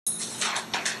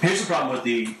Here's the problem with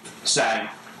the SAG,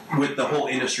 with the whole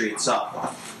industry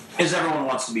itself, is everyone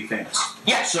wants to be famous.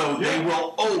 Yeah. So they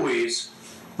will always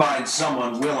find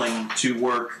someone willing to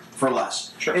work for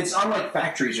less. Sure. It's unlike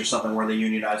factories or something where they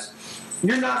unionize.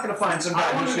 You're not going to find some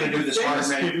guy who's going to do this hard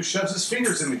kid who shoves his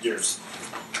fingers in the gears.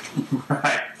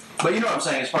 Right. But you know what I'm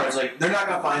saying, as far as like, they're not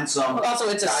going to find some... Well, also,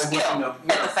 it's a skill at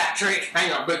the factory.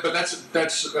 Hang on, but that's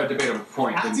a debatable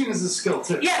point. Acting is a skill,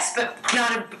 too. Yes, but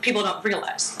people don't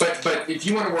realize. But if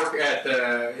you want to work at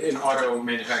an auto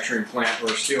manufacturing plant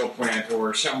or a steel plant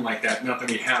or something like that, not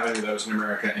that we have any of those in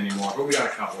America anymore, but we got a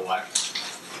couple left.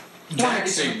 That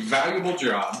is a valuable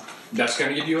job. That's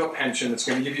going to give you a pension. That's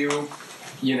going to give you,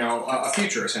 a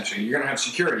future, essentially. You're going to have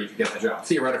security if you get the job,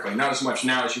 theoretically. Not as much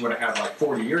now as you would have had,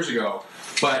 40 years ago,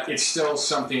 but it's still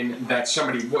something that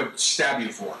somebody would stab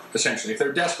you for, essentially, if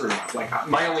they're desperate enough. Like,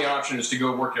 my only option is to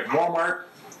go work at Walmart.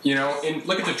 And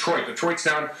look at Detroit. Detroit's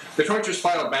down. Detroit just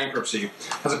filed bankruptcy.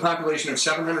 Has a population of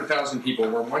 700,000 people,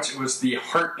 where once it was the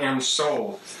heart and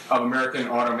soul of American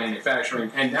auto manufacturing,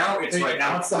 and now it's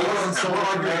now it's the heart and soul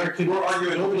of American. We're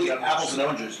arguing apples and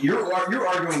oranges. You're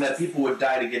arguing that people would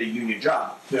die to get a union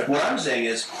job. Yeah. What I'm saying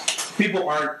is,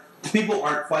 people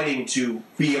aren't fighting to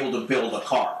be able to build a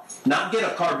car. Not get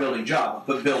a car building job,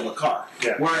 but build a car.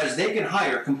 Yeah. Whereas they can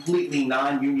hire completely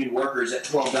non-union workers at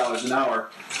 $12 an hour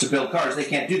to build cars. They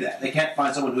can't do that. They can't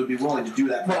find someone who would be willing to do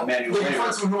that manual they can labor.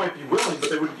 find someone who might be willing,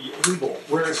 but they wouldn't be able.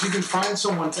 Whereas you can find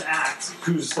someone to act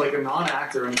who's like a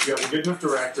non-actor, and you have a good enough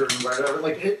director and whatever.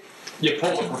 you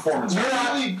pull the performance.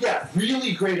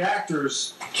 Really great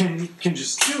actors can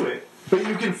just do it. But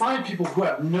you can find people who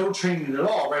have no training at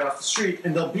all right off the street,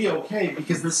 and they'll be okay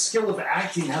because the skill of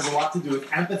acting has a lot to do with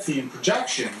empathy and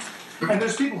projection. And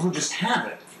there's people who just have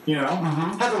it,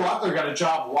 Heather Locklear got a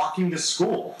job walking to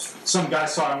school. Some guy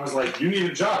saw her and was like, "You need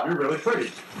a job, you're really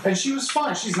pretty." And she was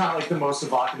fine. She's not like the most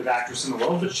evocative actress in the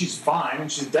world, but she's fine,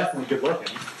 and she's definitely good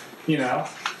looking,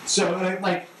 So,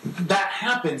 that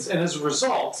happens, and as a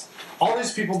result, all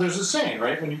these people, there's a saying,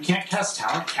 right? When you can't cast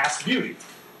talent, cast beauty.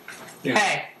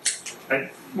 Hey. Sorry,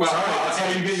 that's how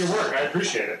you get your work. I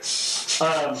appreciate it. It's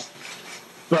I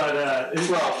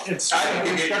think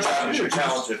you get your job because you're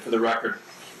talented, for the record.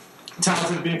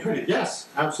 Talented at being pretty. Yes,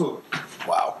 absolutely.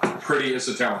 Wow. Pretty is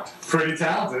a talent. Pretty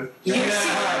talented.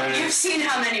 You've seen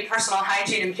how many personal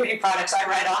hygiene and beauty products I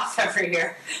write off every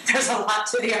year. There's a lot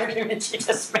to the argument you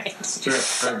just made. Sure,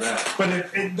 try that.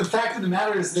 But the fact of the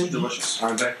matter is that Delicious,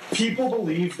 aren't they? people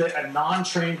believe that a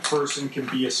non-trained person can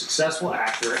be a successful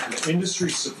actor, and the industry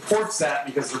supports that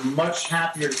because they're much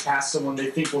happier to cast someone they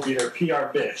think will be their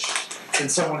PR bitch than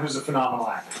someone who's a phenomenal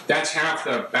actor. That's half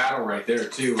the battle right there,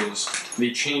 too, is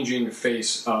the changing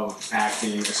face of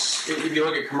acting. If you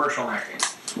look at commercial acting,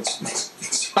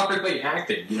 it's not really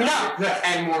acting. No. Yeah.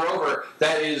 And moreover,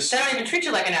 that is... They don't even treat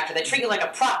you like an actor. They treat you like a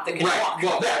prop that can walk.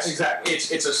 Well, Yes, exactly.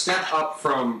 It's a step up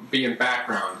from being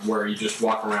background, where you just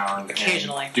walk around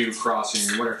Occasionally. and do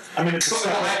crossing, whatever. I mean, it's a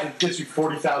step that it gets you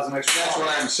 40,000 extra. That's what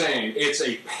I'm saying. It's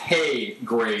a pay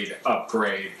grade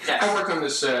upgrade. Yes. I worked on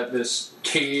this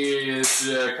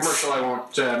commercial I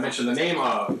won't mention the name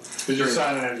of. Did you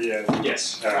sign an NDA?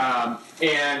 Yes. Right.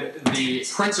 And the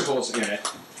principals in it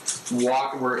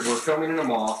we're filming in a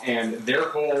mall, and their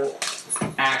whole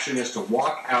action is to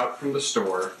walk out from the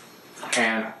store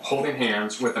and holding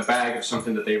hands with a bag of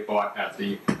something that they bought at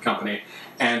the company,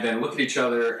 and then look at each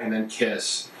other and then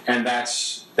kiss, and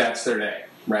that's their day,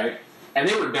 right? And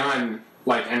they were done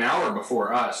like an hour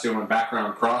before us doing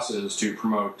background crosses to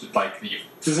promote like the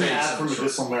This is an face ad of for the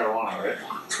store. medicinal marijuana,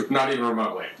 right? Not even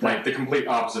remotely, like the complete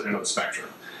opposite end of the spectrum.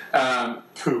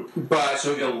 Poop. But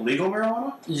So illegal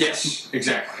marijuana? yes,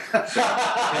 exactly. Illicit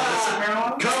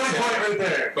marijuana? Comedy point right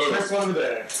there. Boom. First one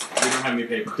today. We don't have any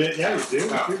paper. Yeah, you do.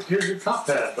 Oh. Here's your comp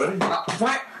pad, buddy.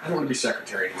 What? I don't want to be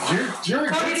secretary anymore. You're a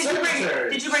Cody, good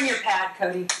secretary. did you bring your pad,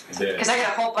 Cody? I did. Because I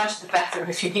got a whole bunch in the bathroom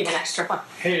if you need an extra one.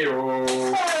 Hey,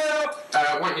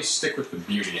 why don't you stick with the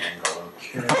beauty angle?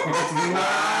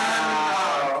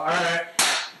 Wow. All right.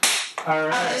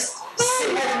 I'll just sit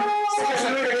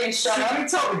here and shut Should up. we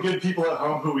tell the good people at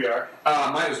home who we are?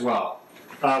 Might as well.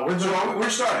 We're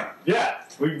starting. Yeah,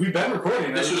 we've been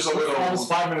recording. This was a little- almost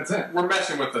 5 minutes in. We're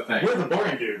messing with the thing. We're the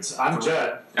boring dudes. I'm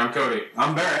Judd. I'm Cody.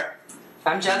 I'm Barrett.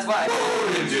 I'm Judd's wife.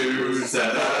 Boring dudes.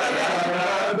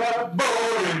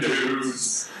 Boring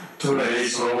dudes.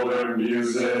 Placeholder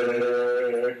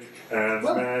music and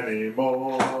many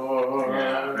more.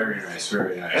 Yeah, very nice,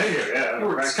 very nice. Thank you.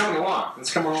 Yeah, It's coming along.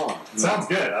 It's coming along. sounds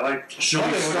good. I like. Should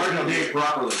we start the day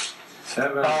properly?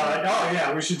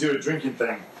 We should do a drinking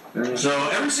thing. So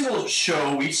every single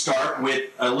show we start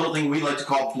with a little thing we like to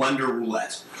call blender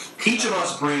roulette. Each of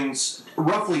us brings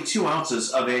roughly 2 ounces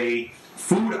of a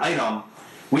food item.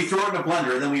 We throw it in a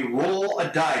blender, then we roll a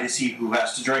die to see who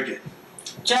has to drink it.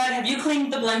 Judd, have you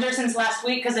cleaned the blender since last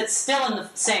week? Because it's still in the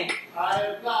sink. I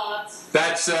have not.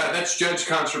 That's Judge's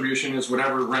contribution is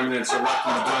whatever remnants are left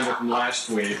in the blender from last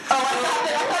week. Oh,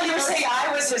 I thought you were saying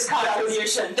I was his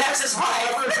contribution. That's his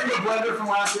wife. Whatever's in the blender from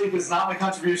last week is not my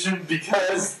contribution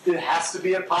because it has to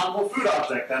be a potable food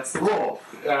object. That's the rule.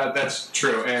 That's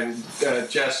true. And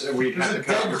Jess, we There's had a to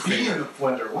cut dead your bee in finger. the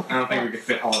blender. What the I don't think fuck? we could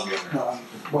fit all of you in there. No,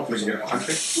 what We was can it? get a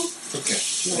country? Okay.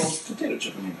 Potato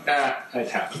chip in It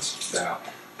happens. So,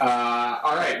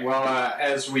 all right. Well,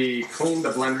 as we clean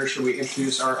the blender, should we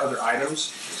introduce our other items?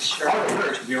 Sure.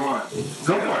 If you want.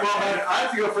 Go for Well, it. I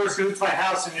have to go first because it's my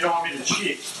house and you don't want me to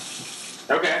cheat,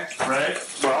 Okay. right?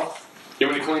 Well, you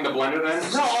want to clean the blender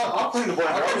then? No, I'll clean the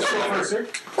blender. I'll just go first here.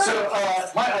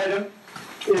 So, my item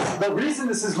is the reason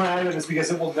this is my item is because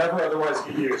it will never otherwise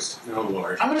get used. Oh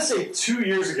Lord. I'm going to say 2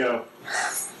 years ago,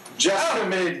 Jessica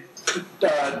made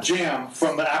jam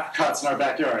from the apricots in our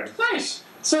backyard. Nice.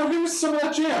 So here's some of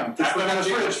that jam that's been in the Apricot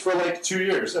jam. fridge for like 2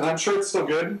 years, and I'm sure it's still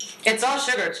good. It's all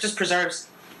sugar. It's just preserves.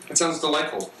 It sounds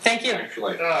delightful. Thank you.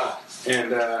 Actually.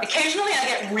 And Occasionally, I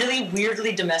get really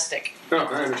weirdly domestic. no,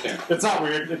 I understand. It's not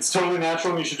weird. It's totally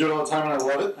natural, and you should do it all the time, and I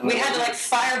love it. And We I had love to it.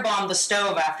 firebomb the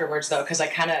stove afterwards, though, because I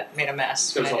kind of made a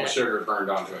mess. when Because I all the did it. sugar burned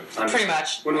onto it. Pretty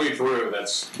much. When we brew,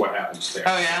 that's what happens there.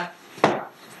 Oh yeah.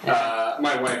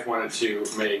 My wife wanted to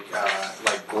make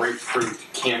like grapefruit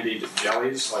candied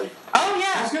jellies, like Oh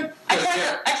yeah. That's good. I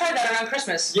tried that around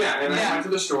Christmas. yeah. And I Yeah. went to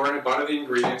the store and I bought the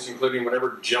ingredients, including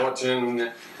whatever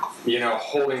gelatin,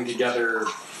 holding together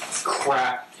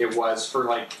crap it was for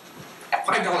like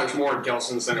 $5 more at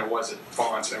Gelson's than it was at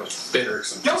Vaughn's, and it was bitter.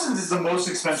 Gelson's is the most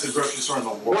expensive grocery store in the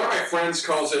world. One of my friends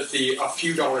calls it the a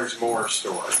few dollars more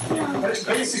store.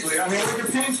 Basically, I mean, what you're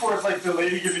paying for is like the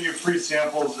lady giving you free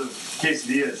samples of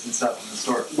quesadillas and stuff in the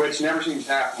store. Which never seems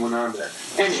to happen when I'm there.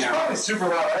 It's Anyhow, probably super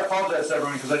loud. I apologize to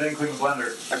everyone because I didn't clean the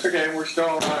blender. that's okay. We're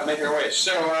still making our way.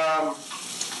 So,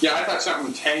 I thought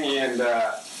something tangy and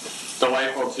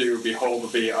delightful to behold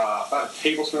would be about a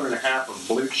tablespoon and a half of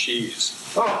blue cheese.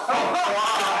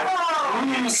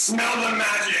 Smell the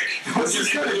magic.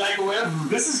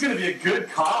 This is gonna be a good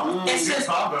combo. It's Good just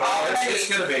combo. already. It's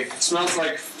gonna be. It smells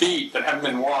like feet that haven't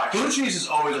been washed. Blue cheese is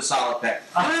always a solid pick.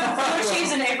 Blue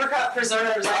cheese and apricot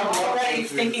preserves. I'm already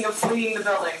thinking of fleeing the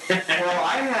building. Well,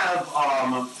 I have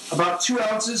about 2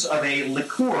 ounces of a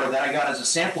liqueur that I got as a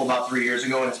sample about 3 years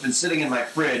ago, and it's been sitting in my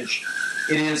fridge.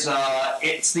 It is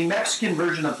it's the Mexican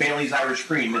version of Bailey's Irish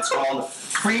Cream. It's called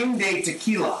Cream de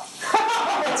Tequila.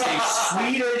 It's a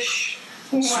Swedish,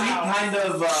 sweet kind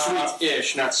of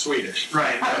Sweet-ish, not Swedish.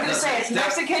 right. I was going to say, it's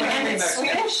Mexican and it's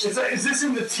Swedish? Is this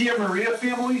in the Tia Maria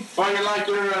family? Oh, you like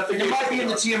your It might be in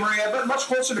the Tia Maria, but much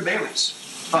closer to Bailey's.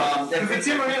 The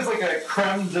Tia Maria is like a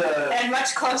creme de. And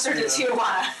much closer to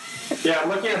Tijuana. Yeah,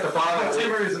 looking at the bottle. Tia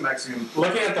Maria is a Mexican.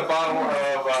 Looking at the bottle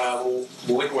of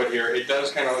liquid here, it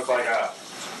does kind of look like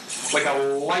a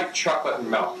light chocolate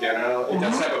and milk. It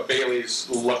does have a Bailey's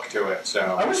look to it. I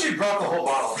So wish you brought the whole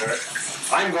bottle, Derek.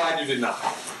 I'm glad you did not.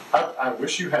 I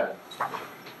wish you had.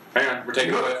 Hang on, we're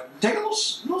taking a whiff. Take a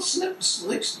little snip,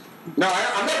 slicks, No,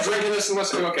 I'm not drinking this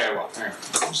unless. Okay, well, hang on.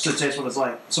 just to taste what it's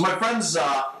like. So my friend's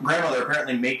grandmother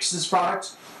apparently makes this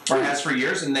product, or has for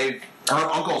years, and his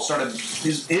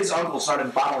uncle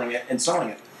started bottling it and selling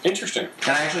it. Interesting. And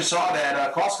I actually saw it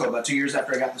at Costco about 2 years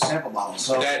after I got the sample bottle.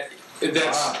 So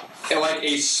That's like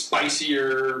a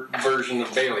spicier version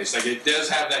of Bailey's. Like it does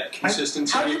have that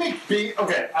consistency. How do you make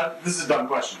this is a dumb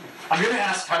question. I'm going to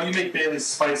ask, how do you make Bailey's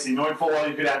spicy, knowing full well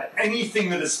you could add anything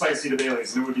that is spicy to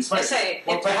Bailey's and it would be spicy? I say,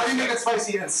 But how do you make it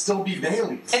spicy and still be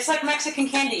Bailey's? It's like Mexican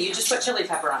candy. You just put chili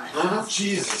pepper on it. Oh,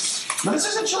 Jesus. no, this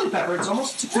isn't chili pepper. It's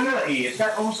almost tequila-y. It's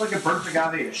got almost like a burnt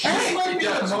agave-ish. This might be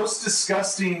does. the most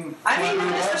disgusting I mean, flavor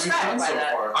no we've disrespect done by so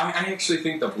that. far. I actually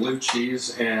think the blue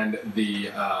cheese and the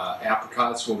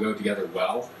apricots will go together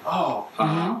well. Oh.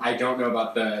 I don't know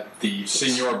about the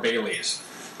Senor Bailey's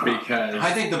because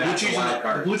I think the blue that's a cheese wild and the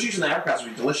card. blue cheese and the apricots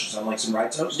would be delicious on like some rye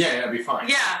toast. Yeah, it'd be fine.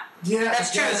 Yeah, Yeah,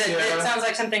 that's true. yes, It sounds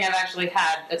like something I've actually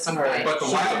had at some point. But the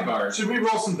wild card. Should we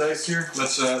roll some dice here?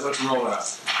 Let's roll it up.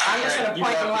 I'm just going to you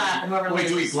point have and to- laugh. And whoever Wait,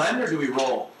 do we loses. blend or do we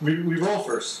roll? We roll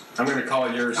first. I'm going to call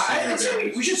yours I'd Senor say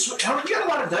Bailey's. we should switch. We got a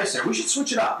lot of dice there. We should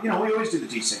switch it up. We always do the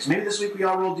D6. Maybe this week we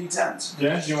all roll D10s.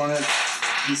 Yeah, do you want to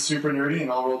be super nerdy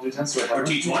and I'll roll D10s? So I have Or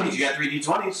D20s. You got 3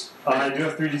 D20s. I do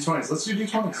have 3 D20s. Let's do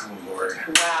D20s. Oh Lord.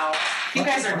 Wow. You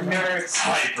guys are nerds.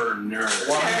 Hyper nerd.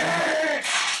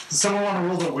 Does someone want to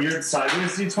roll the weird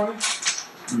sideways D20?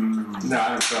 No, I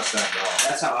don't trust that at all.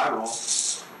 That's how I roll.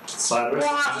 Sideways?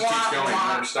 Wah, Just keeps going,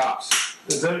 wah, never stops.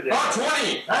 Is that, yeah. Oh, 20!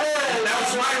 Hey, That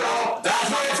was my roll! That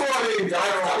was my 20! That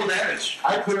advantage.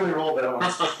 I clearly rolled that one.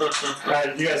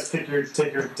 Alright, you guys take your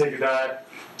die.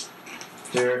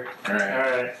 Here. All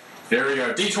right. Here we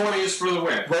go. D20s for the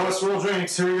win. Lowest roll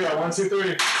drinks. Here we go. 1, 2, 3.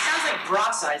 Sounds like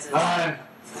bra sizes. 9.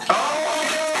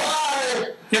 Oh,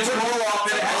 gets a roll off.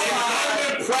 It has an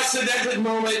unprecedented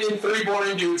moment in Three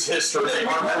Boring Dudes history.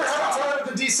 Remember how time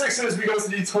with the D6 is we go to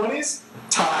D20s?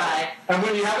 Tie. And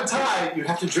when you have a tie, you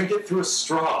have to drink it through a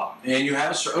straw. And you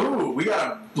have a ooh, we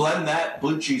gotta blend that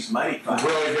blue cheese mighty fine.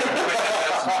 Really good.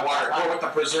 Some water. Well, with the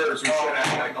preserves, we should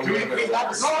have like a little bit of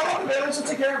water. No, let's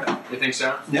take care of it. You think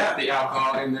so? Yeah. The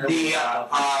alcohol in there? The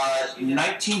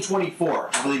 1924,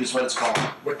 I believe is what it's called.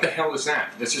 What the hell is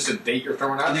that? That's just a date you're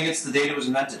throwing I out? think it's the date it was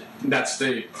invented. That's the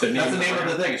name. That's the name of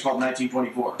the thing. It's called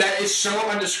 1924. That is so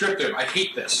undescriptive. I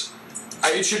hate this.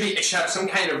 It should have some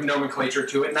kind of nomenclature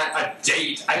to it, not a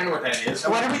date. I don't know what that is.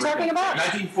 What are we talking about?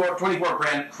 1924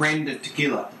 brand Crane de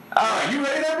Tequila. Are you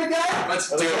ready there, big guy? Let's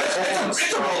do it.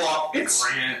 It's a roll off. It's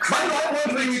my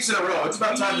won 3 weeks in a row. It's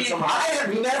about time that someone. I have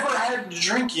never had to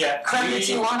drink yet. Creme de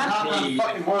Tijuana? Not need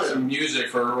fucking word. some music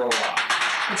for a roll off.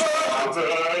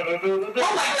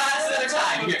 Oh my god, it's another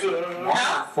time. You get 1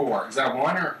 or 4. Is that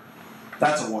 1 or?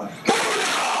 That's a 1. 4!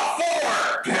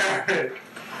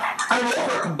 I rolled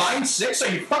for a combined 6. Are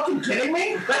you fucking kidding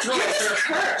me? That's really a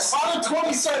curse. On a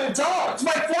 20-sided die. It's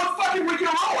my 4th fucking week in a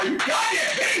row. Are you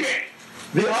goddamn kidding me?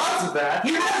 The odds of that.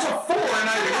 He rolls a 4 and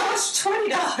That I was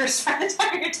 $20 for an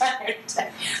entire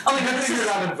time. Oh my I god, think you're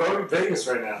not in Vegas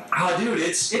right now. Oh, dude,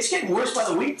 it's getting worse by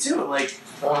the week too. Like,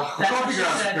 the coffee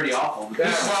grounds are pretty awful.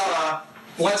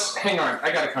 Let's hang on.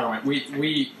 I got a comment.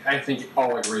 We I think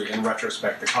all agree in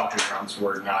retrospect the coffee grounds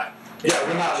were not Yeah,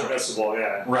 we're not admissible,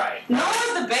 yeah. right. nor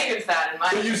was the bacon fat in my.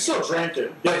 But you still drank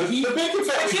it. Yeah, the bacon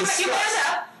fat But we you discussed. meant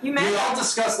up. You meant We all up.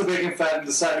 discussed the bacon fat and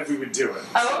decided if we would do it.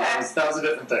 Oh, okay. So that was a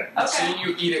different thing. Okay. See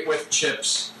you eat it with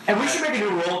chips. And we should make a new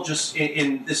rule. Just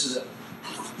in this is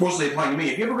mostly applying to me.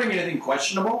 If you ever bring anything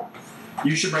questionable,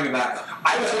 you should bring it back.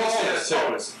 I was gonna Always.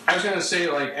 say, I was gonna say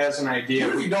like as an idea,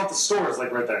 Even if you don't, the store is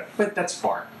like right there. but that's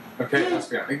far. Okay, let's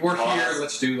be honest. We're here.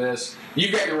 Let's do this.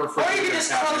 You got your Or refrigerator. you could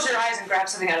just close your eyes and grab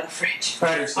something out of the fridge.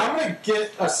 I'm gonna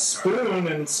get a spoon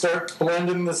and start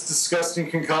blending this disgusting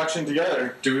concoction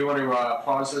together. Do we want to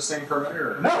pause this thing for a minute?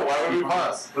 Or? No, why would we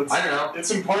pause? I don't know. It's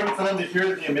important for them to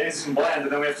hear the amazing blend,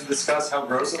 and then we have to discuss how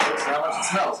gross it looks and how much it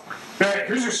smells. Alright,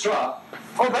 here's your straw.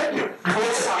 Oh, thank you.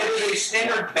 It is a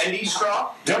standard bendy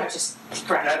straw. I just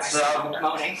grabbed That's, myself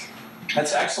moaning.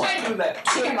 That's excellent. I knew that.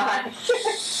 Come on.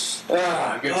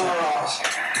 Good times.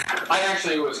 I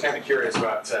actually was kind of curious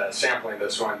about sampling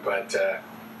this one, but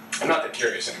I'm not that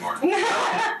curious anymore.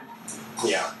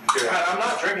 Yeah. I'm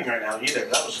not drinking right now either.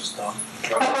 That was just dumb.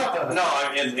 No,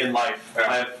 I'm in life.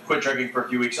 I've quit drinking for a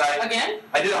few weeks. Again?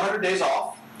 I did 100 days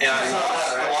off, and I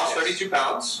lost Yes. 32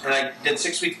 pounds, and I did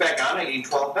 6 weeks back on, and I gained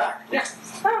 12 back.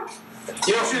 Oh.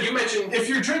 You know, you mentioned If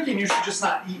you're drinking, you should just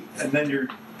not eat, and then you're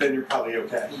probably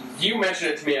okay. you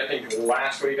mentioned it to me. I think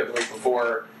last week or the week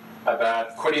before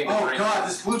about quitting the drink.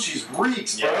 this blue cheese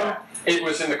reeks, Yeah, it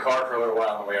was in the car for a little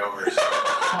while on the way over. So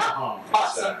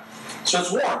Awesome. So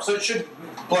it's warm, so it should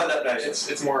blend up nicely.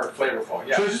 it's more flavorful.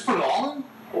 Yeah, Should I just put it all in?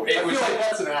 it I was feel like like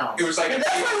that's an ounce. it was like And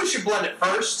that's why we should blend it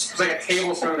first. it was like a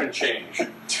tablespoon and change. Do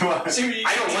I? See,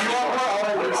 I don't Do like you want more? I'll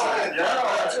have it.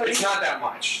 Yeah. It's not that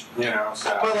much, you know.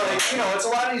 So. But it's a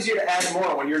lot easier to add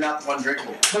more when you're not the one drinking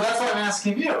it. So that's why I'm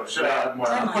asking you. Should I add more?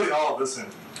 I'm putting all of this in.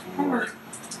 Lord.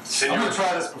 I'm gonna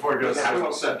try this before it goes. Yeah, through.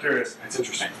 well said. I'm curious. It's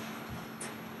interesting.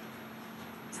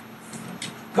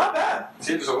 Not bad.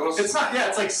 See, there's a little. It's not. Yeah,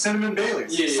 it's like cinnamon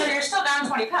Baileys. Yeah, So yeah. you're still down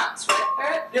 20 pounds, right,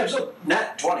 Barrett? Yeah, I'm still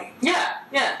not 20,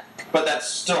 Yeah. but that's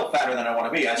still fatter than I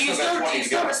want to be. I Do you still still, got 20 do you to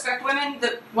still go. respect women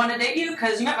that want to date you?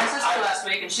 Because you met my sister last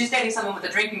week, and she's dating someone with a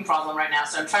drinking problem right now,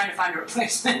 so I'm trying to find a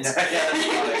replacement. Yeah,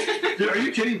 that's funny. Dude, are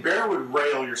you kidding? Bear would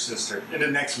rail your sister into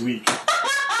next week.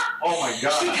 Oh my She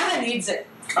god. kind of needs it.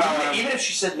 Even if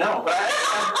she said no, but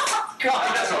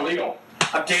God, that's illegal.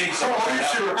 I'm dating someone Oh, right you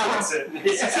should now. reports it.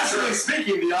 Yeah. Statistically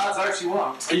speaking, the odds are she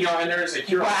won't. You know, and there is a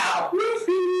hero. Wow.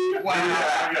 Wow.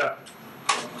 Yeah, yeah.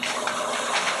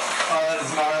 Oh, that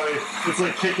is gnarly. It's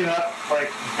like kicking up, like.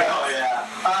 Hell yeah.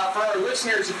 For our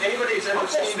listeners, if anybody's ever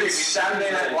seen the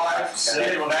Saturday Night Live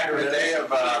skit back in the day of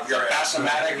your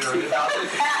asthmatic 2000,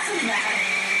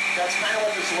 that's kind of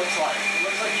what this looks like. It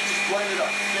looks like you just blended a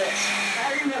fish. I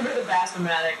remember the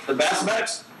Bassomatic. The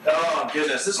Bassomatic's Oh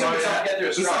goodness, this is gonna be tough to get through a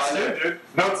This straw. is isn't it? good, dude.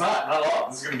 No, it's not. Not at all.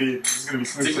 This is gonna be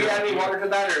smooth. Did we add any water to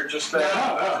that, or just No.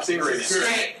 just ingredients?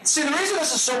 Straight. See, the reason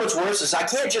this is so much worse is I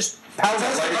can't just pound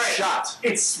it like a shot.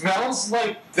 It smells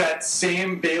like that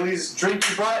same Bailey's drink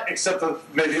you brought, except that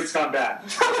maybe it's gone bad.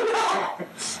 Oh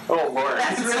Oh lord.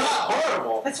 That's It's really, not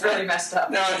horrible. that's really messed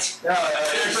up. No, it's That's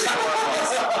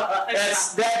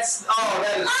that is so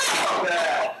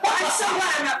bad. I'm so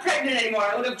glad I'm not pregnant anymore.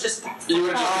 I would have just. you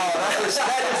would Oh,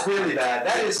 that is really bad.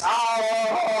 That is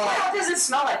Well, it doesn't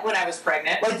smell like when I was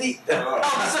pregnant. like the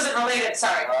Oh, this isn't related.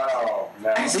 Sorry. Oh no.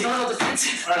 I'm just a little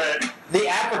defensive. All right. the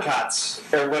apricots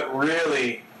are what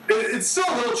really. It's still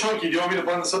a little chunky. Do you want me to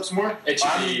blend this up some more? It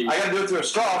should be. I gotta do it through a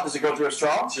straw. Does it go through a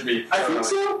straw? Should be. I think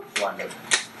so. Blended.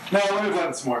 No, let me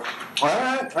blend this more. All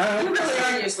right. You really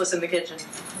are useless in the kitchen.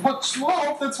 Well,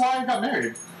 that's why I got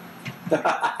married.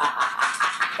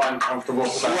 Uncomfortable.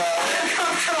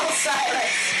 Uncomfortable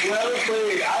silence. Well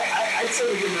played. I'd say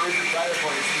we can know the prior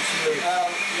point.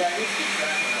 Yeah, I need to keep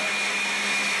track of that.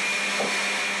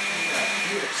 I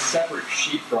need a separate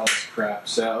sheet for all this crap.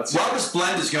 So let's. While this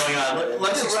blend is going on,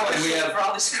 let's explain. We for have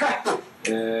all this crap. Oh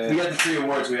we have the 3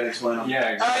 awards we had to explain them. Yeah.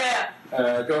 Exactly. yeah.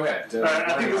 Go ahead. All right,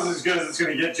 I think this is as good as it's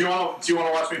going to get. Do you want to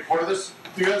watch me pour this,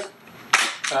 you guys?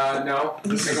 No.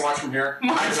 You can watch from here.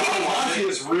 Monty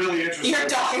is really interesting. Your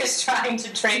dog is trying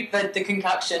to drink the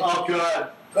concoction. Oh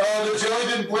god. Oh, the jelly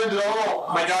didn't blend at all.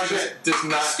 My dog does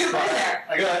not Scoop in try. there.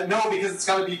 I got no because it's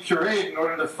got to be pureed in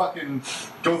order to fucking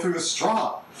go through the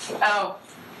straw. Oh,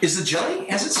 Is the jelly?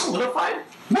 Has it solidified?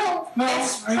 No.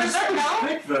 It's I mean, preserved, pretty no?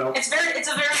 thick though. it's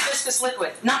a very viscous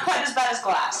liquid. Not quite as bad as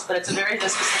glass, but it's a very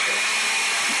viscous liquid.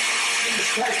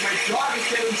 Jesus Christ, my dog is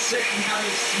getting sick and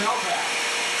having a smell bad.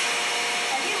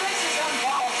 And he licks his own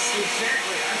balls.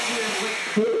 Exactly. I've seen him lick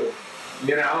poo.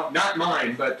 You know, not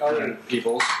mine, but other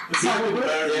people's. It's not really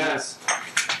better than Yes.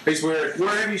 It's weird.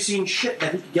 Where have you seen shit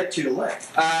that he could get to lick?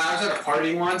 I was at a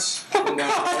party once. And,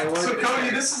 So Cody,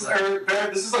 this is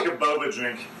like a boba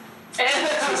drink.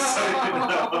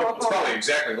 It's probably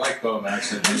exactly like boba,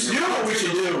 actually. You know what we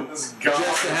should do? This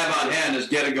Just to have on hand is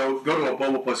go to a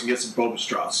boba place and get some boba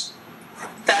straws.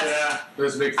 That's, Yeah.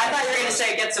 There's a big. I thought you were going to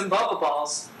say get some boba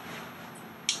balls.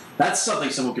 That's something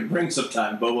someone could bring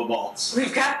sometime. Boba balls.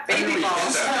 We've got baby we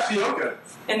balls. did Tapioca.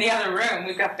 In the other room,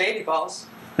 we've got baby balls.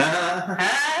 Well,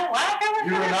 What?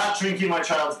 You are not drinking my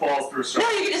child's balls through a straw. No,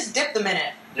 you can just dip them in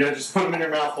it. Yeah, just put them in your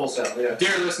mouth wholesale. Yeah.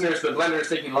 Dear listeners, the blender is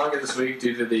taking longer this week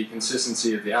due to the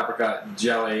consistency of the apricot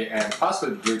jelly and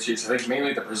possibly the blue cheese. I think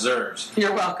mainly the preserves.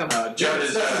 You're welcome. Judd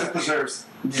is preserves.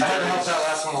 I had to help that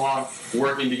last one along.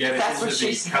 working to get it That's what into she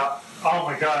the said. cup. Oh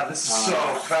my god, this is so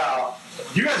foul.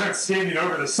 You guys aren't standing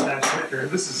over this stench liquor.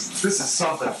 This is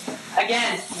something.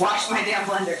 Again, wash my damn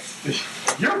blender.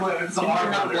 You're blending. It's a Did you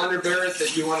hard have blender. blender Barrett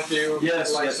that you want to do?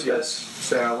 Yes, like yes, this? yes.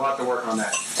 So we'll have to work on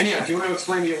that. And yeah, do you want to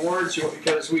explain the awards?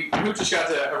 Because who just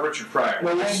got a Richard Pryor?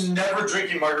 I'm never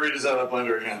drinking margaritas out of that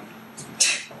blender again.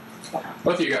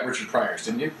 Both of you got Richard Pryors,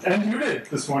 didn't you? And you did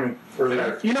this morning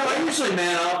earlier. You know, I usually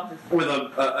man up with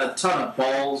a ton of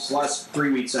balls. Last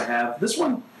 3 weeks I have. This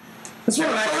one I'm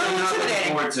actually not looking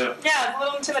forward to. Yeah, it's a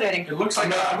little intimidating. It looks I'm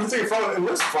like gonna take a photo. It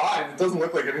looks fine. It doesn't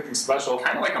look like anything special.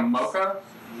 kind of like a mocha.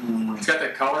 It's got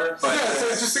that color, but Yeah, so I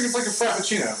just think it's like a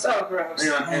frappuccino. So gross. Do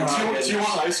you want an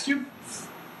ice cube?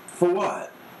 For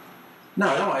what? No,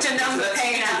 I To numb the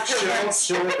pain afterwards.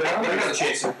 Chill it down. I got a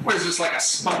chaser. what is this, like a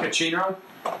spunkachino?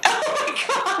 Oh my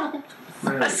god!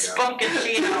 There A you go. The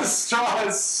spunkachino. straw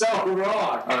is so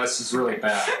wrong. Oh, this is really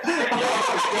bad.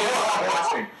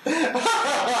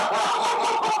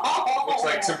 Looks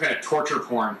like some kind of torture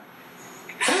porn.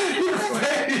 Your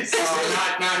face.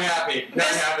 Oh, not happy. Not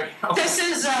happy. This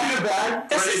is Need a bag?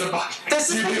 this Ready is the bucket. this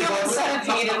is You the need a human bucket?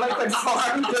 centipede in liquid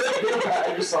form. Get a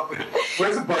bag or something.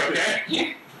 Where's the bucket?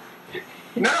 Okay.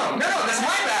 No, that's my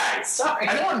bag. Sorry.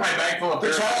 I don't want my bag full of The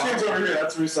beer. trash can's over here.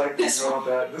 That's recycled. This Go with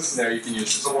that. This is No, you can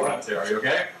use this one too. Are you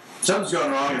okay? Something's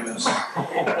going wrong in this.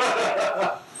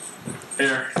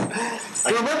 Here.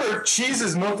 Remember, cheese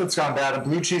is milk that's gone bad, and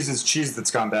blue cheese is cheese that's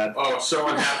gone bad. Oh, so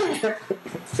unhappy.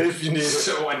 If you need it.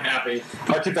 So unhappy.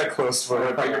 I'll keep that close for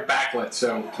you. But you're backlit,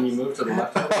 so can you move to the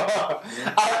left?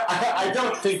 I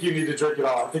don't think you need to drink it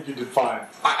all. I think you did fine.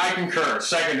 I concur.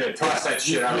 Seconded. Toss that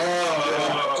shit out.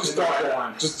 Just start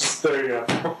that. Just there you go.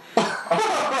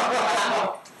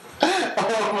 Wow.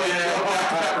 Oh my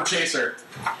god. Pepper chaser.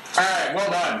 All right, well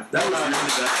done. That was really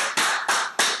bad.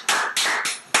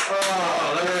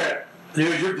 Oh, there.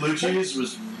 Dude, your blue cheese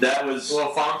was A little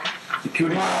funk. the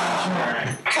cootie. All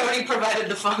right. Cody provided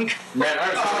the funk. Man, I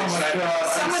was really Oh my excited. god.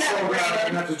 Someone I'm so had glad I rated.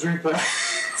 didn't have to drink that.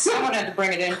 Someone had to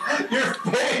bring it in. Your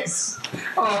face.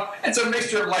 It's a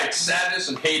mixture of like sadness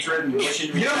and hatred and wishing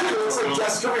to be You know back who looks in the like room.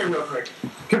 Jess? Come here real quick.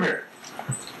 Come here.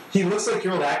 He looks like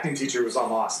your old acting teacher who was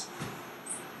on Lost.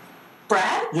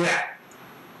 Brad? Yeah.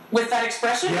 With that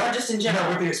expression, or just in general? No,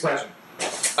 with the expression.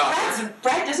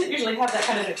 Brad doesn't usually have that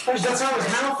kind of expression. That's how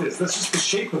his mouth is. That's just the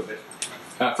shape of it.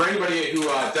 For anybody who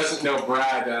doesn't know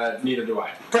Brad, neither do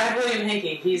I. Brad William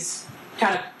Hickey. He's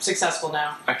kind of successful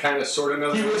now. I kind of sort of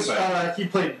know He the was. but He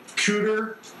played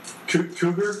Cougar.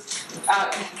 Cougar.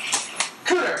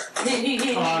 Cooter.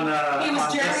 He On, was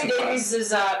on Jeremy Justified.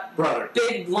 Davies' Brother.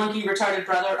 big, lunky, retarded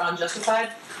brother on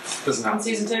Justified doesn't in help.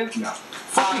 season 2. No.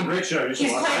 Fucking great show. You should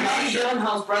He's watch played it. Maggie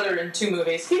Gyllenhaal's brother in 2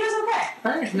 movies. He does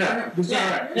okay. Yeah. He's doing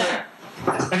alright. Yeah.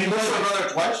 And he He plays plays my brother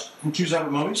twice and choose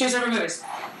every movie. Choose every movies.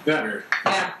 Yeah. Weird.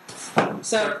 Yeah.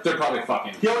 So, They're probably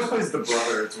fucking. He always plays the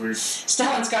brother. It's weird.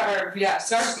 Stellan Peter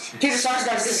Sarsgaard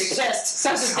doesn't exist.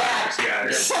 So's his dad.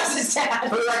 Yeah. So's his For dad.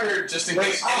 the record, just in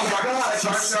case. Oh my God!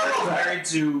 Sarsgaard Sarsgaard is married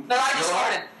to. No, I just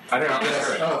started. I don't know. I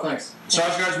heard it. Oh, thanks.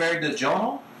 Sarsgaard's married to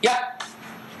Gyllenhaal. Yep.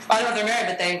 I don't know if they're married,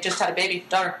 but they just had a baby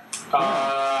daughter.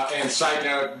 And side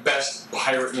note, best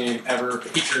pirate name ever,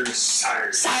 Peter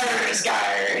Sarsgaard.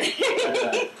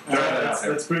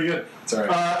 That's pretty good. Sorry.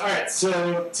 Alright,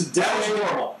 so today. That was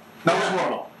normal. That was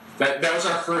normal. That was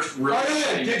our first real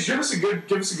Give us a good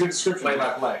description. play by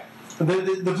play.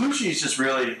 The blue cheese just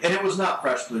really, and it was not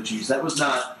fresh blue cheese. That was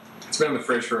not. It's been in the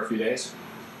fridge for a few days,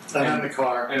 And then the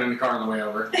car. and in the car on the way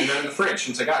over, and then in the fridge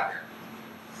since I got here.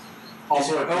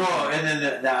 Also, Oh, and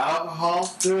then the alcohol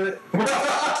to it.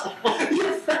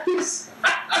 your face.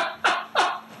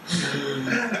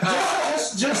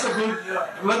 just a blue.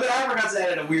 But the apricots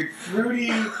added a weird fruity,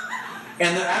 and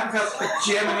the apricots like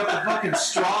jamming up the fucking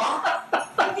straw.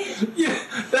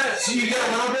 So you get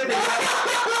a little bit.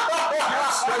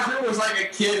 Spencer was like a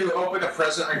kid who opened a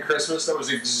present on Christmas that was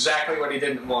exactly what he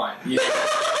didn't want. You know?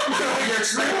 You're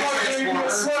extremely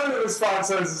It's one of those 5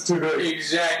 sizes too big.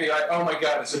 Exactly. Like, oh my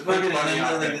god, it's a Look big at money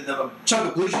out it, there. and then the chunk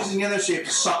of blue cheese together, so you have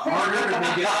to suck harder and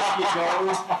then get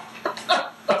going.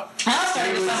 I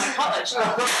started to sound like college. Oh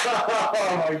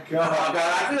my Oh god.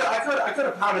 God, I could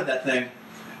have powdered that thing.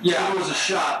 Yeah. It was a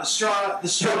shot. The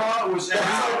straw was.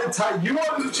 You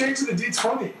wanted to change to the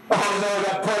D20. Oh no,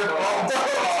 that part.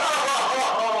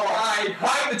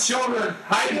 Hide the children.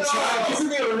 Hide the child. He's in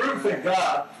the other room, thank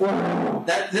God.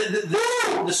 That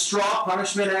the straw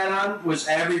punishment add-on was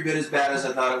every bit as bad as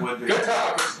I thought it would be. Good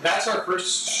talk. That's our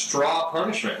first straw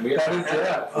punishment. We That is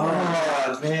that.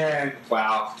 Oh man.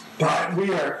 Wow. But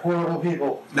we are horrible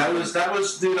people. That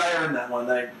was dude. I earned that one.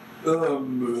 But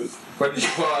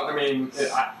well, I mean,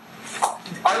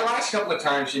 our last couple of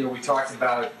times, we talked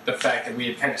about the fact that we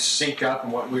had kind of synced up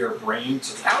and what we were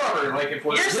brains. However, like if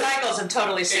we're Your cycles have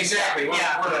totally synced exactly, up.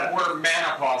 Yeah. we're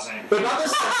menopausing. But not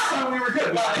this time we were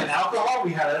good. We had an alcohol,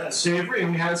 we had a savory,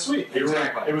 and we had a sweet.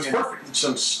 Exactly. It was perfect.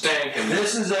 Some stank and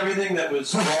This is everything that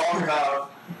was wrong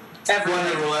about Everything.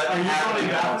 Wonder what Are you happened. going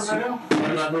to bathroom right now?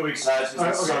 I'm not moving sides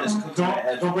because the sun is cooking my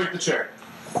head. Don't break the chair.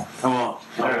 I won't.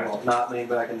 I won't. Not lean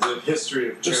back into The history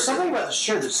of chair. There's something about the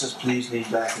shirt that says "Please lean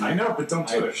back." I know, but don't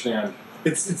I do it. understand.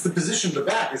 It's the position of the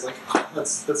back. It's like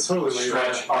that's totally what you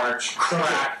want. Stretch, arch,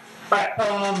 crack.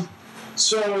 Alright,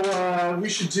 so we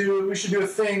should do a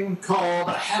thing called.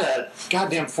 I had a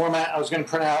goddamn format I was going to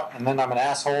print out, and then I'm an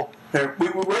asshole. Right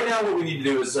now, what we need to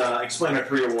do is explain our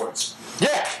 3 awards.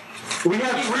 Yeah, we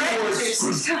have You've 3 read it awards.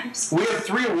 6 times. We have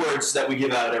 3 awards that we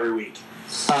give out every week.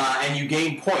 And you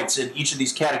gain points in each of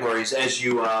these categories as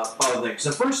you follow things.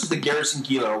 The first is the Garrison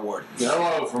Keillor Award.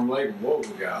 Hello from Lake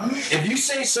Woga. If you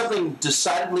say something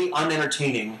decidedly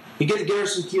unentertaining, you get the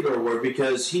Garrison Keillor Award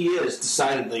because he is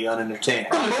decidedly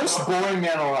unentertaining. The most boring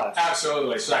man alive.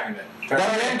 Absolutely, second it.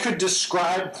 That man could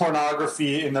describe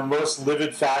pornography in the most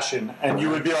livid fashion, and you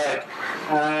would be like,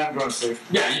 I'm going to sleep.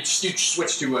 Yeah, you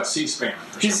switch to C-SPAN.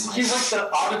 He's like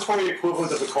the auditory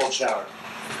equivalent of a cold shower.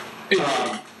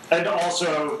 And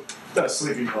also a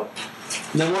sleeping pill.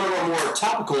 And then one of our more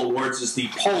topical awards is the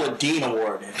Paula Deen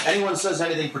Award. If anyone says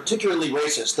anything particularly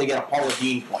racist, they get a Paula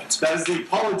Deen point. That is the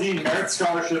Paula Deen Merit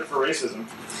Scholarship for Racism.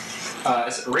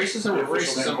 Is it racism or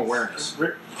racism awareness?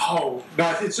 Oh,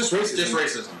 no, it's just racism. Just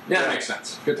racism. Yeah, that makes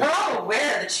sense. Good We're to all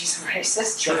aware that she's a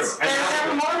racist. True. And there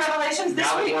were more revelations this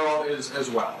Now the week. world is as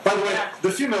well. By the way,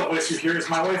 the female voice you hear is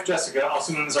my wife Jessica,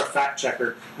 also known as our fact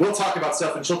checker. We'll talk about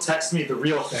stuff, and she'll text me the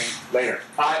real thing later.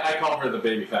 I call her the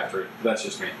baby factory. That's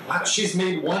just me. She's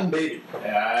made one baby.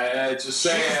 Just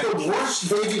saying. She's the worst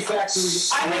baby factory.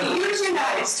 I'm a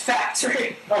unionized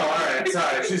factory. Oh, all right,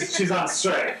 sorry. She's on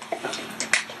strike.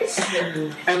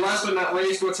 And last but not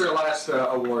least, what's our last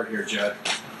award here, Judd?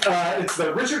 It's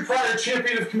the Richard Pryor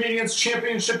Champion of Comedians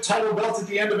Championship title belt at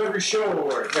the end of every show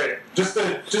award. Wait, just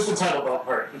the title belt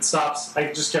part. It stops.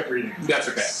 I just kept reading. That's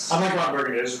okay. I'm like Ron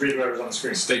Burgundy. I just read whatever's on the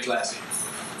screen. Stay classy.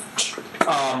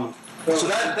 So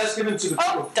that's given to the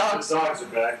dogs. The dogs are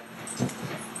back.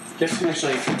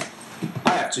 Actually, I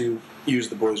have to use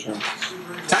the boys' room.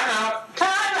 Time out.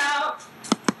 Time out.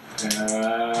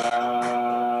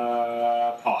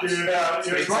 Pause. Get out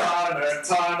your time and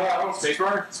time out.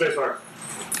 Spacebar? Spacebar.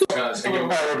 Thinking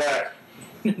Alright, we're back.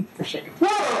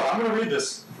 Whoa! I'm going to read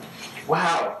this.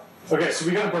 Wow. Okay, so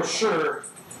we got a brochure.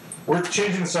 We're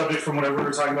changing the subject from whatever we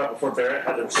were talking about before Barrett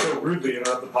had to so rudely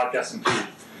interrupt the podcast and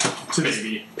pee. To this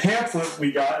pamphlet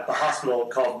we got at the hospital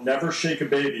called Never Shake a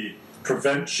Baby,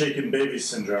 Prevent Shaken Baby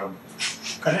Syndrome.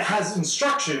 And it has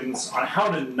instructions on how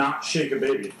to not shake a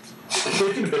baby.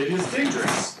 Shaking a baby is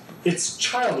dangerous. It's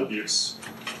child abuse.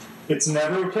 It's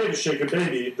never okay to shake a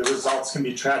baby. The results can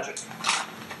be tragic.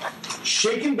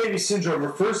 Shaken baby syndrome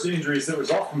refers to injuries that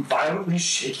result from violently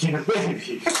shaking a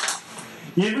baby.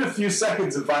 Even a few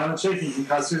seconds of violent shaking can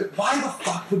cause serious... Why the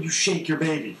fuck would you shake your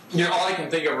baby? You know, all I can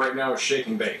think of right now is shake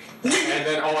and bake. And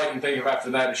then all I can think of after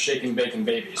that is shake and bake and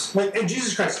babies. Like, and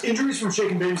Jesus Christ, injuries from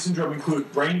shaken baby syndrome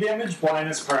include brain damage,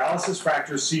 blindness, paralysis,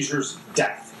 fractures, seizures,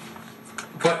 death.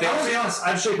 But I'll be honest,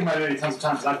 I've shaken my baby tons of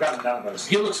times and I've gotten down those.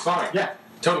 he looks fine. Yeah.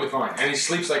 Totally fine. And he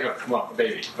sleeps like a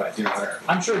baby, but you know, whatever.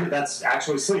 I'm sure that's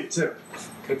actually sleep, too.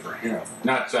 Good for him.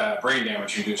 Not brain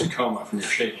damage induced coma from your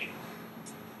shaking.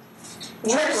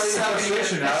 We're Let your so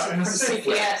frustration good out in a from safe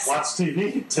way. CPS. Watch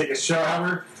TV, take a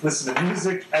shower, listen to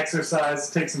music, exercise,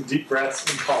 take some deep breaths,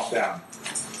 and calm down.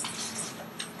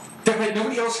 Like,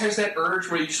 nobody else has that urge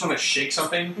where you just want to shake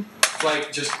something?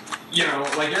 Like, just, you know,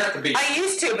 like you're at the beach. I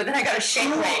used to, but then I got a shake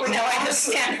weight. Now I just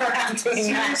stand around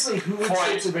doing that. Seriously, who would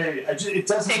Point. shake a baby? It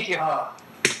doesn't... Thank you.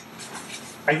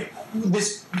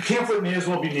 This pamphlet may as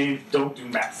well be named "Don't Do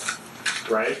Meth,"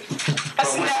 right?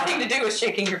 Has nothing to do with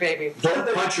shaking your baby.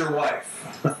 Don't punch your wife.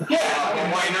 Well,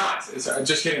 why not?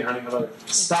 Just kidding, honey. Hello.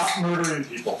 Stop murdering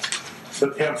people. The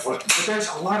pamphlet. But there's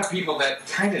a lot of people that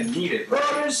kind of need it. Well,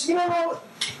 there's,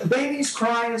 babies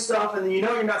crying and stuff, and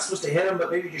you're not supposed to hit them,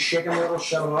 but maybe just shake them a little,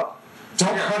 shut them up.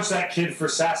 Don't punch that kid for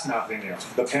sass-mouthing you.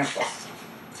 The pamphlet.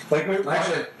 Like, I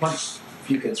actually punched a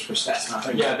few kids for stats,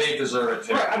 nothing. Yeah, they deserve it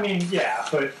too. right, I mean, yeah,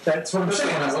 but that's what I'm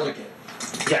Especially saying. when I was a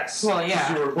kid. Yes. Well, yeah. Because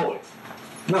you were a bully.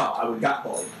 No, I got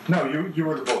bullied. No, you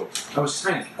were the bully. I was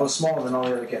tiny. I was smaller than all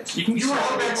the other kids. You can You were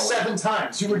smell on it. that 7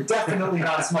 times. You were definitely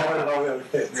not smaller than all the other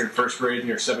kids. You're in first grade and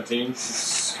you're 17.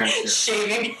 It's kind of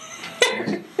Shaving.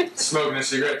 smoking a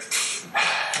cigarette.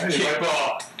 Anyway.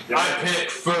 Kickball. I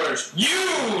pick first.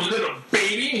 You little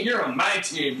baby, you're on my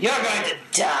team. You're going to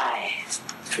die.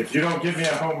 If you don't give me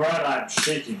a home run, I'm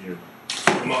shaking you.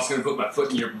 I'm also going to put my foot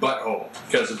in your butthole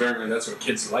because apparently that's what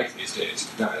kids like these days.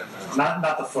 No, I don't know.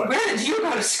 Not the foot. Where did you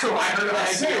go to school? I heard about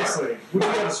it. Seriously. We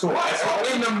didn't go to school. It's all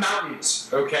in the mountains,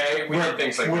 okay? We did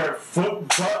things like that. Where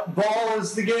football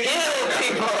is the game. Ew, Yeah,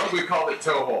 people. we called it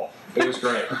toe hole. It was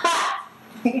great.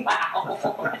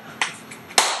 Wow.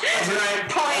 I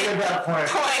Point. get that point.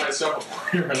 Point. Myself.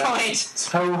 Point.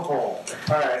 Toe hole.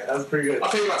 Alright, that was pretty good. I'll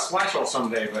tell you about splash hole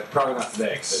someday, but probably not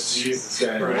today. 'Cause it's Jesus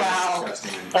Christ. Wow.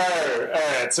 Disgusting.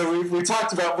 Alright, so we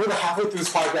talked about, we're halfway through this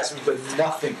podcast and we've done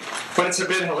nothing. But it's a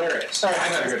bit hilarious. All right, I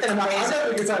had a good It's been I'm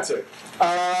having a good time too.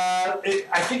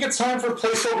 I think it's time for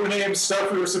placeholder names,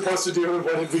 stuff we were supposed to do, and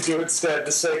what did we do instead?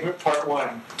 The segment part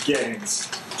 1, games.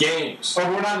 games. Oh,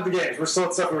 we're not at the games. We're still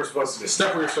at stuff we were supposed to do.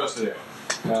 Stuff we were supposed to do.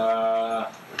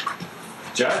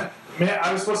 Judd? Man,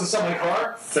 I was supposed to sell my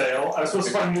car. Fail. I was supposed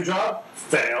to find a new job.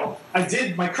 Fail. I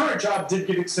did. My current job did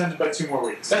get extended by 2 more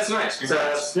weeks. That's nice. So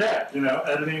Congrats.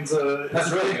 editing's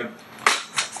That's really good.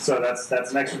 So that's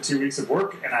an extra 2 weeks of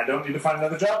work, and I don't need to find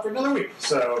another job for another week.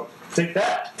 So take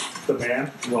that, the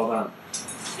man. Well done.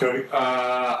 Cody.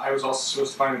 I was also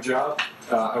supposed to find a job.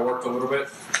 I worked a little bit.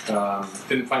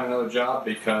 Didn't find another job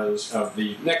because of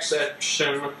the next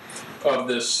section of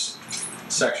this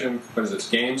section. What is this?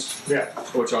 Games? Yeah.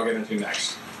 Which I'll get into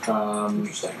next.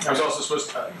 Interesting. I was also supposed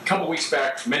to, a couple weeks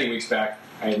back, many weeks back,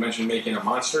 I had mentioned making a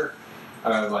monster,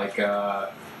 like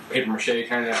paper mache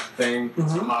kind of thing.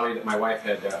 It's a hobby that my wife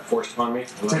had forced upon me.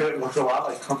 Did it look a lot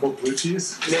like crumbled blue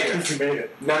cheese? Yeah. I think you made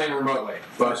it. Not even remotely,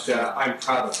 but I'm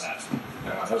proud of that.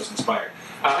 I was inspired.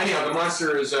 Anyhow, the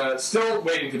monster is still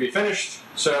waiting to be finished,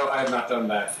 so I have not done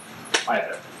that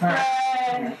either.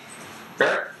 Hooray.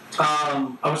 Barrett? I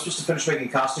was supposed to finish making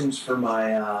costumes for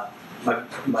my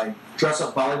my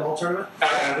dress-up volleyball tournament,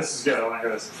 Yeah, this is good. I want to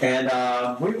hear this. and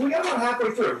we got about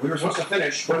halfway through. We were supposed to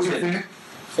finish. What's we your didn't.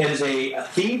 theme? It is a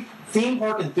theme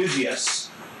park enthusiasts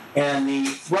and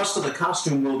the rest of the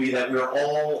costume will be that we're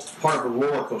all part of a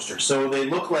roller coaster. So they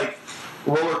look like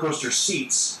roller coaster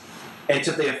seats,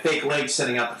 except they have fake legs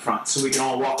sitting out the front, so we can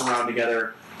all walk around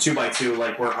together 2 by 2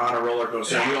 like we're on a roller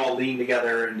coaster. And we all lean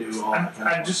together and do all that kind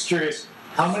of I'm just curious,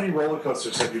 how many roller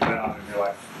coasters have you been on in your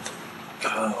life?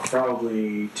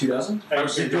 probably 2 dozen. I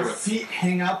was Did your feet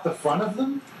hang out the front of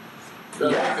them?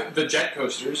 Yeah, the jet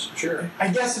coasters, sure. I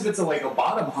guess if it's like a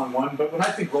bottom hung one, but when I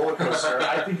think roller coaster,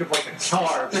 I think of like a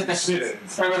car that you sit in.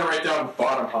 I'm going to write down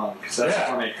bottom hung, because that's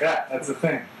funny. Yeah, that's the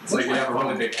thing. It's like you have a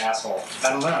really big asshole. I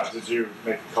don't know. Did you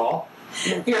make a call?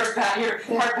 You're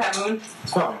part Pat Moon.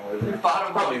 It's probably Your Olivia.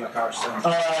 bottom Probably in the car still.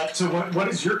 So what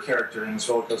is your character in this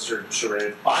roller coaster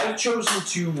charade? I've chosen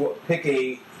to pick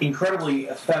a incredibly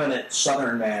effeminate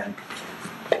Southern man.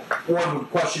 One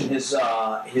would question his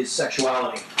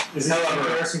sexuality. Is it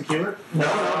Harrison Keeler? No,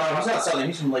 he's not Southern.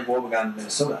 He's from Lake Wobegon,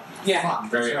 Minnesota. Yeah.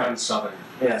 Very unsouthern.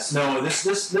 Yes. No,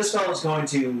 this fellow's going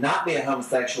to not be a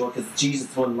homosexual because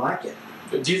Jesus wouldn't like it.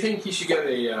 Do you think he should get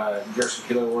a Garrison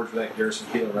Keillor award for that Garrison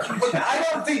Keillor reference? I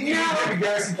don't think you get a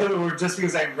Garrison Keillor award just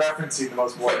because I'm referencing the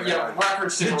most boring. But yeah,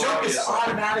 reference to The joke is Morales,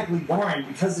 automatically boring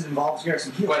because it involves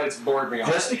Garrison Keillor. but it's bored me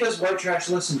off. Just because white trash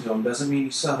listened to him doesn't mean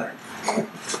he's Southern.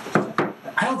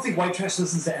 I don't think white trash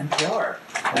listens to NPR.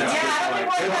 Yeah, I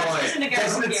don't think Good one point. person to get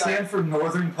Doesn't it stand for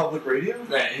Northern Public Radio?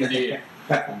 Yeah, indeed.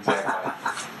 Exactly. Fuck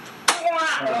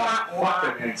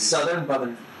them Yankees. Southern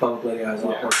Public Radio has a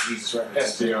lot Yeah. more Jesus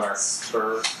references. SDR.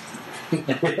 Spur.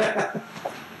 That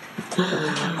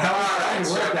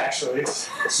worked actually. So,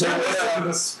 Listen to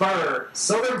the Spur,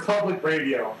 Southern Public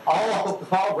Radio, all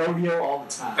rodeo all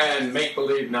the time. And make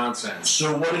believe nonsense.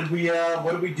 So what did we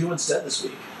do instead this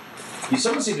week?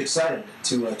 Someone seemed excited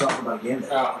to talk about a game.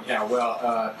 Oh, yeah,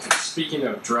 well, speaking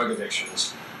of drug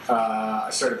addictions, I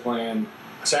started playing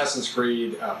Assassin's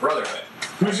Creed Brotherhood.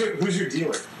 Who's your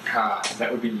dealer?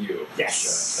 That would be you. Yes.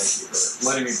 So thank you for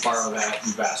letting me borrow that,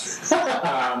 you bastard.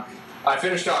 I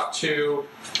finished off 2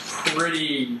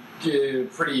 pretty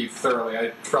thoroughly.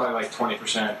 I probably like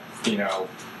 20%,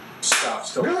 stuff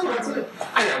still. Really? That's it?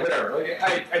 I know, whatever. Like,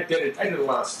 I did it. I did a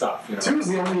lot of stuff. 2 is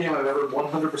the only game I've ever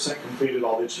 100% completed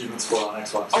all the achievements for on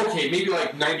Xbox. Okay, maybe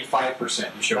like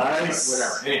 95% you show. Nice.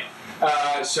 Whatever. Anyhow.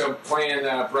 So playing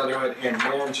Brotherhood, and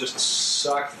man, just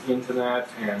sucked into that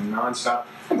and nonstop.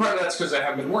 And part of that's because I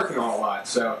haven't been working on a lot.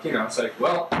 So, it's like,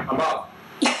 well, I'm up.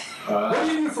 What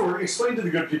do you do for? Explain to the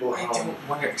good people at home.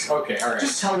 Okay, all right.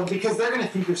 Just tell them because they're going to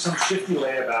think you're some shifty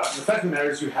layabout. And the fact of the matter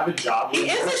is, you have a job. He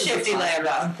is a shifty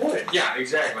layabout. Employed. Yeah,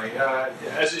 exactly.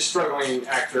 As a struggling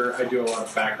actor, I do a lot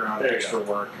of background extra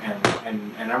work, and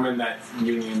I'm in that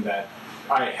union that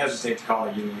I hesitate to call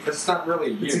a union because it's not really a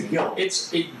union. It's a guild.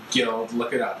 It's a guild.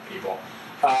 Look it up, people.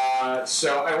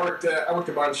 So I worked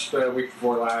a bunch the week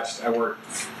before last. I worked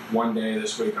one day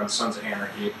this week on Sons of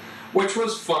Anarchy, which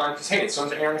was fun because hey, it's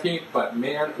Sons of Anarchy, but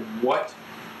man, what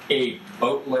a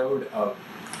boatload of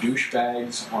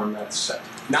douchebags on that set.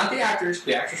 Not the actors.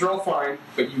 The actors are all fine,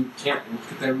 but you can't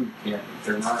look at them.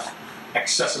 They're not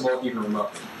accessible even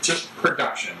remotely. Just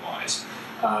production-wise,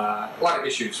 a lot of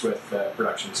issues with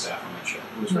production staff on that show.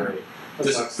 It was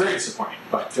very disappointing,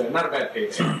 but not a bad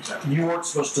payday. So. You weren't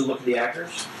supposed to look at the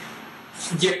actors?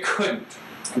 You couldn't,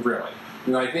 really.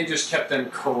 Like, they just kept them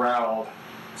corralled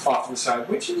off to the side,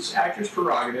 which is actors'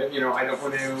 prerogative. I don't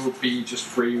want to be just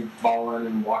free balling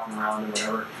and walking around and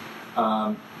whatever.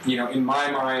 In my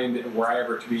mind, were I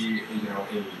ever to be,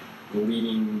 a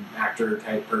leading actor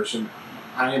type person,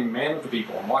 I am a man of the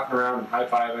people. I'm walking around, I'm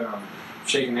high-fiving, I'm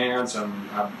shaking hands, I'm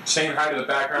saying hi to the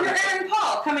background. You're Aaron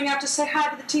Paul coming out to say hi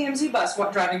to the TMZ bus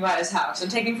while driving by his house and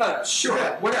taking photos. Sure,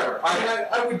 whatever.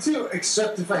 I would too,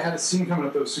 except if I had a scene coming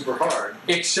up that was super hard.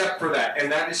 Except for that,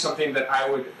 and that is something that I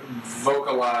would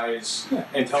vocalize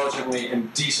intelligently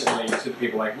and decently to the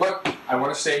people. Like, look, I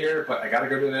want to stay here, but I got to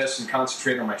go to this and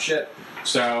concentrate on my shit.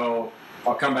 So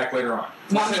I'll come back later on.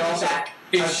 Mommy is back.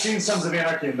 I've seen Sons of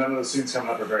Anarchy, and none of those scenes coming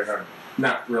up are very hard.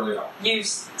 Not really at all. You've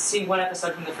seen one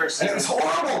episode from the first season. It was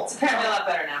horrible. It's apparently a lot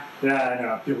better now. Yeah, I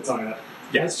know. People tell me that.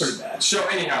 Yeah, That's pretty bad. So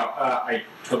anyhow, I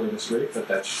totally disagree, but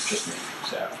that's just me.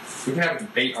 So we can have a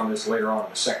debate on this later on in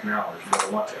the second hour if you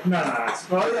really want to. No.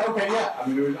 Well, yeah, okay, yeah. I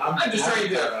mean, I'm just trying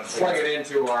to plug it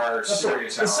into our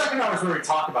serious The hour. second hour is where we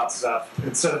talk about stuff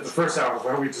instead of the first hour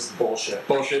where we just bullshit.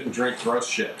 Bullshit and drink gross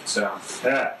shit. So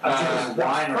Yeah, I'm drinking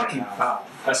wine right Fucking now. foul.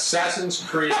 Assassin's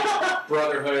Creed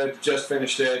Brotherhood, just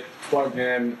finished it, plugged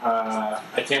in.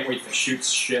 I can't wait to shoot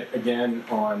shit again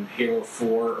on Halo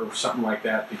 4 or something like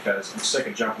that because I'm sick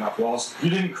of jumping off walls. You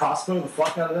didn't crossbow the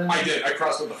fuck out of that? I did. I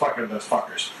crossed with the fuck out of those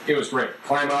fuckers. It was great.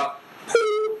 Climb up,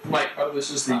 like, oh,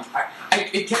 this is the.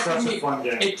 It kept Such giving a me. fun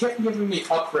game. It kept giving me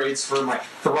upgrades for my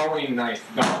throwing knife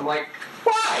belt. I'm like,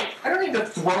 why? I don't need to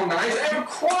throw knives. I have a To be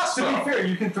crossbow. fair,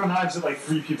 you can throw knives at like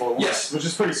 3 people at once, Yes. which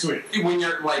is pretty sweet. When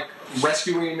you're like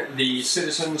rescuing the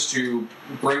citizens to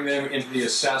bring them into the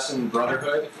assassin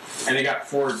brotherhood, and they got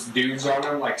 4 dudes on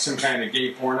them, like some kind of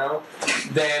gay porno,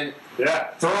 then Yeah.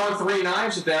 throwing 3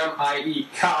 knives at them, i.e.,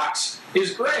 cocks,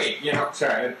 is great. You know,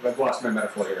 sorry, I've lost my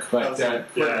metaphor here, but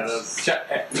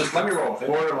just let me roll with it.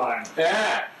 Borderline.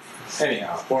 Yeah.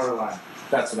 Anyhow, Borderline.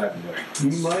 that's what I've been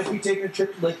doing. You might be taking a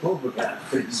trip to Lake Wobegon.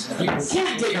 You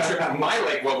can't take a trip to my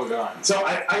Lake Wobegon. So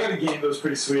I got a game that was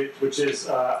pretty sweet, which is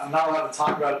I'm not allowed to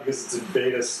talk about it because it's in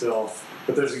beta still.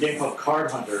 But there's a game called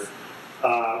Card Hunter,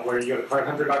 where you go to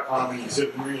cardhunter.com and you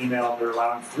sit in your email, and they're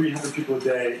allowing 300 people a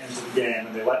day into the game,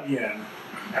 and they let me in.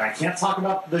 And I can't talk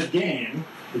about the game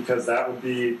because that would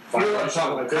be. You're allowed to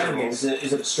talk about kind of games.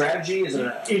 Is it a strategy? Is it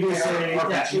a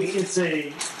It's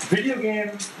a video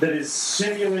game that is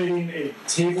simulating a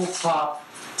tabletop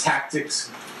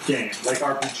tactics game, like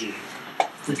RPG.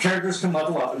 Your characters can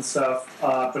level up and stuff,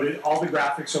 but all the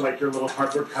graphics are like your little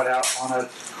cardboard cutout on a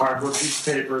cardboard piece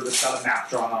of paper that's got a map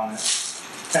drawn on it.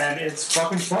 And it's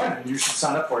fucking fun, and you should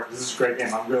sign up for it. This is a great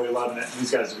game. I'm really loving it, and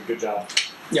these guys do a good job.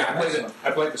 Yeah,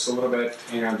 I played this a little bit,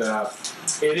 and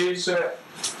it is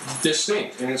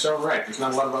distinct in its own right. There's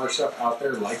not a lot of other stuff out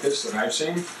there like this that I've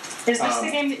seen. Is this the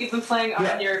game that you've been playing on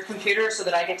yeah. your computer so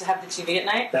that I get to have the TV at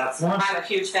night? That's one. I'm a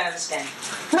huge fan of this game.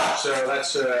 So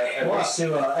that's I want us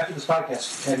to, after this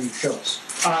podcast, have you show us.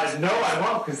 No, I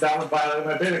won't, because that would violate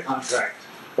my beta contract.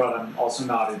 But I'm also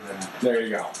nodding right now. there you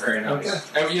go. Very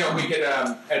nice. And we could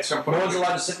at some point No one's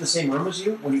allowed to sit in the same room as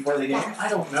you when you play the game? I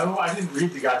don't know. I didn't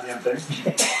read the goddamn thing.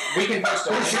 we can post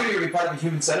I'm a sure you're part of the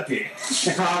human centipede.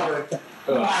 Probably.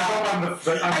 I hope I'm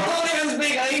the. I told you to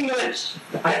speak English!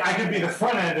 I could be the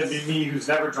front end and be me who's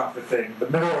never drunk the thing. The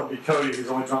middle would be Cody who's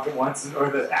only drunk it once, or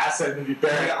the ass end would be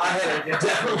Barry. I have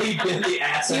definitely been the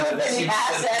ass You end have of the been the human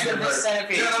ass end of the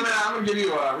centipede. Gentlemen, I'm going to give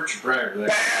you Richard Pryor there.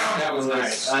 Bam! That was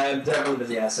nice. I have definitely been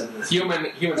the ass end of this.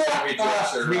 Human centipede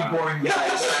jokes are 3 boring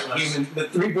guys. The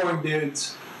 3 boring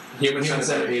dudes. human Human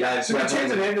centipede. centipede. Should we change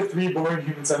the name to 3 boring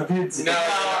human centipedes? No,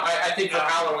 I think for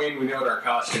Halloween we know what our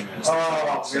costume is.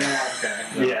 Oh, So, man.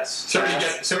 okay. Yes.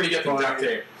 Somebody get the duct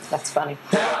tape. That's funny.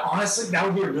 Honestly, that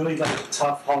would be a really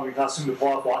tough Halloween costume to pull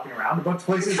off walking around a bunch of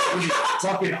places. It would be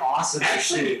fucking awesome.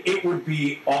 Actually, it would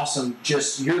be awesome.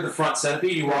 Just you're the front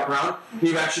centipede. You walk around.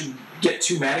 You actually get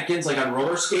 2 mannequins like on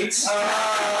roller skates.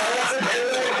 That's a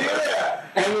good idea.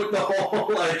 And with the whole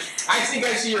like, I think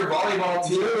I see your volleyball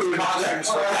team costumes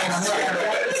for next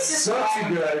year. Such a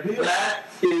good idea. that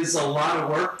is a lot of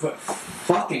work, but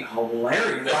fucking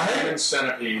hilarious. The human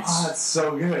centipedes. Oh, that's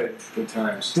so good. Good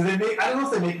times. Do they make? I don't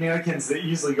know if they make mannequins that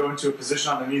easily go into a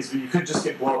position on their knees, but you could just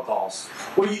get blow-up dolls.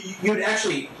 Well,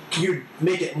 you'd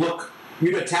make it look.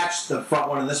 You'd attach the front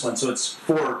one and this one, so it's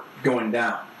 4 going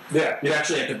down. Yeah. You'd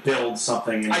actually have to build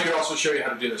something. I could also show you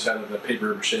how to do this out of the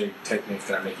paper mache technique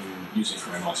that I'm using for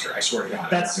my monster. I swear to God.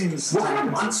 That seems. What kind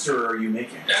of monster are you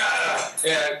making?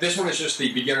 Yeah, this one is just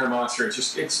the beginner monster.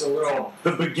 It's a little.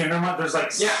 The beginner one. There's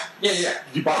like. Yeah.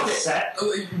 You bought Okay. a set.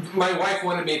 My wife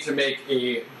wanted me to make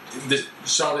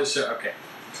saw this. Okay.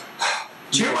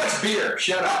 Too much beer.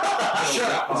 Shut up. Shut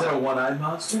up. Is that a one-eyed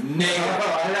monster? No,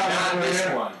 I know. not this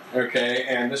one. Okay,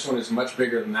 and this one is much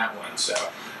bigger than that one. So,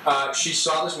 she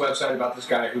saw this website about this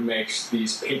guy who makes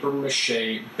these paper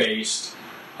mache based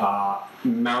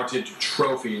mounted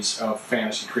trophies of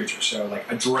fantasy creatures. So, like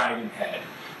a dragon head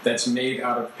that's made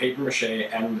out of paper mache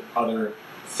and other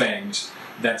things.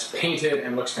 That's painted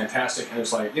and looks fantastic, and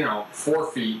it's like 4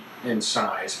 feet in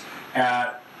size.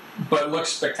 But looks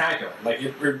spectacular. Like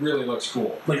it really looks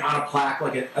cool. Like on a plaque,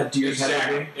 like a deer's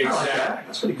head. Exactly. I like that.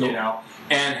 That's pretty cool.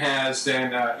 And has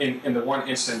then in the one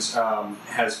instance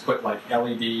has put like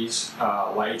LEDs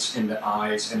lights in the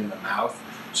eyes and in the mouth,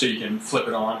 so you can flip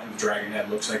it on and the dragon head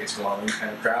looks like it's glowing,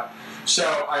 kind of crap.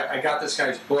 So I got this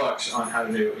guy's books on how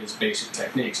to do his basic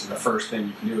techniques, and the first thing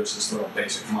you can do is this little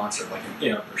basic monster, like an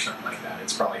imp or something like that.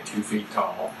 It's probably 2 feet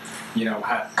tall.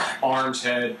 Arms,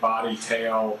 head, body,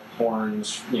 tail,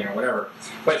 horns, whatever.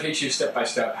 But it takes you step by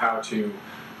step how to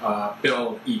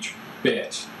build each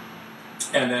bit,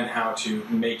 and then how to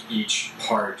make each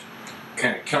part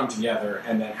kind of come together,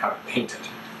 and then how to paint it.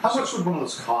 How much would one of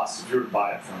those cost if you were to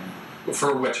buy it from me?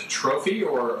 For which, a trophy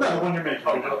or? No, the one you're making.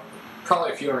 right now.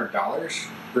 Probably a few $100s,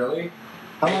 really.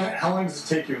 How long does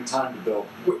it take you in time to build?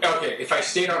 Okay, if I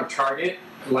stayed on target,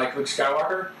 like Luke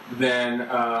Skywalker, then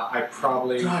I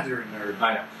probably... God, you're a nerd.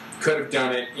 I know. Could have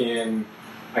done it in,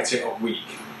 I'd say, a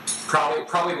week.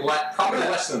 Probably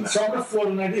less than that. So I'm going to float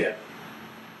an idea.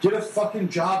 get a fucking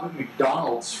job at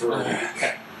McDonald's for a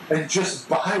week and just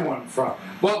buy one from them.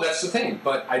 Well, that's the thing,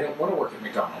 but I don't want to work at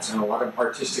McDonald's, and a lot of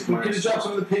artistic Get a minds. job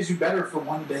somewhere that pays you better for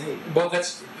one day. Well,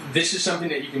 this is something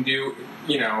that you can do,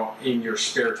 in your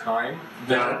spare time.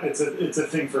 That It's a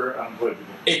thing for unemployed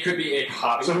people. it could be a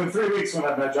hobby. So in 3 weeks when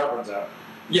that job runs out,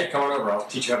 Yeah, come on over. I'll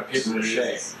teach you how to paper mache.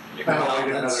 You can- I'll get that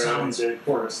another sounds-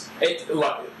 forest.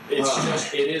 Look,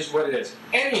 it is what it is.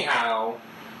 Anyhow,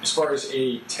 as far as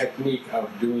a technique of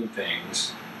doing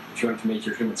things, if you want to make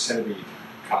your human centipede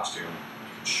costume,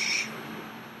 I can show you.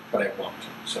 But I won't.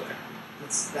 It's okay.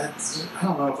 That's. I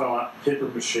don't know if I want paper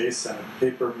mache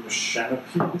paper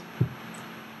machenipede.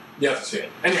 You have to see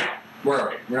it. Anyhow, where are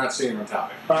we? We're not staying on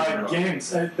topic.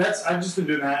 Games. I've just been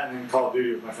doing that and then Call of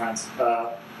Duty with my friends.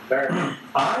 Barry.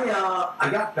 I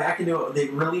got back into it. They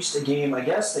released a game. I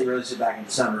guess they released it back in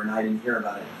December, and I didn't hear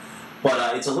about it.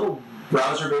 But it's a little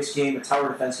browser-based game, a tower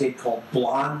defense game called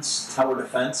Blondes Tower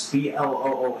Defense.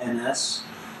 Bloons.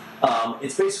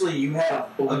 It's basically you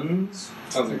have Balloons?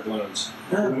 Sounds like balloons.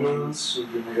 balloons,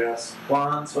 Would be my guess.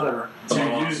 blondes, whatever. So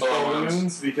you use Balloons.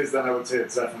 balloons because then I would say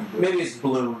it's definitely balloons. Maybe it's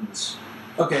balloons.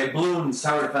 Okay, Balloons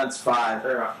Tower Defense 5.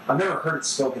 I've never heard it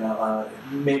spoken out loud.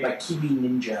 Made by Kiwi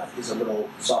Ninja, is a little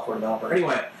software developer.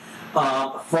 Anyway,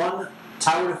 a fun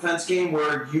tower defense game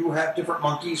where you have different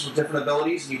monkeys with different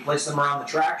abilities and you place them around the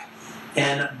track,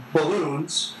 and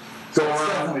balloons go It's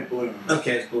around. definitely balloons.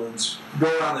 Okay, it's balloons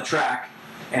go around the track,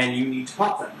 and you need to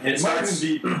pop them. And It might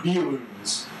even be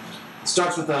balloons.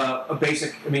 starts with a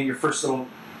basic. I mean, your first little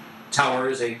tower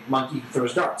is a monkey who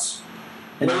throws darts.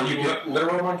 And then you get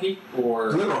Literal monkey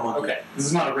or literal monkey. Okay. This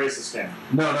is not a racist game.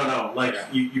 No. Like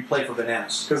you play for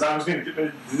bananas. Because I was going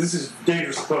to. This is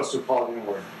dangerously close to a Paul Dino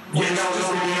word. Yeah,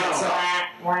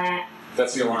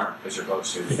 That's the alarm as you're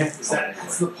close to. Yeah.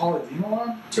 That's the Paladino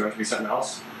one? Do you want it to be something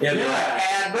else? Yeah. Yeah.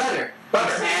 Add butter.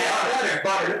 Butter.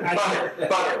 Add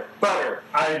butter. Butter.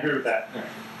 I agree with that.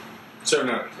 So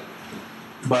no.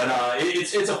 But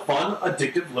it's a fun,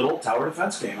 addictive little tower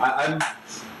defense game. I'm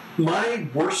my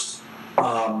worst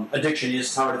addiction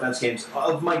is tower defense games.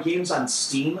 Of my games on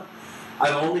Steam,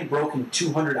 I've only broken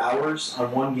 200 hours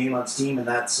on one game on Steam, and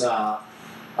that's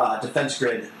Defense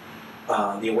Grid: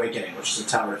 The Awakening, which is a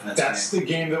tower defense That's game. the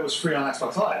game that was free on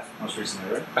Xbox Live most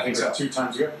recently, right? I think so. 2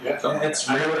 times ago. Yeah. It's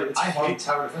really it's I fun. hate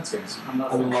tower defense games. I'm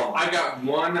not. I love them. I got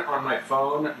one on my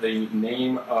phone, the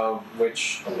name of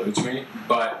which eludes me,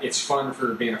 but it's fun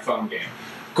for being a phone game.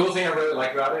 Cool thing I really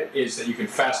like about it is that you can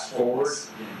fast forward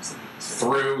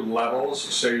through levels,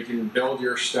 so you can build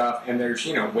your stuff, and there's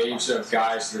waves of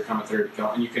guys that are coming through to kill,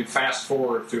 and you can fast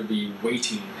forward through the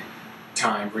waiting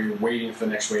time where you're waiting for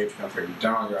the next wave to come through. You've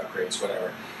done all your upgrades,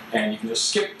 whatever, and you can just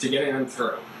skip to get in and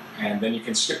through, and then you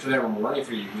can skip to them when we're running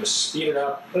through. You can just speed it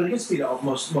up, But you can speed up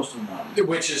most of them up.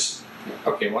 which is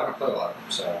okay. Well, I don't play a lot of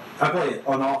them, so I play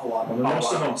an awful lot, but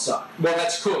most of them suck. well,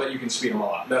 that's cool that you can speed them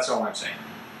all up. That's all I'm saying.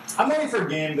 I'm ready for a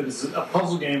game that is a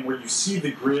puzzle game where you see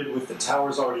the grid with the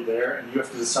towers already there, and you have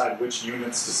to decide which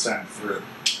units to send through.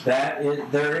 That is,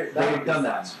 they've done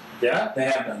that. Yeah? They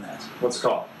have done that. What's it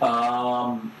called?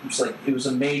 It was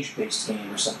a mage-based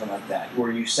game or something like that, where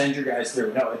you send your guys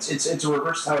through. No, it's a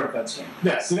reverse tower defense game.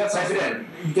 Yeah, see, that's Type it in.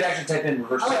 You can actually type in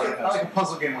reverse tower I defense. like a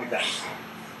puzzle game like that.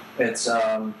 It's Wait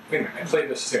a minute, I played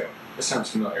this too. This sounds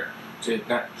familiar.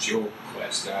 Not Jewel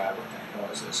Quest. What the hell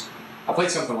is this? I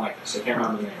played something like this. I can't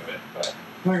remember the name of it, but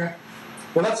Okay.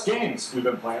 Well, that's games we've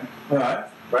been playing, all right.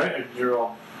 right? And you're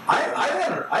all.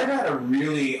 I've had a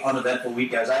really uneventful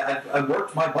week, guys. I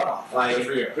worked my butt off. good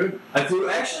for you. Good. I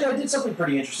did something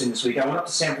pretty interesting this week. I went up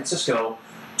to San Francisco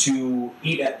to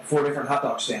eat at 4 different hot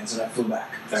dog stands, and I flew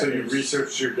back. So you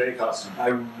researched your day costume. I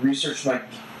researched my.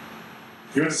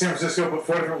 You went to San Francisco, put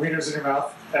 4 different wieners in your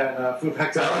mouth, and flew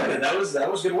back to LA.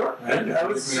 That was good work, man. That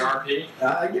was. Give me an RP.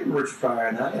 I give him Richard Pryor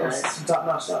on that. That was some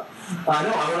top-notch stuff. No,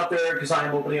 I went up there because I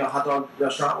am opening a hot dog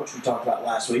restaurant, which we talked about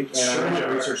last week, and Sure, I went to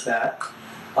yeah. research that.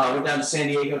 Went down to San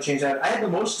Diego, changed that. I had the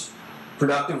most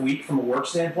productive week from a work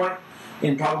standpoint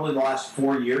in probably the last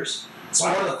 4 years. It's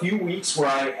one of the few weeks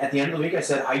where at the end of the week, I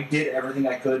said I did everything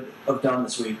I could have done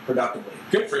this week productively.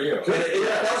 Good for you.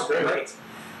 That was great.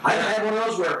 I had one of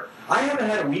those where I haven't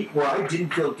had a week where I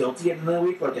didn't feel guilty at the end of the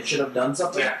week, like I should have done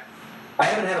something. Yeah. I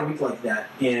haven't had a week like that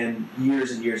in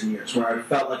years and years and years, where I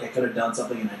felt like I could have done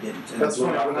something and I didn't. And That's it's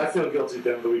funny. really When I feel guilty at the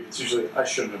end of the week, it's usually, I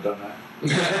shouldn't have done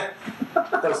that.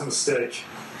 That was a mistake.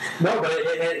 No, but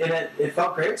it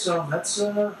felt great. So that's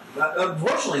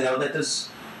unfortunately though that just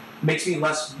makes me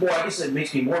less. Well, I guess it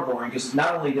makes me more boring because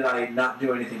not only did I not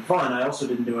do anything fun, I also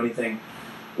didn't do anything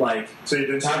like So you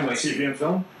didn't Time see wasting. TV and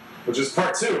film? Which is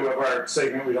part 2 of our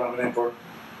segment we don't have a name for.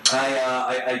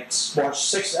 I watched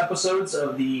 6 episodes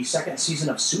of the 2nd season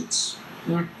of Suits,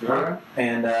 and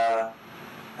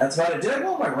that's about it. Did I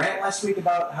go on my rant last week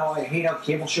about how I hate how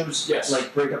cable shows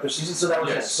like break up their seasons? So that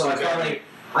was it. So exactly.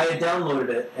 I had downloaded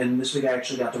it, and this week I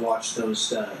actually got to watch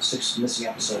those 6 missing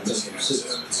episodes of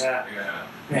Suits. Yeah.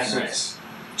 Nice.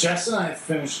 Jess and I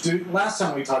finished. Last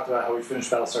time we talked about how we finished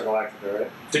Battlestar Galactica,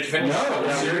 right? Did you finish the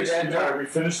Yeah, series? we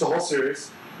finished the whole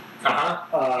series.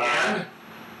 And?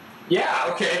 Yeah,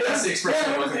 okay. That's the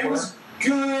expression I wasn't it was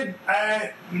good.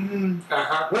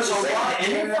 Was the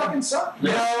ending fucking sucked?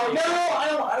 No,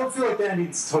 I don't feel like the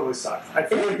endings totally sucked. I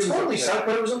feel like It totally sucked,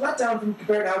 but it was a letdown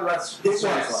compared to how the rest of the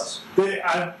series was.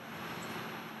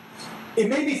 It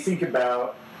made me think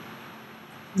about,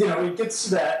 it gets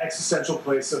to that existential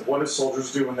place of what do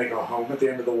soldiers do when they go home at the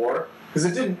end of the war? Because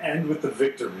it didn't end with the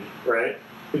victory, right?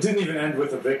 It didn't even end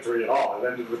with a victory at all. It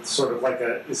ended with sort of like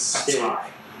a escape.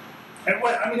 And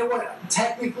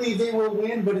technically they will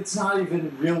win, but it's not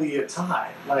even really a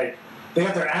tie. Like, they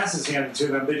got their asses handed to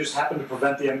them. They just happen to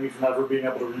prevent the enemy from ever being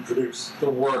able to reproduce. The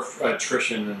war of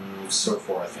attrition and so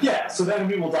forth. Yeah, so the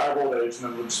enemy will die of old age and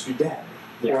then we'll just be dead.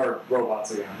 Yeah. Or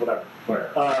robots again, whatever.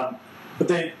 But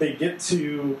they get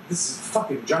to... This is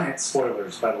fucking giant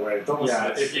spoilers, by the way. Don't listen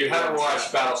to this. If you haven't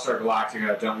watched Battlestar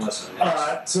Galactica, don't listen.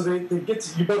 So they get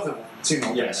to... You both have seen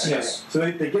all Yes. this, right? Yes. So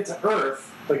they get to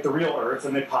Earth, like the real Earth,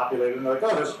 and they populate it, and they're like,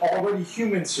 oh, there's already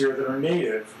humans here that are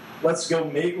native. Let's go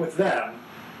mate with them.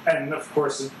 And, of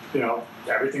course,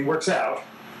 everything works out.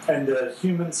 And the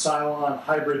human Cylon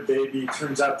hybrid baby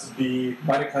turns out to be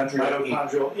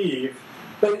mitochondrial Eve.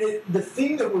 But the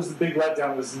thing that was the big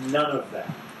letdown was none of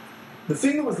that. The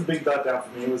thing that was the big letdown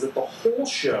for me was that the whole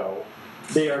show,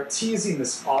 they are teasing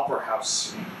this opera house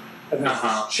scene. And there's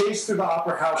this chase through the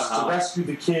opera house to rescue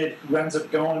the kid who ends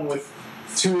up going with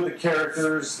 2 of the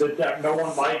characters that no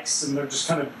one likes, and they're just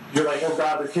kind of, you're like, oh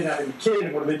god, they're kidnapping the kid,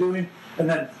 and what are they doing? And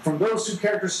then from those 2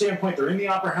 characters' standpoint, they're in the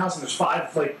opera house, and there's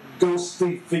 5 like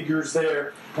ghostly figures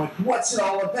there. I'm like, what's it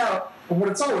all about? And what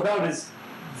it's all about is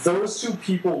those 2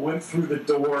 people went through the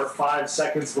door 5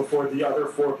 seconds before the other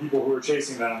 4 people who were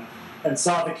chasing them, and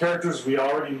saw the characters we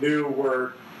already knew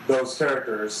were those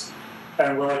characters,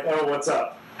 and we're like, oh, what's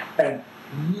up? And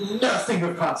nothing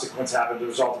of consequence happened as a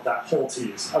result of that whole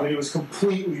tease. I mean, it was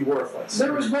completely worthless.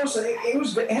 There was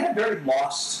it had a very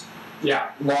lost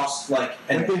like Like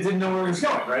they didn't know where it was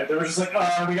going, right? They were just like,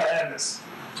 we gotta end this.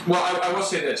 Well, I will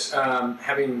say this.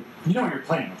 Having... You know what you're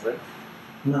playing with, right?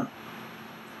 No.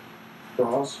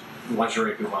 Bras?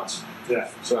 lingerie coupons. Yeah.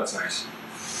 So that's nice.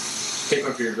 Take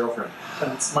one for your girlfriend.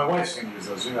 And my wife's gonna use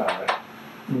those, you know that, right?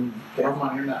 Rub them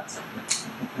on your nuts.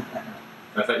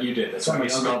 I thought you did. That's why you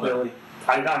smelled them.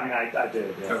 I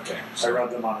did, yeah. Okay. I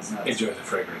rubbed them on his nuts. Enjoy the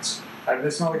fragrance. They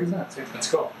smell like his nuts. Yeah. That's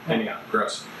cool. Anyhow,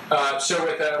 gross. So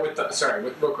real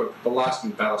quick, the Lost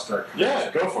and Battlestar.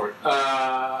 Yeah, go for it.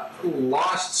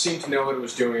 Lost seemed to know what it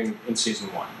was doing in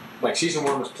season 1. Like, season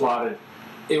 1 was plotted,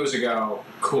 it was a go,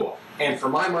 cool. And for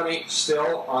my money,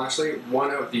 still, honestly,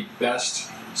 one of the best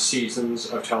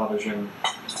seasons of television,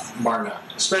 bar none.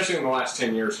 Especially in the last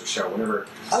 10 years or so, whenever...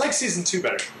 I like season 2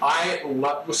 better.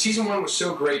 Season 1 was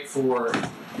so great for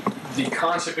the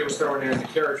concept it was throwing in, the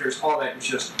characters, all that.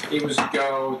 It was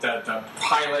go, the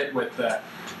pilot with the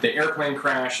airplane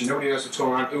crash, and nobody knows what's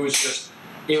going on. It was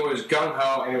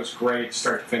gung-ho, and it was great,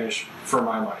 start to finish, for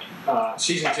my money.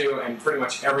 Season 2, and pretty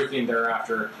much everything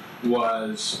thereafter,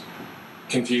 was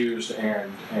confused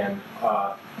and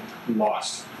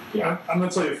lost. Yeah. I'm going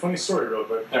to tell you a funny story real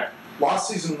quick. Yeah. Lost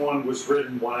season 1 was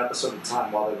written 1 episode at a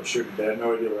time while they were shooting. They had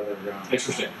no idea where they were going.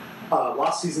 Interesting.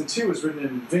 Lost season 2 was written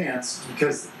in advance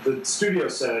because the studio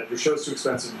said, your show's too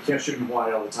expensive, you can't shoot in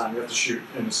Hawaii all the time, you have to shoot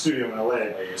in the studio in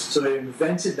LA. So they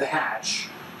invented the hatch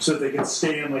so that they could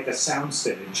stay in like a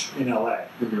soundstage in LA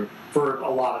for a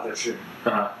lot of their shooting.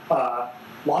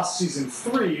 Lost season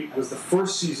 3 was the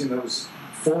first season that was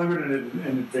fully written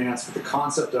in advance with the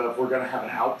concept of, we're going to have an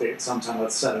out date sometime,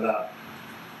 let's set it up.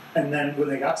 And then when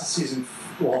they got to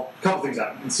a couple things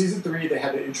happened. In season 3, they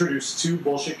had to introduce 2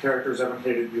 bullshit characters everyone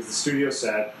hated because the studio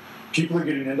said, people are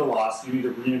getting into Lost, you need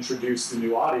to reintroduce the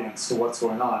new audience to what's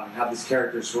going on and have these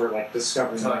characters who are like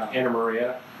discovering. So like Anna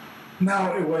Maria?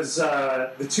 No, it was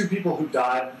the 2 people who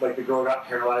died, like the girl got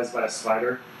paralyzed by a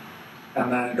spider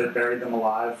and then they buried them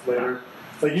alive later.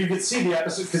 Like, you could see the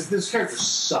episode, because those characters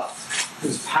sucked. It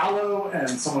was Paolo and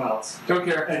someone else. Don't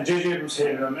care. And J.J. Abrams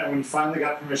hated them, and when he finally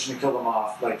got permission to kill them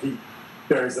off, like, he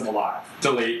buries them alive.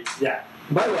 Delete. Yeah.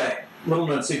 By the way, little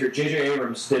known secret, J.J.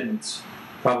 Abrams didn't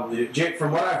probably do.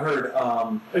 From what I heard...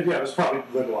 yeah, it was probably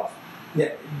Lindelof.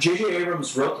 Yeah, J.J.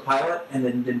 Abrams wrote the pilot and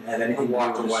then didn't have anything to do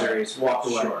with the series. Walked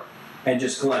away. Sure. and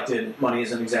just collected money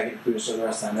as an executive producer the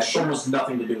rest of the time. That had almost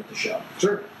nothing to do with the show.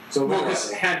 Sure. So Well,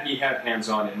 because had he had hands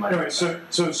on, it might. anyway, so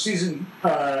season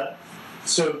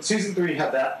 3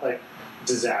 had that like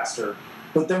disaster,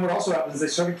 but then what also happened is they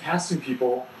started casting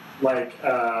people like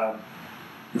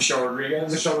Michelle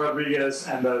Rodriguez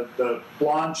and the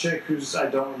blonde chick who's I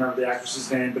don't remember the actress's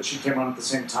name, but she came on at the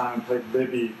same time and played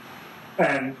Libby,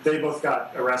 and they both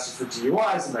got arrested for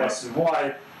DUIs and busted in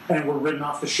Hawaii and were written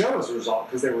off the show as a result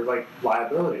because they were like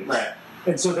liabilities. Right.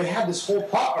 And so they had this whole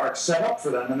plot arc set up for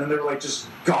them, and then they were like just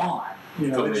gone. You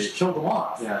know, they just killed them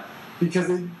off. Yeah. Because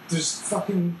they just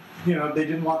fucking, you know, they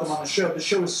didn't want them on the show. The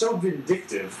show was so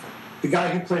vindictive. The guy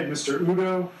who played Mr.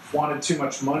 Udo wanted too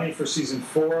much money for season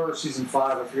 4 or season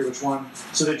 5, I forget which one.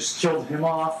 So they just killed him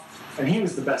off, and he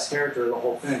was the best character of the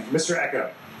whole thing. Mr. Echo,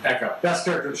 best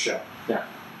character of the show. Yeah.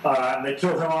 And they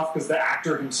killed him off because the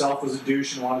actor himself was a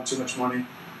douche and wanted too much money.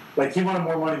 Like, he wanted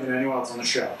more money than anyone else on the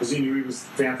show because he knew he was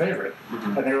fan favorite.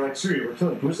 Mm-hmm. And they were like, "Sweet, we're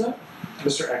killing you." Who's that?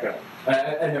 Mr. Echo.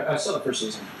 I saw the first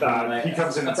season. He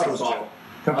comes in I in thought it season was 2. awful.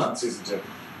 Comes in season 2.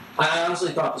 I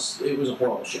honestly thought it was a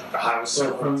horrible show. I was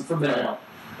so from minute one.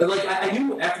 But like I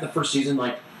knew after the first season,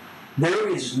 like there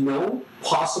is no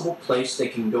possible place they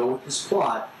can go with this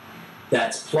plot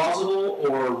that's plausible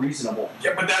or reasonable.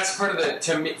 Yeah, but that's part of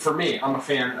the. For me, I'm a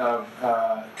fan of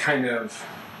kind of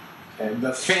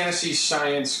the fantasy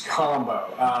science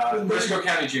combo. Briscoe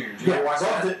County Jr. Did you ever watch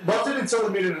that? Loved it until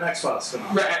they made it an X-Files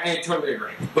spinoff. Right, I totally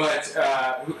agree. But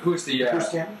who's the Bruce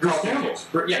Campbell? Carlton Campbell. Hughes?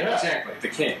 Yeah, exactly. The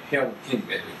king, hail the king,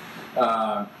 baby.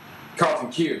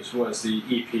 Carlton Hughes was the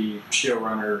EP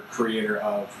showrunner, creator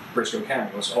of Briscoe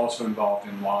County. Was also involved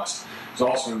in Lost. Was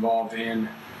also involved in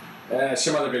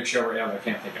some other big show right now that I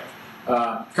can't think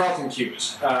of. Carlton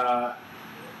Hughes.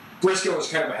 Briscoe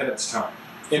was kind of ahead of its time,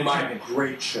 in my opinion.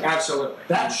 Great show. Absolutely.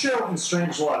 That show and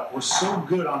Strange Luck were so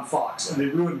good on Fox, and they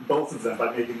ruined both of them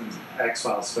by making them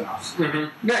X-Files spinoffs.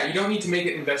 Mm-hmm. Yeah, you don't need to make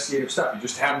it investigative stuff. You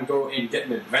just have them go and get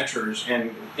in adventures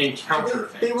and encounter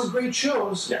things. They were great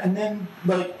shows, Yeah. and then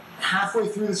like halfway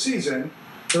through the season,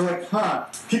 they're like,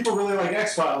 people really like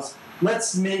X-Files.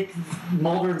 Let's make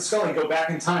Mulder and Scully go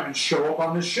back in time and show up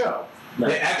on this show.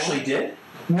 They actually did?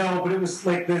 No, but it was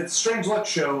like the Strange Luck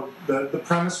show, the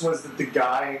premise was that the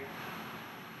guy,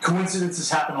 coincidences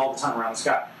happen all the time around this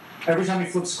guy. Every time he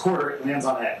flips a quarter, it lands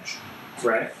on edge,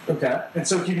 right? Okay. And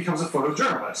so he becomes a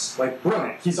photojournalist. Like,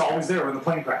 brilliant. He's always there when the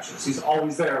plane crashes. He's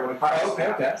always there when a car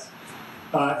happens.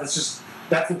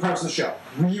 That's the premise of the show.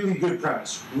 Really good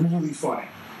premise. Really funny.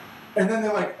 And then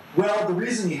they're like, well, the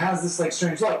reason he has this like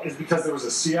strange luck is because there was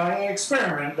a CIA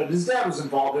experiment that his dad was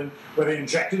involved in where they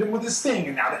injected him with this thing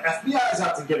and now the FBI is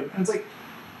out to get him. And it's like,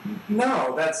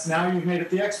 no, that's now you've made it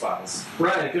the X-Files.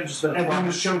 Right, it could have just been a And then fun,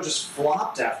 the show just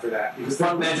flopped after that. Because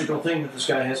fun magical thing that this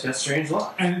guy has got strange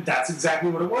luck. And that's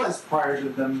exactly what it was prior to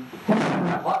them putting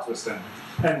that plot twist in.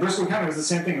 And Briscoe County was the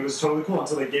same thing. It was totally cool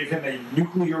until they gave him a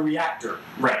nuclear reactor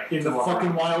Right. in the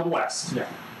fucking Wild West. Yeah.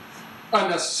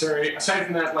 Unnecessary. Aside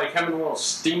from that, like having a little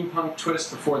steampunk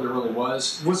twist before there really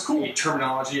was cool. a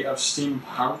terminology of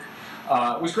steampunk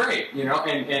was great, you know.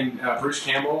 And Bruce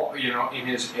Campbell, you know, in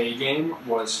his A game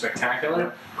was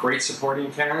spectacular. Great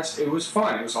supporting cast. It was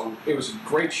fun. It was a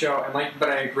great show. And but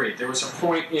I agree, there was a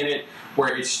point in it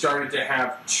where it started to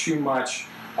have too much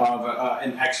of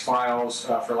an X-Files,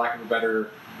 for lack of a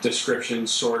better description,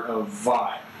 sort of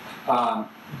vibe.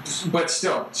 But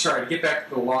still, sorry, to get back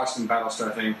to the Lost and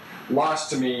Battlestar thing, Lost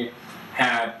to me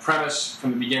had premise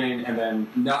from the beginning and then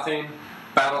nothing.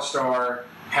 Battlestar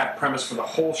had premise for the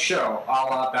whole show, a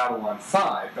la Babylon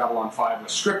 5. Babylon 5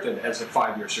 was scripted as a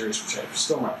 5-year series, which I've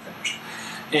still not finished.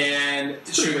 And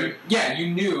so, yeah,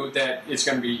 you knew that it's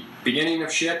going to be beginning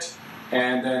of shit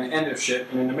and then end of shit,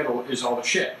 and in the middle is all the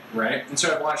shit, right? And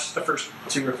so I've watched the first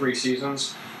 2 or 3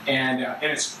 seasons, and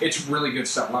it's really good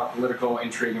stuff, a lot of political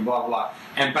intrigue and blah, blah, blah.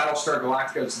 And Battlestar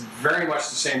Galactica is very much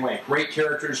the same way. Great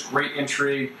characters, great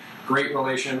intrigue, great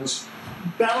relations.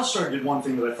 Battlestar did one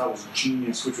thing that I thought was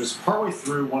genius, which was partway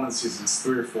through one of the seasons,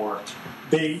 3 or 4,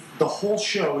 the whole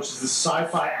show, which is this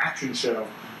sci-fi action show,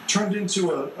 turned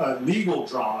into a legal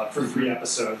drama for 3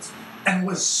 episodes and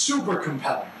was super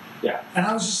compelling. Yeah. And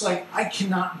I was just like, I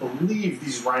cannot believe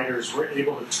these writers were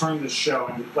able to turn this show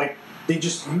into, like, they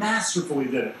just masterfully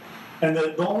did it. And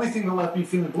the only thing that left me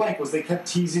feeling blank was they kept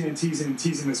teasing and teasing and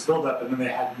teasing this build-up, and then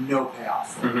they had no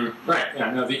payoff. Right.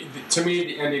 Yeah. No. To me,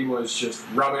 the ending was just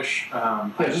rubbish.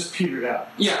 It just petered out.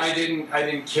 Yeah. I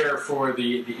didn't care for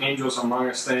the Angels Among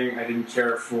Us thing. I didn't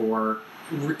care for.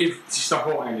 Just the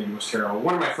whole ending was terrible.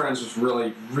 One of my friends was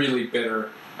really, really bitter.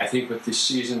 I think with the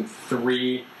season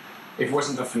 3 If it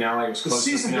wasn't the finale, it was The close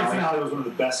to the season finale was one of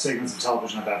the best segments of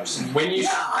television I've ever seen. When you Yeah,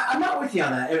 I'm not with you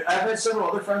on that. I've had several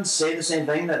other friends say the same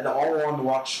thing, that the all along the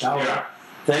Watchtower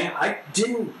thing. I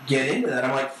didn't get into that.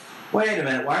 I'm like, wait a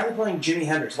minute, why are they playing Jimi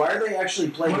Hendrix? Why are they actually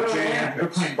playing Jimi They're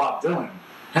Hendrix? playing Bob Dylan.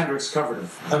 Hendrix covered him.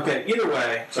 Okay, either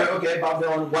way. So, okay, Bob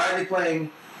Dylan, why are they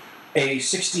playing a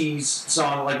 60s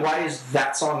song? Like, why is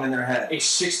that song in their head? a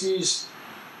 60s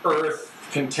Earth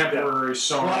contemporary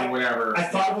song, Well, whatever. I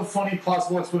thought of a funny,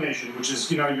 plausible explanation, which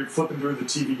is, you're flipping through the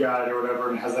TV guide or whatever,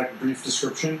 and it has that brief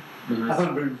description. Mhm. I thought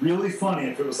it would be really funny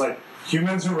if it was like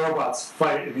humans and robots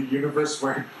fight in a universe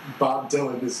where Bob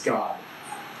Dylan is God.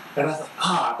 And I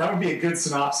thought, that would be a good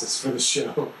synopsis for the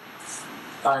show.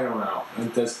 I don't know.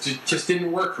 It just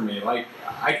didn't work for me. Like,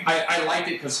 I liked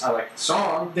it because I liked the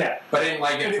song, Yeah. but I didn't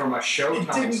like it from a It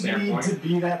showtime didn't need standpoint. to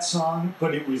be that song,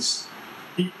 but it was.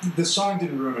 The song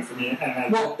didn't ruin it for me,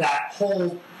 and that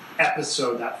whole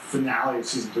episode, that finale of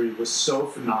season 3, was so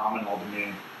phenomenal to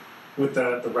me, with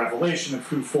the revelation of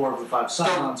who 4 of the 5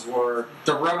 Cylons were,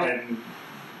 The rebel. and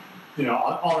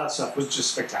all that stuff was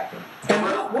just spectacular.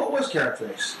 And what was Kara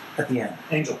Thrace at the end?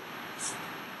 Angel,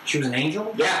 She was an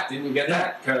angel? Yeah, didn't you get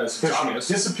that? Because it's she obvious.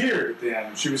 disappeared at the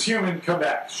end. She was human, come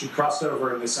back. She crossed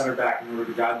over, and they sent her back in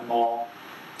order to guide them all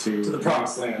to the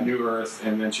promised land. New Earth,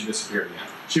 and then she disappeared again.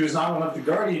 She was not one of the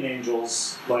guardian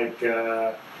angels like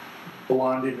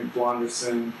Blondie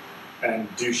McBlonderson and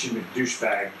Douchey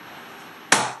McDouchebag.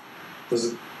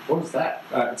 What was that?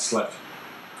 It slipped.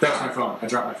 That was my phone. I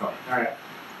dropped my phone. All right.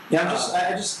 Yeah,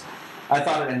 I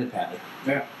thought it ended badly.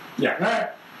 All right.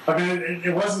 I mean,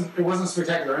 it wasn't a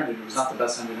spectacular ending. It was not the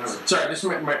best ending ever. Sorry, this is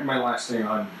my last thing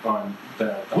on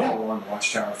the Yeah. All Along the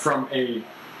Watchtower. From a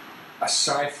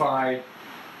sci-fi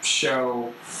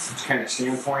show kind of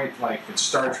standpoint, like it's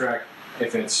Star Trek,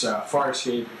 if it's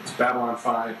Farscape, if it's Babylon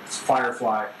 5, if it's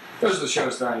Firefly, those are the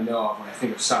shows that I know of when I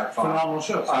think of sci-fi. Phenomenal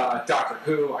shows. Doctor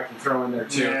Who, I can throw in there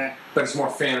too, Yeah. but it's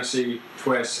more fantasy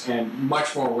twists and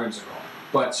much more whimsical.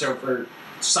 But so for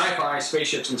sci-fi,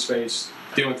 spaceships in space,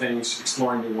 doing things,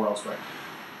 exploring new worlds, but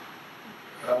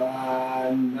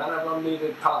none of them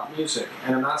needed pop music.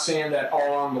 And I'm not saying that All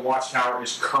Along the Watchtower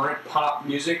is current pop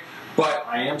music, but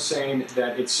I am saying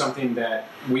that it's something that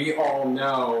we all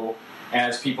know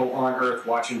as people on Earth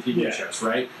watching TV Yeah. shows,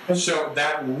 right? And- So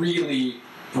that really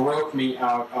broke me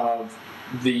out of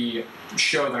the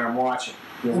show that I'm watching.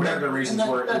 Whatever the reasons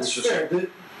were, it was That's just fair.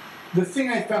 The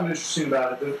thing I found interesting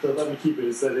about it, that let me keep it,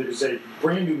 is that it was a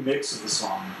brand new mix of the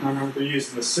song. Mhm. They're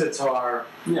using the sitar,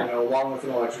 Yeah. along with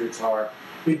an electric guitar.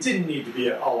 It didn't need to be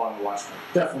All Along the Watchtower.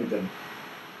 Definitely didn't.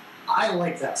 I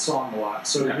like that song a lot.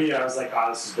 So Yeah. to me, I was like,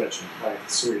 this is bitchin'. Like,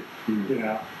 sweet.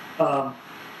 Mhm.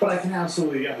 But I can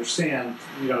absolutely understand,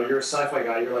 you're a sci-fi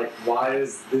guy. You're like, why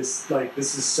is this,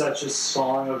 this is such a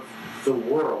song of the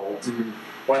world. Mhm.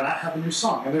 Why not have a new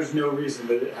song? And there's no reason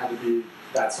that it had to be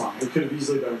that song. It could have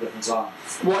easily been a different song.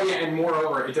 Well, yeah, and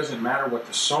moreover, it doesn't matter what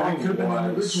the song It could have been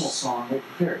an was. original song. Who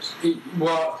cares? The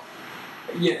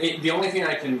only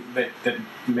thing that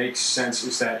makes sense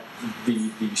is that the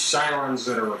Cylons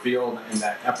that are revealed in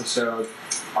that episode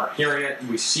are hearing it.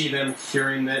 We see them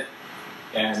hearing it,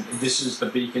 and this is the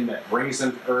beacon that brings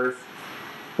them to Earth.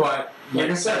 But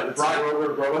Like I said, it's a world where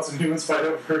robots and humans fight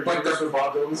over her But universe with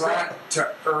Bob Dylan's brought to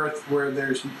Earth where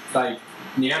there's like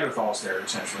Neanderthals there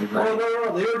essentially, right? Well,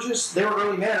 no, they were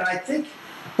early men, and I think.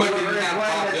 But they they were didn't have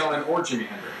glad Bob that- Dylan or Jimi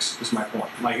Hendrix, is my point.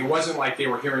 Like, it wasn't like they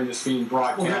were hearing this being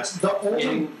broadcast. The only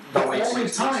in the late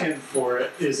 60s. tie-in for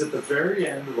it is at the very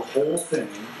end of the whole thing,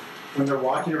 when they're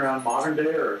walking around modern day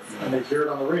Earth and they hear it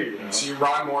on the radio. See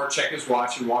Ron Moore check his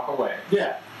watch and walk away.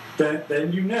 Yeah,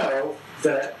 then you know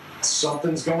that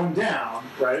something's going down,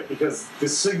 right? Because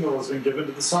this signal has been given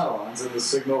to the Cylons, and the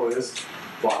signal is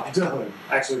Bob Dylan.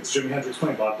 Actually, it's Jimi Hendrix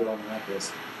playing Bob Dylan in that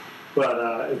case.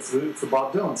 But it's the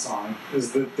Bob Dylan song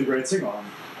is the great signal.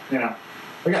 And,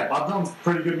 again, Bob Dylan's a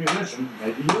pretty good musician.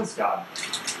 Maybe he is God.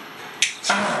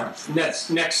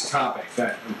 Next topic.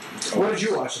 What did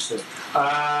you watch this week?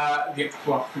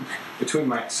 Between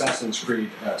my Assassin's Creed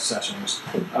sessions,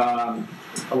 I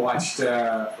watched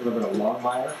a little bit of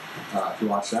Longmire. If you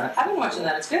watch that, I've been watching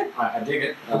that. It's good. I dig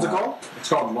it. What's it called? It's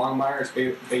called Longmire.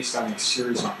 It's based on a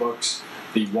series of books,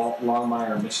 the Walt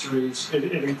Longmire Mysteries. It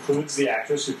includes the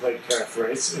actress who played Kara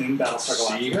Thrace in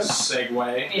Battlestar See, Galactica.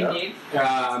 segue. Indeed.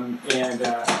 And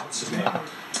what's his name?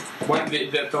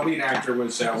 The lead actor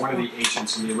was one of the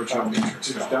agents in the original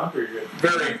Matrix It's film. done pretty good.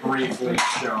 Very briefly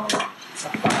shown.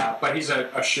 But he's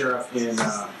a sheriff in,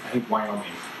 I think, Wyoming.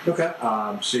 Okay.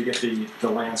 So you get the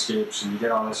landscapes, and you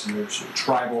get all this, and there's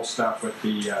tribal stuff with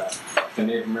the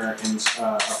Native Americans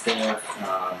up there,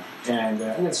 and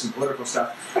then some political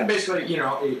stuff. And basically,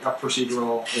 a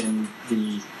procedural in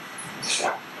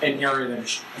an area that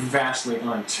is vastly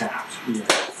untapped,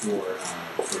 for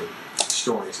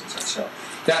stories and such. So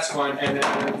that's fun. And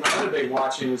then another big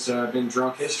watching has been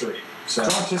Drunk History. So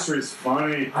Drunk History is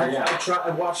funny. I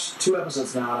watched 2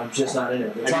 episodes now, and I'm just not into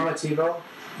it. It's on my TiVo.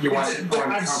 you watch it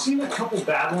on I've seen a couple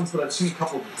bad ones, but I've seen a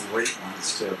couple great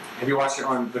ones too. Have you watched it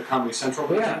on the Comedy Central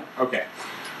version? Yeah. Okay.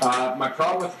 My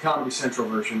problem with the Comedy Central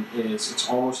version is it's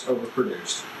almost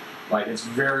overproduced. Like, it's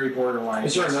very borderline.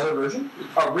 Is there another version?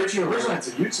 Originally, it's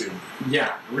a YouTube.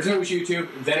 Yeah. Originally it was YouTube.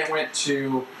 Then it went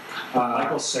to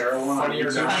Michael Cera one. Funny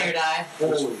or Die. Funny or Die. It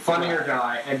was Holy Funny crap. or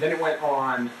Die. And then it went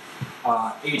on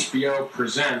HBO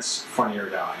Presents Funny or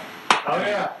Die. Oh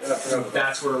yeah. So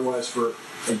that's where it was for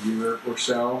a year or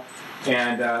so.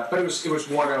 And but it was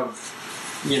one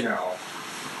of, you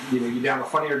you have a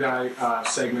Funny or Die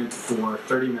segment for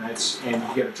 30 minutes, and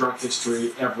you get a Drunk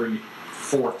History every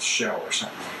 4th show or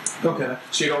something. Okay.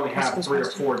 So you'd only have 3 or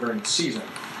 4 during the season.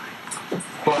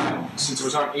 But since it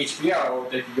was on HBO,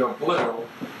 they could go blue,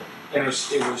 and it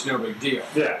was no big deal.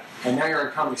 Yeah. And now you're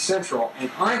on Comedy Central, and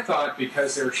I thought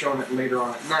because they were showing it later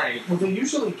on at night, Well, they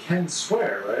usually can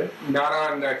swear, right? not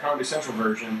on the Comedy Central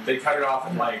version, they cut it off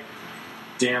at like,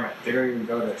 damn it, they don't even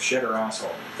go to shit or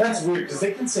asshole. That's weird because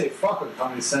they can say fuck on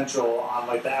Comedy Central on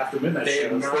like the after midnight They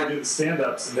shows. have not- They do the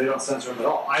stand-ups and they don't censor them at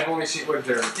all. I've only seen what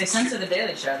they're. They censor the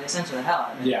Daily Show. They censor the hell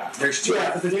out of it. Yeah, there's 2.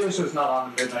 Yeah, but the Daily Show is not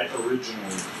on midnight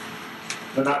originally.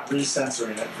 They're not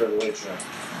re-censoring it for the Late Show.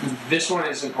 This one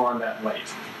isn't on that late.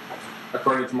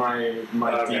 According to my Okay,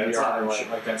 it's DVR on and late.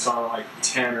 shit like that, it's on like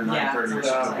 10 or 9:30 or it's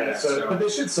something on like Okay, that. so, but they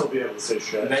should still be able to say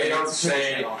shit. They don't It's a kids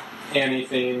say channel.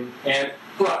 anything. And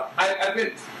look, I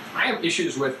have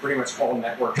issues with pretty much all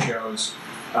network shows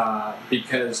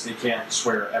because they can't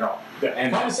swear at all. Yeah,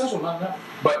 And Comedy Central, not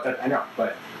network. I know,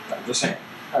 but I'm just saying.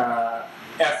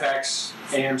 FX,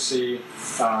 AMC,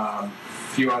 a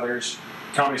few others,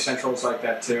 Comedy Central is like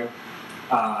that too.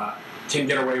 Can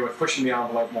get away with pushing the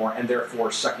envelope more and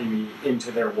therefore sucking me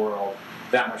into their world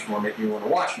that much more, make me want to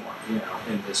watch more,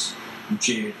 in this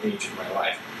jaded age of my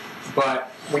life. But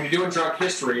when you're doing Drunk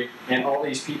History and all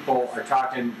these people are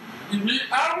talking,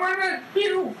 I want to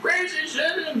do crazy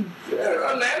shit and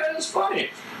Atlanta is funny.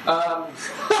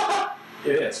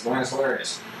 It is. Atlanta's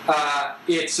hilarious.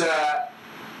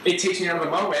 It takes me out of the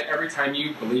moment every time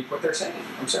you believe what they're saying.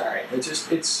 I'm sorry.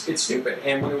 It's stupid.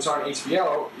 And when it was on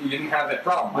HBO, you didn't have that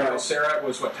problem. Michael Cera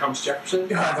was what, Thomas Jefferson?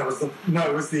 God, it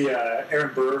was the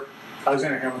Aaron Burr,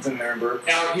 Alexander Hamilton, and Aaron Burr.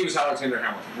 He was Alexander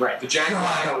Hamilton. Right. The Jack God,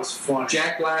 that Black. was fun.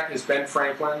 Jack Black as Ben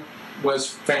Franklin was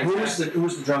fantastic. Who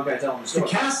was the drunk guy telling the The story?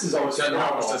 cast is always So it almost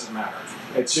phenomenal. doesn't matter.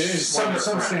 It's There's just one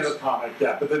some of their stand-up friends. comic,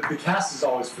 yeah, but the cast is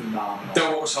always phenomenal.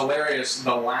 Though what was hilarious,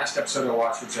 the last episode I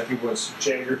watched, which I think was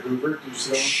J. Edgar Hoover, did you see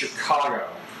that one? Chicago,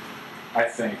 I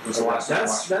think, was the last one I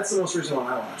watched. That's the most recent one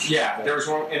I watched. Yeah, there was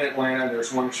one in Atlanta, there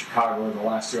was one in Chicago, the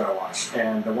last 2 I watched.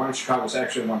 And the one in Chicago was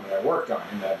actually the one that I worked on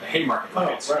in the Haymarket Oh,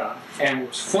 riots. right on. And what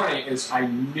was funny is I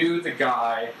knew the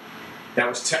guy that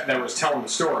was telling the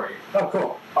story Oh,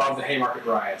 cool. of the Haymarket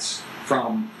riots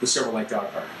from the Silver Lake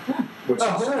Dog Park, which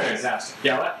Oh, was nice. fantastic.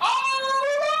 Yeah, like,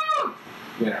 oh!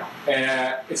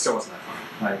 And it still wasn't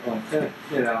that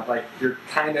funny. Like you're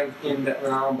kind of in that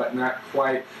realm, but not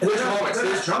quite. They're There's not, moments. they're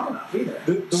not There's drunk enough either.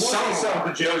 The one Some I saw, are.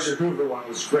 the J. Edgar Hoover one,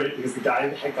 was great because the guy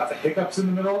had got the hiccups in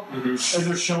the middle, Mhm. and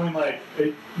they're showing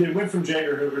they went from J.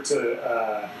 Edgar Hoover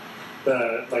to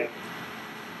the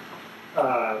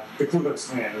Ku Klux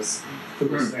Klan, this Ku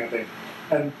Klux Klan thing,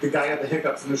 and the guy got the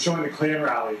hiccups, and they're showing the Klan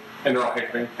rally, and they're all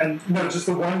hiccuping. and no, just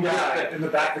the one guy in the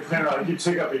back of the Klan rally keeps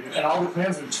hiccuping, and all the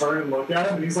Klansmen turn and look at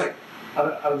him, and he's like,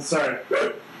 "I'm sorry."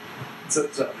 So,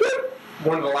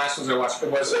 One of the last ones I watched,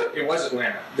 it was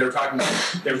Atlanta. They were talking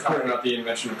about the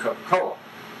invention of Coca-Cola,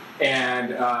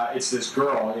 and it's this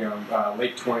girl,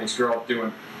 late 20s girl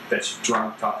that's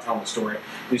drunk, telling the story.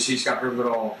 And she's got her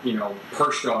little,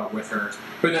 purse dog with her,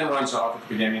 but then runs off at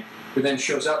the beginning. But then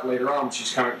shows up later on.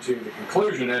 She's coming to the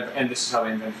conclusion, and this is how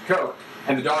they invented Coke.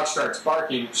 And the dog starts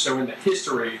barking. So in the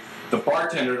history, the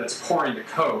bartender that's pouring the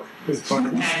Coke, and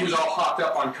who's all hopped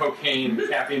up on cocaine,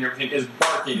 caffeine, and everything, is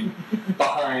barking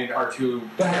behind our two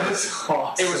that parents. is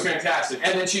awesome. It was fantastic.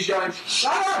 And then she's yelling,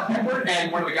 "Shut up, Edward!" And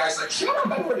one of the guys is like, "Shut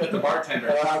up, Edward!" at the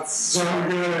bartender. That's so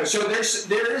good. So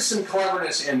there is some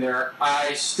cleverness in there.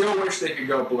 I still wish they could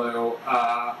go blue,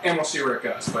 and we'll see where it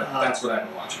goes. But that's what I've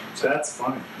been watching. So. That's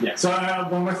funny. Yeah. So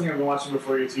one more thing I've been watching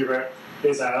before you two, right,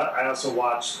 is I also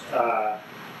watched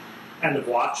End of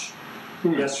Watch.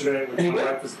 yesterday, which Any my good?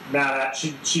 wife was mad at.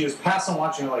 She has passed on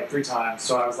watching it like 3 times,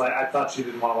 so I was like, I thought she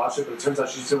didn't want to watch it, but it turns out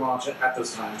she didn't watch it at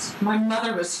those times. My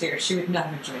mother was here. She would not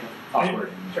have enjoyed it. And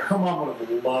her mom would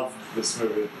have loved this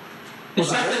movie.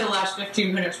 Especially the last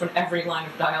 15 minutes when every line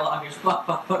of dialogue is fuck,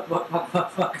 fuck, fuck, fuck, fuck,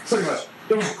 fuck, fuck. Pretty much.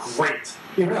 It was great.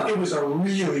 It was a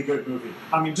really good movie.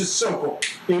 I mean, just so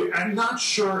cool. I'm not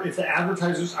sure if the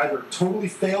advertisers either totally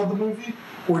failed the movie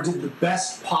or did the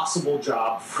best possible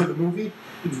job for the movie.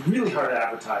 It's really hard to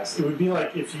advertise. It would be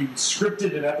like if you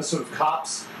scripted an episode of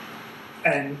Cops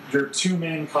and your 2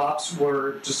 main cops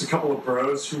were just a couple of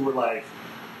bros who were like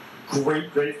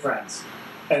great friends.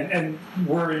 And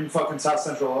we're in fucking South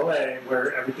Central LA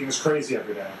where everything is crazy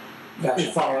every day.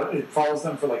 Gotcha. It follows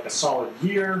them for like a solid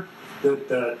year.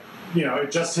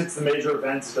 It just hits the major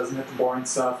events. It doesn't hit the boring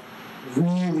stuff.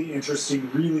 Really interesting,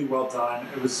 really well done.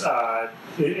 It was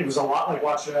it was a lot like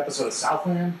watching an episode of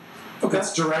Southland. Okay.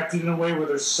 It's directed in a way where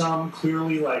there's some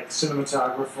clearly like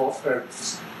cinematographical.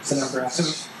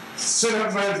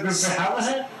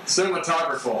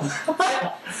 Cinematographical.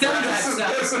 Film that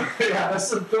stuff. There's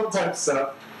some film type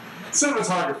stuff.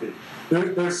 Cinematography.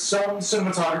 There's some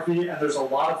cinematography, and there's a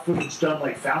lot of footage done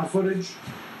like found footage,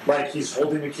 like he's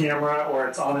holding the camera or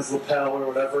it's on his lapel or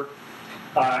whatever,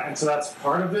 and so that's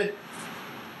part of it.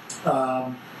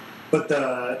 But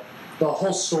the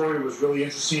whole story was really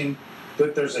interesting.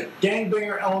 That there's a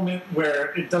gangbanger element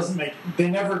where it doesn't make. They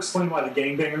never explain why the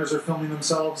gangbangers are filming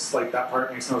themselves. Like that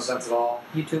part makes no sense at all.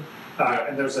 YouTube.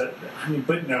 And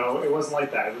but no, it wasn't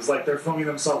like that. It was like they're filming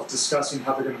themselves discussing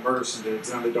how they're going to murder some dudes,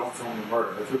 and then they don't film the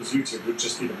murder. If it was YouTube, it would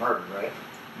just be the murder, right?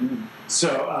 Mm.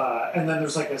 So, and then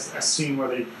there's like a scene where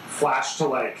they flash to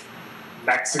like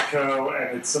Mexico,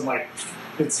 and it's done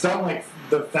like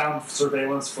the found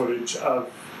surveillance footage of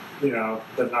the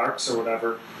narcs or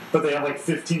whatever. But they have like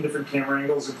 15 different camera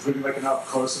angles, including like an up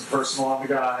close and personal on the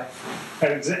guy.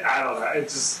 And I don't know.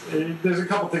 There's a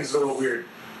couple things that are a little weird.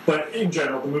 But in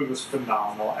general, the movie was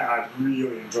phenomenal, and I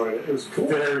really enjoyed it. It was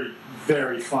very,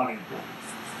 very funny.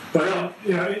 But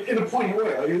in a poignant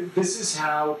way, like, this is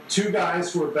how 2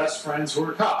 guys who are best friends who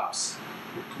are cops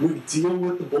would deal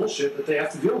with the bullshit that they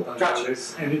have to deal with on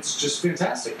nowadays, and it's just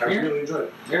fantastic. I really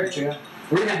enjoyed it. Yeah.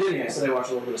 We're gonna do it. So they watch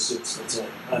a little bit of Suits. That's it.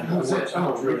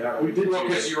 Really hard. We did Well,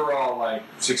 because you were all like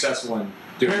successful in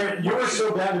doing it. You were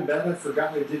so bad in bed, I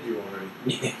forgot I did you already.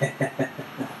 Yeah.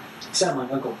 You sound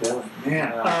like Uncle Billy.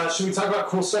 Man. Should we talk about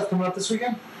cool stuff coming up this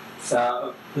weekend?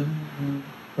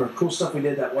 Or cool stuff we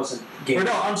did that wasn't game. Or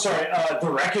no, I'm sorry. The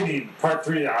Reckoning Part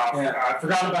 3. I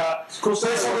forgot about cool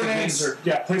stuff. placeholder names.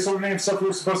 Placeholder names, stuff we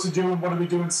were supposed to do, and what did we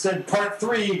do instead? Part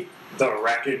 3, The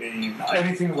Reckoning.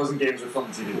 Anything that wasn't games or film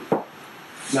and TV.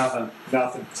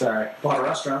 Nothing. Sorry. Bought a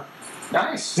restaurant.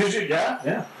 Nice. Did you? Yeah?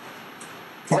 Yeah.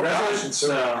 Congratulations, sir.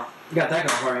 So, we got that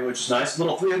going for me, which is nice.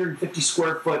 Little 350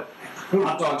 square foot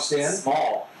hot dog stand.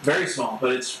 Small. Very small,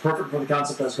 but it's perfect for the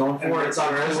concept I was going for. And It's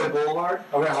on where is Hollywood it? Boulevard,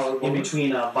 Okay, Hollywood. in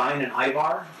between Vine and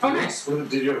Ivar. Oh, nice.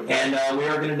 Did you have a And we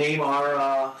are going to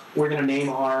name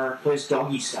our place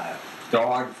Doggy Style.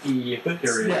 Dog E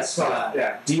period. Yes,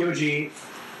 yeah. DOG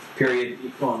period.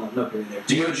 Well, no period there.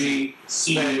 DOG E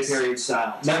Space. period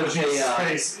style. That was a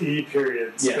Space E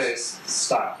period yes. space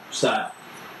style. style.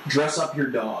 Dress up your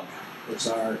dog. That's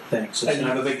our thing. So it's And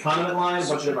going to have a big condiment line, a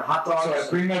bunch of different hot dogs. So I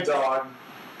bring my dog.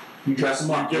 You dress them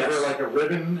up. You give yes. her like a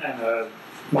ribbon and a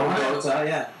bow tie,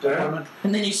 yeah. Yeah.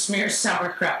 And then you smear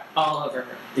sauerkraut all over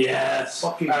her. Yes.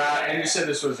 And you said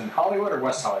this was in Hollywood or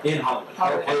West Hollywood? In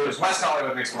Hollywood. Because West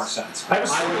Hollywood makes more sense. I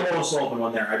I will also open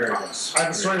one there. I digress. have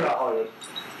a story about Hollywood.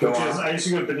 Go Which on. is, I used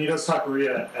to go to Benito's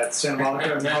Taqueria at Santa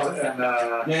Monica and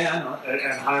Yeah, I know.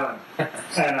 and Highland.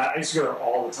 And I used to go there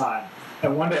all the time.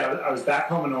 And one day I was back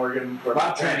home in Oregon. Where my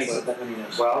About parents trannies.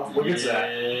 lived. Well, we'll get to that.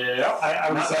 Yep.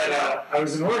 I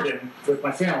was in Oregon with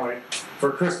my family for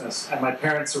Christmas, and my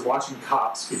parents are watching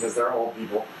Cops because they're old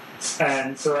people.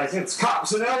 And so like, it's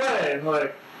Cops in LA, and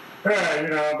like, hey,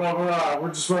 blah, blah, blah. We're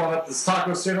just rolling up this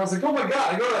taco stand. I was like, oh my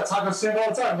God, I go to that taco stand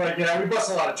all the time. Like, yeah, we bust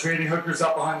a lot of trading hookers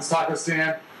up behind this taco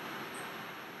stand.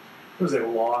 There was a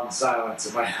long silence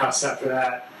in my house after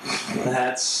that.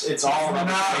 It's all about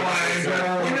Not why I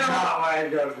go. Not why I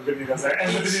go to the Benito's there. And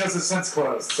the Benito's has since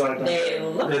closed, so I don't. They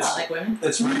look a It's- lot like women.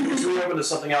 It's reopened to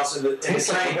something else, and the Tastes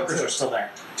like tranny hookers hookers. are still there.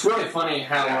 It's really funny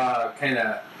how kind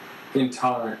of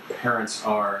intolerant parents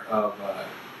are of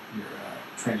your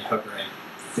trendy hookering.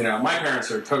 My parents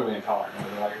are totally intolerant.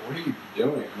 They're like, "What are you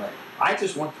doing?" I'm like, "I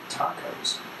just want the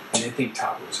tacos," and they think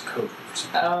taco is code for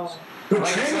something. Oh. But Like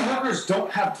I trading said- hookers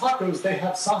don't have tacos; they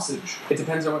have sausage. It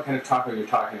depends on what kind of taco you're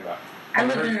talking about. I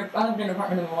lived in an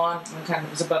apartment in Milan one time.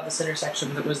 It was above this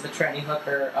intersection that was the Trenny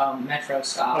Hooker metro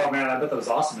stop. Oh man, I bet that was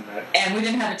awesome in there. And we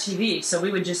didn't have a TV, so we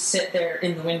would just sit there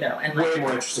in the window and Way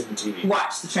more interesting than TV.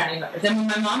 watch the tranny hookers. Then when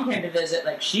my mom came to visit,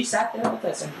 she sat there with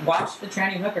us and watched the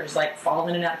tranny hookers fall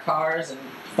in and out of cars and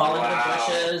fall into the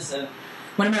bushes. And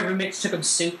one of my roommates took them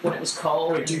soup when it was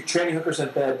cold. Wait, do tranny hookers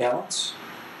have bad balance?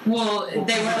 Well,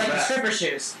 they were like stripper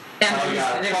shoes. And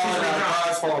they were falling out of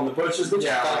cars, falling in the bushes. They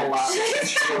just fall a lot.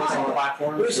 On the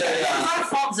platforms. It's not a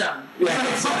fault zone.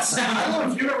 I don't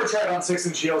know if you've ever tried on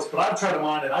 6-inch heels, but I've tried them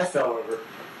on and I fell over.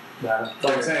 Yeah.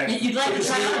 Like I'm saying. You'd like to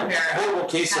try on a pair. Horrible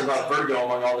case of vertigo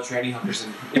among all the tranny hookers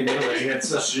in Italy.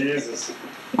 It's Jesus.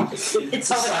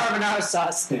 It's all the carbonara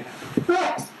sauce. The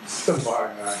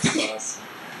marinara sauce.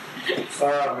 All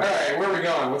right, where are we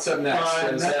going? What's up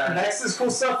next? Next is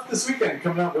cool stuff this weekend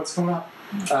coming up. What's coming up?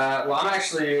 Well, I'm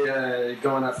actually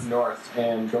going up north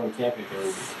and going camping for a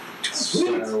week.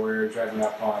 Sweet. So we're driving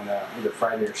up on either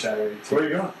Friday or Saturday. Where are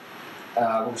you going?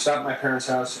 We'll stop at my parents'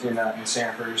 house in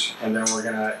Sanford, and then we're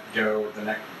gonna go the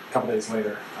next couple days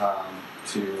later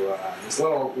to this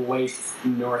little lake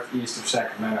northeast of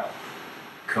Sacramento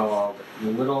called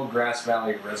the Little Grass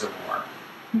Valley Reservoir.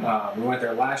 We went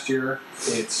there last year.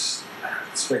 It's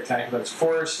spectacular. It's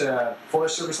Forest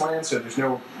Service land, so there's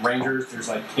no rangers. There's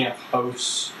camp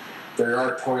hosts. There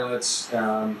are toilets.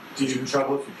 Do you get in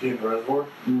trouble if you pee in the reservoir?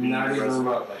 Not even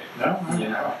remotely. No? You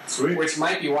know, Sweet. which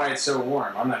might be why it's so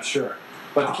warm. I'm not sure.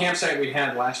 But the campsite we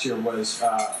had last year was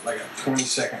like a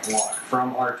 20-second walk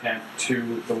from our tent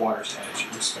to the water's edge.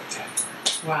 It was spectacular.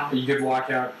 Wow. You could walk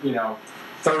out,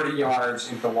 30 yards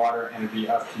into the water and it'd be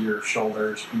up to your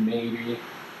shoulders, maybe.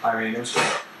 I mean, it was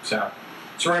great. So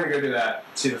we're going to go do that,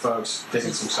 see the folks,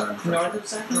 taking some sun. North of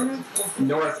Sacramento?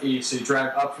 Northeast. So you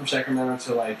drive up from Sacramento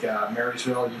to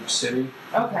Marysville, Yuba City.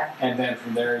 Okay. And then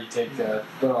from there you take the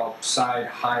little side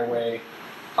highway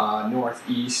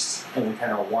northeast and then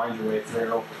kind of wind your way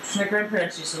through. My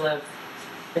grandparents used to live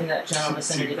in that general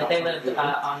vicinity, but they lived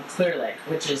on Clear Lake,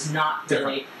 which is not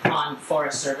really on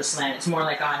Forest Service land. It's more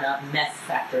like on a meth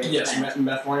factory Yes, land.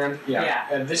 meth land. Yeah. Yeah.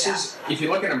 And this is, if you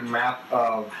look at a map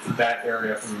of that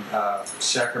area from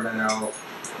Sacramento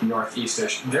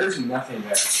northeast-ish, there's nothing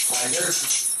there.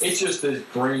 It's just this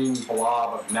green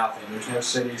blob of nothing. There's no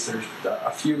cities. There's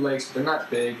a few lakes, but they're not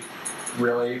big,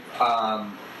 really.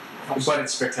 But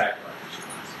it's spectacular.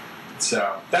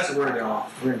 So that's what we're doing.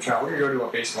 We're going to try. We're going to go to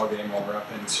a baseball game while we're up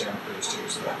in Santa Cruz too,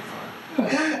 so that'll be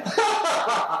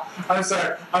fun. I'm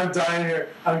sorry. I'm dying here.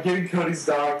 I'm getting Cody's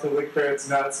dog to lick Barrett's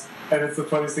nuts, and it's the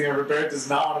funniest thing ever. Barrett does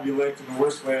not want to be licked in the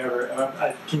worst way ever, and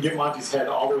I can get Monty's head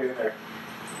all the way in there.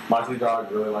 Monty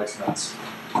dog really likes nuts.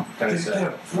 Can I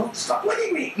say? No, stop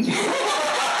licking me. You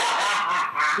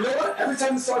know what? Every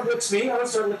time this dog licks me, I'm going to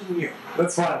start licking you.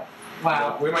 That's fine.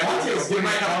 Wow. We might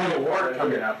have an award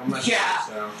coming up. I'm not Yeah.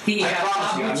 sure. So. The I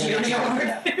promise you, I'm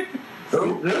Award. Oh,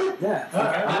 really? Yeah.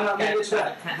 Alright. I'm not going to get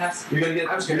that. Fantastic. You're going to get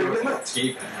I was going to you're go gonna with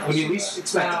Escape. when you least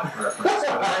expect it.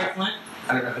 Larry Flint?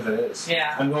 I don't know who that is.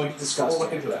 Yeah. I'm going to discuss We'll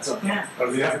look into that. Yeah.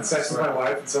 I'll be having sex with my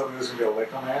wife, and someone is going to be a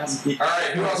lick on my ass. All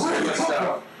right, who else is doing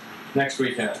stuff next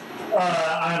weekend?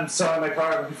 I'm selling my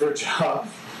car, looking for a job.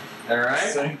 All right.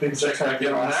 Same things I tried to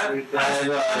get last week. How's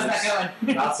that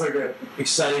going? Not so good.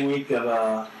 Exciting week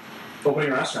of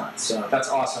opening restaurants. So That's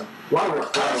awesome. a lot of work.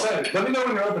 I'm excited. Let me know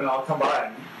when you're open, and I'll come by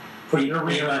and put your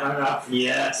wiener in my mouth.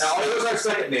 Yes. Now, what was our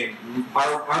second name?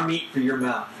 Our meat for your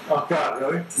mouth. Oh, God,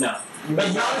 really? No.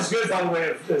 That's not as good, by the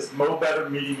way, as Mo Better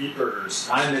Meaty Meat Burgers.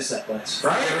 I miss that place.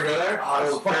 Right? You ever go there?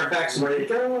 Oh, it's Fairfax and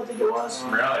Rico, I think it was.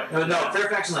 Really? No,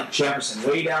 Fairfax and Jefferson,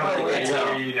 way down at the Way end.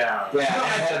 down. Yeah, and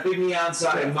had a big neon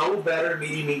sign. Mo Better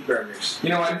Meaty Meat Burgers. You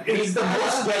know what? It's the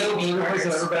most Meaty Meat ghetto place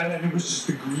I've Burgers. ever been, and it was just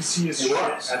the greasiest It shit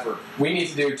was. ever. We need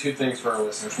to do two things for our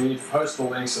listeners. We need to post the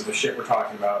links of the shit we're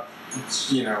talking about,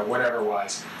 whatever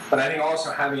wise. But I think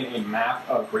also having a map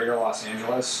of Greater Los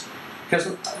Angeles. Because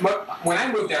when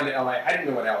I moved down to LA, I didn't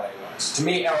know what LA was. To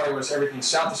me, LA was everything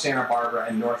south of Santa Barbara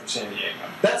and north of San Diego.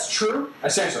 That's true.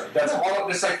 Essentially, that's all.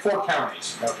 It's like 4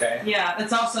 counties. Okay. Yeah,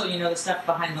 it's also, the stuff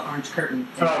behind the orange curtain.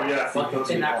 Oh, yeah. Fuck those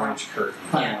In people. that Orange curtain.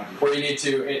 Yeah. Where you need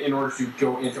to, in order to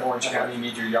go into Orange County, you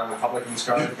need your Young Republicans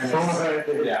card.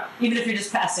 Yeah. Even if you're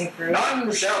just passing through.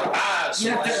 None shall pass.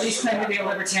 You have to at least claim to be a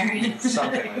libertarian.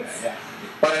 Something like that, yeah.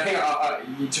 But I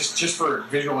think just for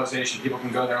visualization, people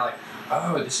can go there like,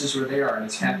 oh, this is where they are, and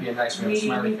it's happy and nice. We have a Meaty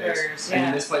smiley Meat face. Burgers, And yeah.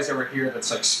 in this place over here that's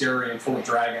like scary and full of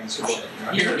dragons and shit.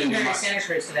 You're Here it looking didn't very much. Santa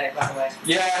Cruz today, by the way.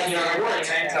 Yeah, I wore a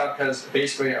tank top because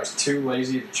basically I was too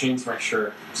lazy to change my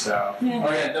shirt. So, Yeah.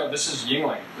 oh yeah, no, this is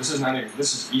Yingling. This is not even.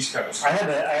 This is East Coast. I had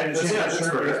to change my shirt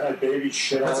Pittsburgh. because my baby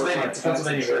shit all over my Pennsylvania. pants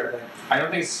and shit. I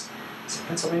don't think it's Is it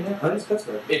Pennsylvania? I think it's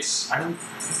Pittsburgh. It's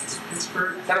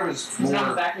Pittsburgh. I thought it was Is it on the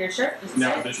more. back of your shirt? Does it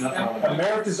No, say? there's nothing on the back.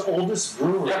 America's oldest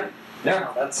brewery. Yeah.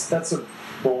 Yeah. That's a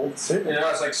bold statement. You know,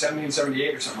 it's like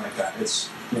 1778 or something like that. It's,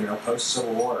 post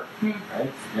Civil War,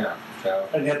 right? Yeah. So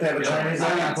And yet they have a Chinese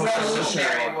Yeah. name.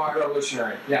 Revolutionary War.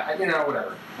 Revolutionary. Yeah,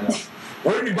 whatever. Yeah.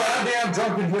 Where you goddamn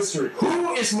drunk in history?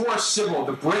 Who is more civil,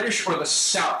 the British or the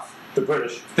South? The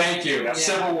British. Thank you. Yeah.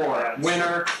 Civil War.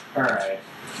 Winner. All right.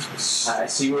 I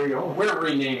see where you're going. We're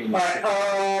renaming All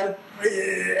this.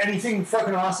 right. Anything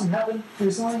fucking awesome happened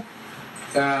recently?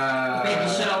 Baby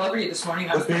shit all over you this morning.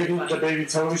 That was pretty The funny. baby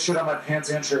totally shit on my pants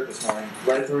and shirt this morning,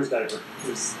 right through his diaper. It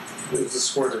was a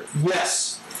squirter.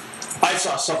 Yes. I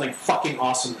saw something fucking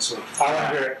awesome this week. I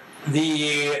want to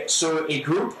hear it. So a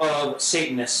group of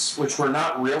Satanists, which were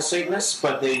not real Satanists,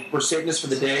 but they were Satanists for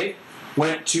the day,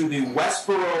 went to the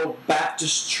Westboro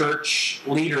Baptist Church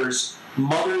leader's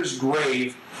mother's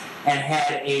grave and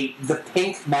had the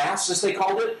pink mass, as they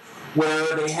called it,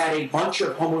 where they had a bunch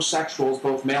of homosexuals,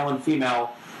 both male and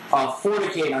female,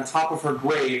 fornicate on top of her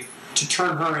grave to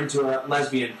turn her into a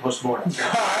lesbian post-mortem.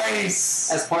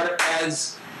 Nice!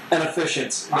 As an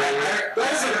officiant.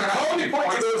 How many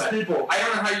points to those people? I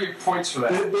don't know how you get points for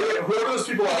that. Whoever those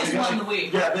people They are, just won the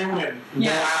week. yeah, they win.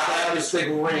 Yeah. That was the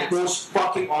Yeah. most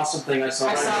fucking awesome thing I saw.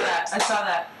 I saw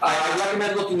that. I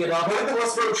recommend looking it up. What did the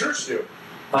Westboro Church do?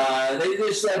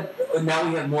 They said, now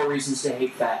we have more reasons to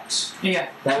hate facts. Yeah.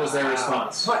 That was their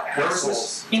response. What Where is assholes?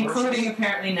 this? Including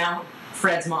apparently now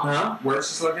Fred's mom. Huh? Where is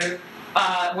this located?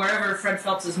 Wherever Fred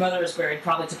Phelps' mother is buried,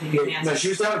 probably Topeka, No, Kansas. she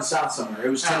was down in South somewhere. It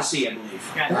was Tennessee, I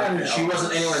believe. Yeah. She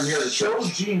wasn't anywhere near the So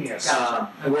church. genius.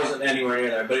 It wasn't anywhere near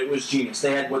there, but it was genius.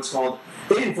 They had what's called,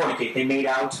 they didn't fornicate, they made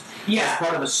out Yeah. as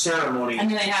part of a ceremony. And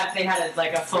then they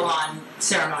had a full-on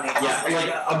ceremony. Yeah,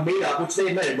 like a made-up, which they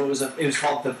admitted, but it was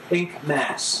called the Pink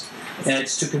Mass. And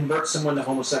it's to convert someone to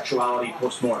homosexuality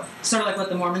post-mortem. Sort of like what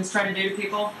the Mormons try to do to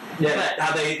people. Yeah, But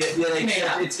how they made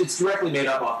up. it's directly made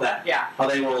up off that. Yeah. How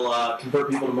they will convert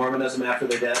people to Mormonism after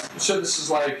they're dead. So this is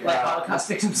like Holocaust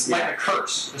victims. like a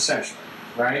curse, essentially,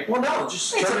 right? Well, no,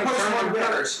 just It's a turning post-mortem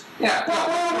dead. curse.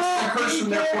 Yeah. A curse from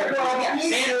their point of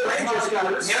view.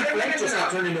 Frank just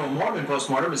got turned into a Mormon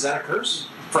post-mortem. Is that a curse?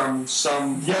 From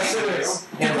some. Yes, it is.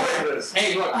 And- It is.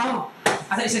 Hey, look. Oh,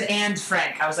 I thought you said and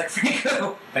Frank. I was like, Frank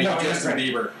who? Thank No, you, it's Justin right.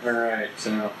 Bieber. All right,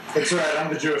 so It's right.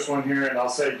 I'm the Jewish one here, and I'll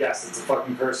say yes. It's a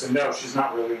fucking curse. And no, she's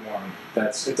not really Mormon.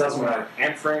 that's It doesn't right. matter.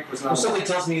 And Frank was Well, not. somebody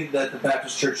tells me that the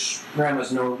Baptist Church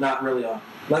grandma's not really a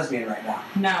lesbian right now.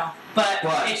 No, but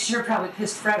What? it sure probably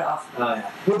pissed Fred off. Oh, yeah.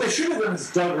 What they should have done is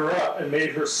dug her up and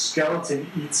made her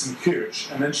skeleton eat some cooch,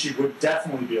 and then she would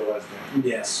definitely be a lesbian.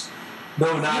 Yes.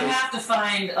 Though You not. have to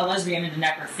find a lesbian into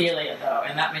necrophilia, though,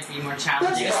 and that might be more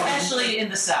challenging, That's fine. especially in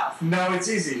the South. No, it's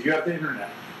easy. You have the internet.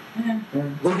 Yeah.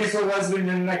 Looking for a lesbian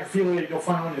in necrophilia, you'll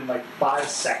find one in like 5 Go to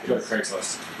seconds.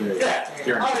 Craigslist. Yeah.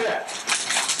 Here. Oh yeah.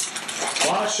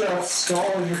 Wash out skull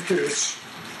in your cooch.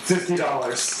 $50.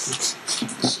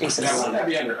 Now, wouldn't that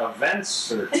be under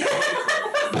events or?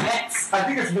 That's I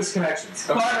think it's misconnections.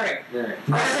 bartering.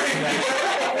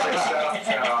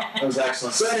 That was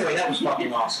excellent. So anyway, that was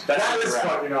fucking awesome. That is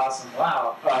fucking awesome.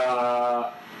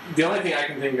 Wow. The only thing I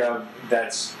can think of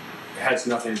has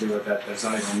nothing to do with that. That's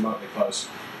not even remotely close.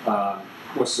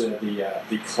 Was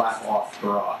the clap off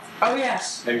bra? Oh,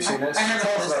 yes. Have you seen this? I heard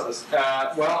Tell about us this.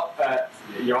 about this.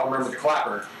 You all remember the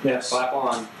clapper? Yes. Clap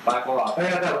on, clap off. I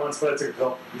had that once, but I took a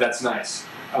pill. That's nice.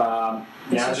 Now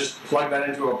just plug that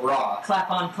into a bra.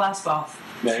 Clap on, clasp off.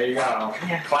 There you go.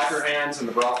 Yeah. Clap your hands and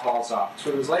the bra falls off. So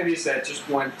there's ladies that just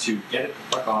want to get it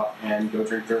the fuck off and go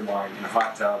drink their wine in a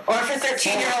hot tub. Or for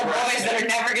 13-year-old boys that are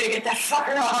never going to get that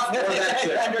fucker off Or that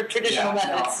shit. under traditional Yeah,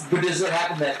 no. methods. But does it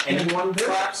happen that anyone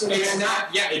claps? It's not.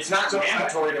 Yeah, it's not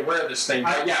mandatory to wear this thing.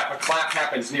 But yeah, if a clap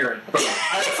happens near it, boom.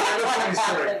 I have a funny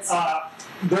story.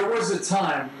 There was a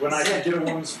time when I could get a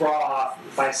woman's bra off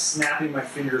by snapping my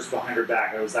fingers behind her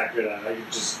back. I was that good at it.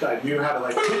 I knew how to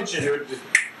like pinch it. It would just.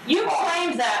 You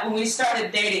claimed that when we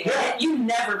started dating. Yeah. You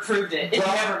never proved it. It Well,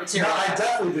 never No, I materialized.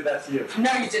 definitely did that to you.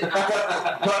 No, you did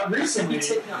not. But recently, You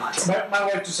did not. my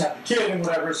wife just had a kid and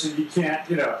whatever, so you can't,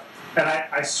 And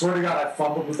I swear to God, I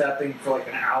fumbled with that thing for like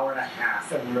an hour and a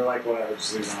half, and we were like, whatever,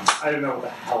 just leave it on. I didn't know what the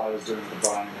hell I was doing with the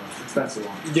bra anymore. Expensive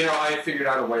one. I figured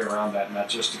out a way around that, and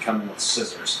that's just to come in with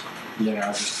scissors.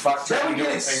 Just fuck That would your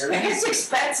get finger. It's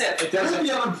expensive. It doesn't.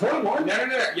 You're the unemployed one. No.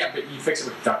 Yeah, but you fix it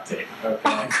with duct tape.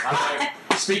 Okay.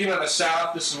 speaking of the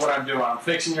South, this is what I'm doing. I'm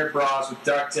fixing your bras with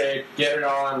duct tape. Get it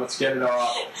on. Let's get it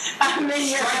off. I'm in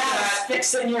your Strike house that.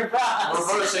 fixing your bras.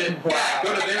 Reverse it. Yeah,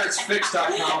 go to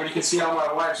there'itsfixed.com and you can see all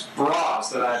my wife's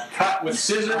bras that I've cut with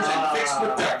scissors and fixed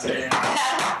with duct tape.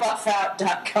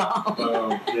 Buffout.com.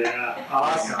 Boom. Yeah.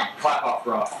 Awesome. Clap off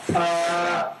bra.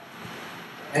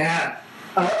 Man.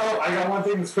 I got one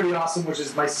thing that's pretty awesome, which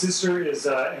is my sister is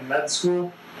in med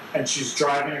school, and she's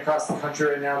driving across the country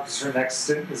right now because her next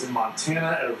stint is in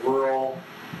Montana at a rural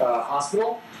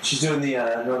hospital. She's doing the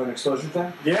Northern Exposure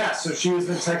thing? Yeah, so she has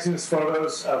been texting us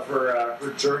photos of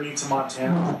her journey to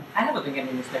Montana. I haven't been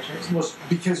getting these pictures. Well,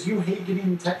 because you hate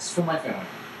getting texts from my family.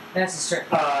 That's a straight.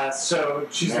 So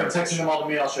she's been texting them all to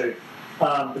me. I'll show you.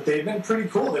 But they've been pretty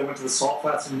cool. They went to the Salt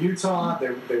Flats in Utah.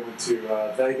 They went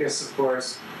to Vegas, of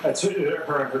course. That's her and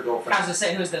her girlfriend. I was going to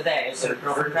say, who's the they? Is it a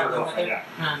girlfriend traveling with you? Yeah.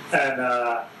 Uh, And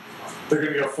they're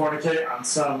going to go fornicate on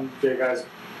some gay guy's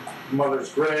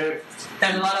mother's grave.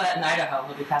 There's a lot of that in Idaho.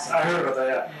 We'll be passing. I heard about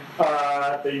that,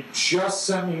 yeah. They just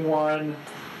sent me one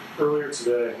earlier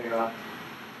today. Hang on.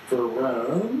 For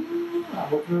Rome.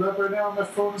 I'm looking it up right now. My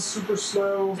phone is super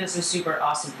slow. This is super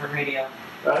awesome for radio.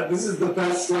 This is the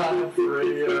best time for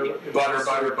radio. Butter. I'm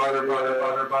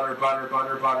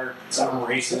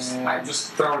racist. I'm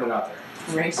just throwing it out there.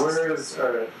 Racist. Where is? All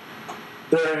right.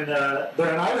 They're in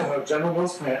Idaho, General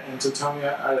Mills plant in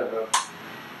Teutonia, Idaho.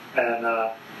 And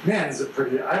man, is it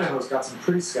pretty! Idaho's got some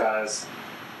pretty skies.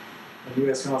 And you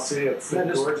guys can all see it. It's a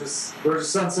gorgeous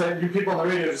sunset. You people on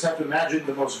the radio just have to imagine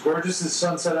the most gorgeous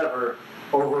sunset ever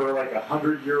over like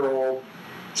 100-year-old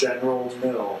General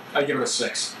Mill. I give it a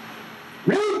 6.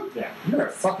 Really? Yeah. You're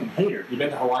a fucking hater. You been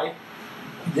to Hawaii?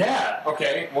 Yeah.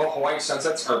 Okay, well, Hawaii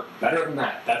sunsets are better than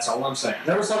that. That's all I'm saying.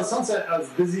 Never saw the sunset. I was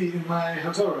busy in my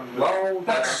hotel room. Well,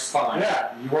 that's fine.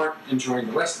 Yeah. You weren't enjoying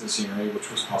the rest of the scenery,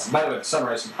 which was awesome. By the way, the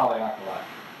sunrise in Haleakala,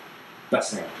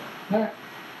 best thing I've done. Alright.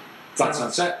 It's not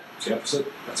sunset. It's the opposite.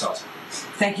 That's awesome.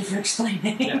 Thank you for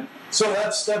explaining. Yeah. So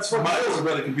that's what My older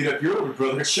brother can beat up your older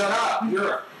brother. Shut up.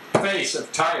 You're a face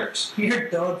of tires. Your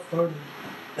dog farted.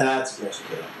 That's a good.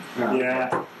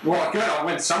 Yeah. Well, good. I'll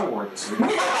win some award this week.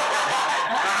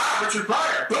 Richard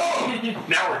Pryor. Boom.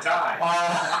 Now we're tied.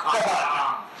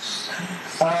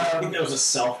 I think that was a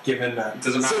self-given.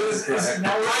 Doesn't matter.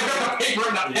 now I got the paper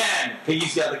and the pen.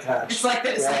 He's got the catch. It's like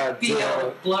this, Yeah, like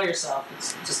feel, blow yourself.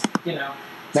 It's just, Now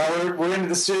we're into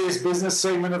the serious business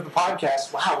segment of the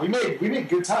podcast. Wow, we made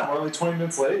good time. We're only 20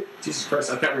 minutes late. Jesus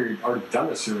Christ, I thought we had already done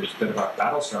this series bit about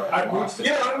Battlestar. I lost it.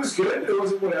 Yeah, it was good. It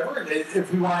was whatever.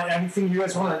 If we want anything you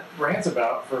guys want to rant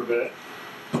about for a bit.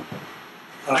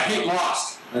 I hate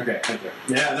Lost. Okay, thank you.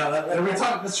 Yeah, no,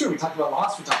 that's true. We talked about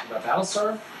Lost. We talked about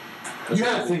Battlestar. You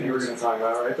had a thing you were going to talk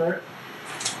about, right, Bert?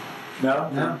 No?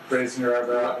 No. Raising your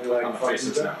eyebrow. On You're the like, fuck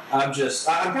faces you. now. I'm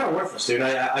kind of worthless, dude.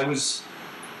 I was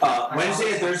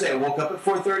Wednesday and Thursday I woke up at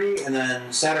 4:30, and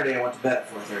then Saturday I went to bed at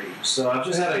 4:30. So I've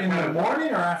just had a In kind the of morning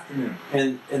or afternoon?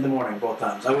 in the morning both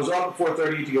times. I was up at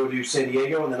 4:30 to go do San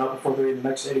Diego, and then up at 4:30 the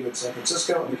next day to go to San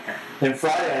Francisco. And then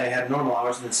Friday I had normal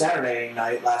hours, and then Saturday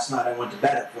night, last night I went to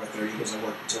bed at 4:30 because I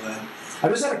worked until then. I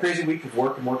just had a crazy week of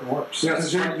work. So Yeah,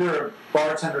 because you're a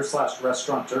bartender /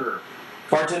 restaurateur.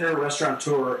 bartender,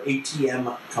 restaurateur,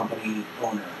 ATM company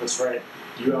owner. That's right.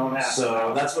 You own ass.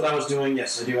 So that's what I was doing.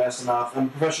 Yes, I do ass to mouth. I'm a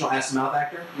professional ass to mouth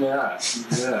actor. Yeah.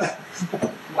 Yeah.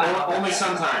 Wow. Only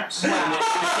sometimes.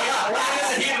 Wow.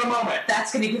 In the heat of the moment.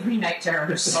 That's going to give me night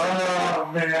terrors.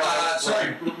 Oh man.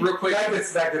 Sorry, real quick.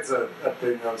 That gets a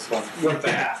thing that was fun. What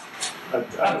the heck? A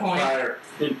point. prior.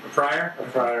 A prior? A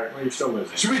prior. Well, you're still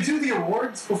losing. Should we do the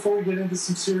awards before we get into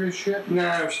some serious shit?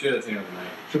 No, we should do it at the end of the night.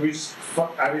 Should we just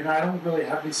fuck? I mean, I don't really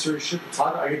have any serious shit to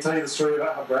talk about. I can tell you the story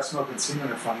about how breast milk and semen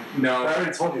are funny. No. I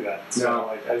already told you that. So,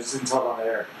 No. I just didn't tell it on the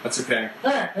air. That's okay.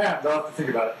 Yeah, they'll have to think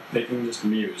about it. They can just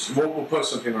muse. We'll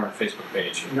post something on our Facebook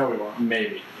page. No, we won't.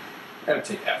 Maybe. That'll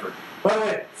take effort. By the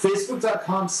way,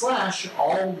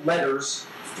 Facebook.com/all letters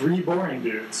 3 boring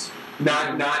dudes.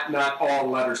 Not all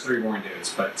letters 3 boring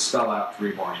dudes, but spell out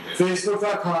 3 boring dudes.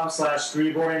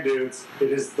 Facebook.com/3 boring dudes.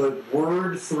 It is the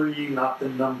word 3, not the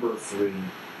number 3.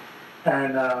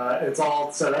 And it's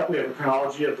all set up. We have a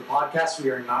chronology of the podcast we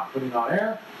are not putting on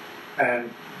air.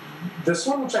 And this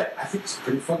one, which I think is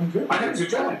pretty fucking good. I think it's a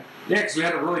good job. Yeah, because we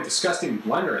had a really disgusting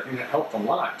blender. I think that helped a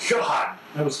lot. God,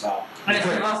 that was foul. And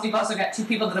we've also got 2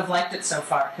 people that have liked it so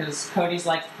far, because Cody's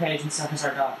liked the page and so has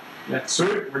our dog. Yeah,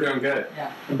 sweet. We're doing good.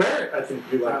 Yeah. And Barrett, I think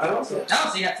you like it also. Oh,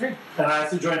 so you got 3. And I have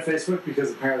to join Facebook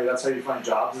because apparently that's how you find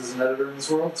jobs as an editor in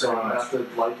this world. So I have to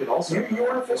like it also. You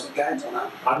weren't a Facebook guy until now?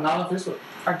 I'm not on Facebook.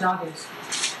 Our dog is.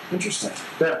 Interesting.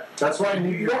 Yeah, that's why I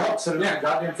need your help setting up a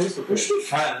goddamn Facebook We page. should be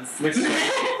friends.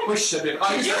 We should be.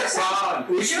 Oh, you fun.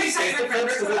 We should be Facebook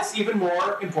friends because it's even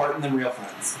more important than real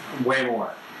friends. Way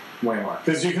more. Way more.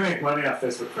 Because you can make money off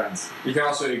Facebook friends. You can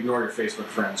also ignore your Facebook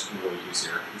friends really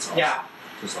easier. It's all Yeah.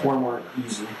 just like, Or more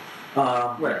easily.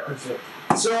 Whatever.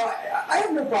 So I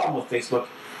have no problem with Facebook,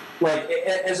 like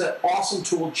as an awesome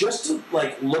tool, just to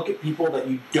like look at people that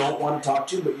you don't want to talk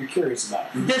to, but you're curious about.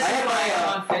 This is I have why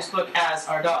my, I'm on Facebook as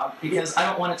our dog, because I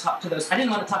don't want to talk to those. I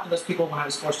didn't want to talk to those people when I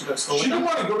was forced to go to school She with didn't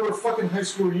them. want to go to a fucking high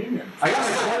school reunion. I got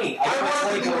my 20. I got I my wanted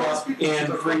 20 to go coming to up people in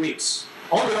to 3 weeks.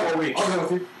 I'll go. 4 weeks. I'll go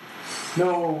with you.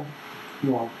 No,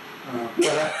 you won't. Look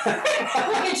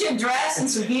at your dress and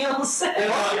some heels.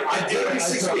 I do it in I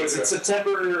 6 totally weeks. do. It's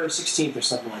September 16th or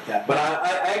something like that. But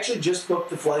I actually just booked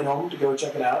the flight home to go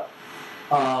check it out.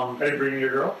 Are you bringing your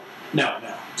girl? No,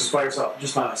 Just by yourself?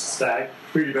 just by myself. Stag?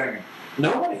 Who are you banging?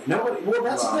 Nobody. Well,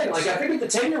 that's Wow. the thing. Like, I figured the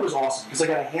tenure was awesome because I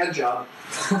got a hand job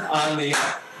on the.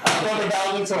 On the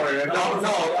valedictorian. No,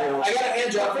 I got a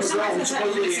hand job For for some the girl reason, who I thought you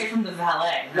were going to supposedly. say from the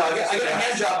valet. No, I got a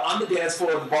hand job on the dance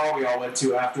floor of the bar we all went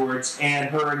to afterwards, and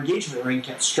her engagement ring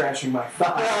kept scratching my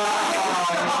thigh.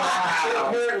 Oh,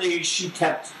 Apparently, she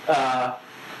kept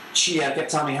kept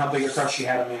telling me how big a crush she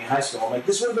had on me in high school. I'm like,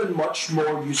 this would have been much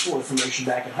more useful information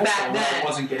back in high Back school when then. I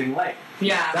wasn't getting laid.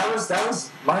 Yeah. That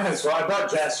was my high school. I brought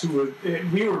Jess,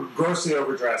 we were grossly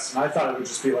overdressed, and I thought it would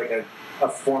just be like a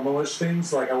formalish thing.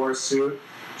 So like I wore a suit,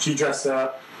 she dressed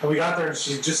up, and we got there, and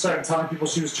she just started telling people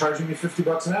she was charging me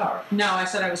 $50 an hour. No, I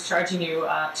said I was charging you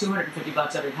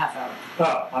 $250 every half hour.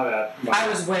 Oh, my bad. I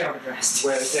was way overdressed.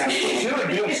 Yeah, she looked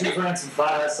good. She was wearing some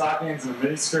flat stockings and a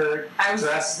mini skirt. I was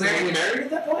dressed. Were wearing you married at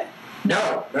that point?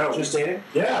 No. Just dating?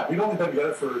 Yeah, we'd only been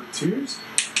together for 2 years.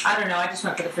 I don't know. I just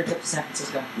went for the free trip to San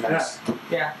Francisco. Nice.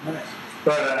 Yeah. Nice.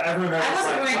 But everyone there I was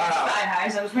wasn't like, wearing wow. thigh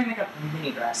highs. I was wearing like a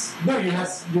mini dress. No, you had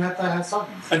thigh high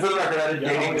stockings. And for the record, I've been Yeah,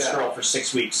 dating this yeah. girl for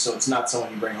 6 weeks, so it's not someone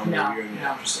you bring home No, to your reunion no.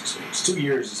 after 6 weeks. 2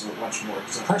 years is much more.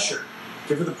 Pressure.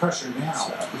 Give her the pressure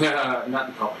now. not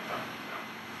in public,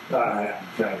 though. Yeah.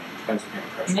 Depends what kind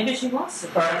of pressure. Maybe she wants to.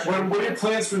 All right, what are your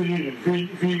plans for the union? Who are you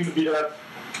going to beat up?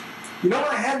 You know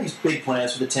what? I had these big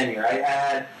plans for the tenure. I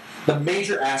had the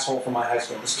major asshole from my high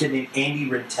school, this kid named Andy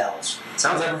Rintells.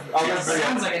 Sounds I'll never forget.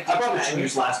 Sounds like a I probably douchebag. shouldn't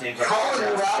use last names. Calling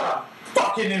you out on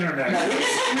fucking internet.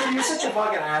 No, you're such a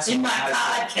fucking asshole. In my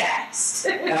high school. podcast.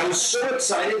 And I was so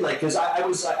excited, like, because I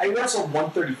wrestled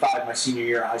 135 my senior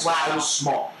year of high school. Wow. I was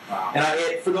small. Wow.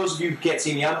 And for those of you who can't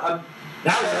see me, I'm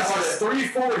Now that's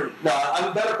 340. no, I'm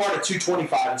a better part of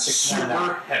 225 and 6'1" now.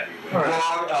 Super heavyweight. All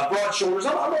right. Broad shoulders.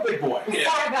 I'm a big boy.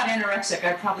 Before I got anorexic,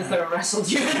 I probably could have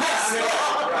wrestled you in high school.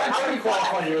 How do you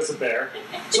qualify you as a bear?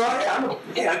 So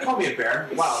I call me a bear.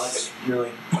 Wow, that's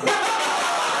really.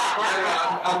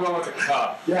 I'm going with the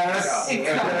cub. Yes.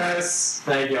 Yes.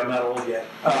 Thank you. I'm not old yet.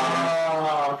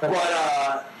 But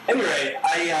anyway,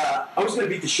 I was going to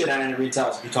beat the shit out of Andy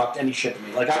Rintells if he talked any shit to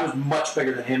me. Like, I was much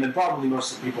bigger than him and probably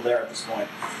most of the people there at this point.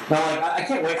 Now, like, I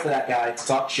can't wait for that guy to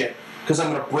talk shit because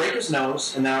I'm going to break his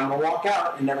nose and then I'm going to walk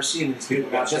out and never see any of these people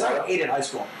again. Because I hated high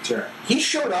school. Sure. He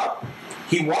showed up.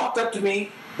 He walked up to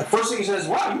me. The first thing he says,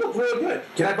 "Wow, you look really good.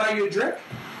 Can I buy you a drink?"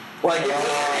 Like, and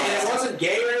it wasn't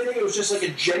gay or anything. It was just like a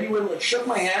genuine, like, shook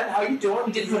my hand. How you doing?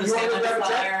 You didn't put his You hand wanna on the grab a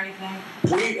fly drink? or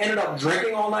anything? We ended up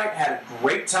drinking all night, had a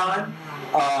great time.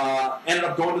 Ended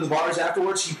up going to the bars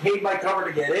afterwards. He paid my cover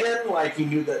to get in. Like, he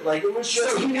knew that. Like, it was just.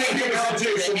 So he paid you you to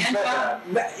do the some hand job?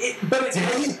 But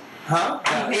it, huh?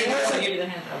 He paid It you to wasn't. give you the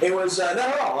hand job. It was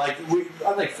no. Like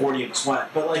I think 40 of us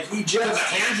went, but like he just.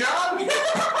 hand job?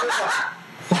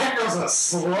 That girl's a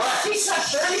slut. She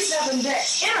sucked 37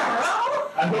 dicks in a row?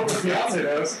 I hope the fiance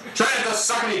knows. Trying to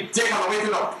suck any dick on the way through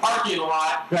the parking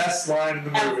lot. Best line in the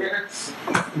movie. Ever.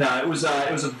 No, it was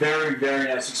a very, very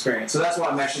nice experience. So that's why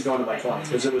I'm actually going to my 20th,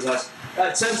 because it was nice.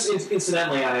 Since,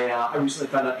 incidentally, I recently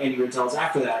found out Andy Rintells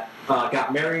after that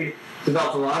got married,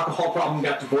 developed an alcohol problem,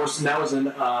 got divorced, and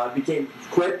now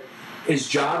quit his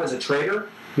job as a trader,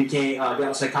 got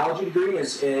a psychology degree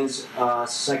as a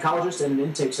psychologist in an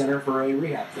intake center for a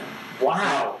rehab thing.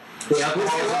 Wow. The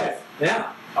alcohol life.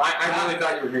 Yeah. I really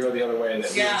thought you were going to go the other way, that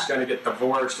you were Yeah. just going to get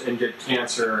divorced and get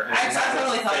cancer. And I have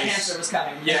totally a thought face- cancer was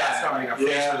coming. Yeah, a face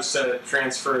Yeah. was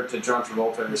transferred to John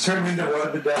Travolta. It turned into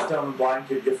what did the deaf, dumb, and blind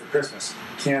kid get for Christmas?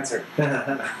 Cancer.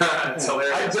 It's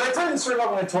hilarious. Did I tell you the story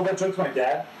about when I told that joke to my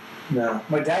dad? No.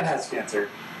 My dad has cancer.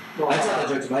 I told that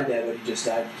joke to my dad, but he just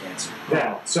died of cancer.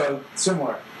 Yeah, so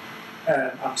similar.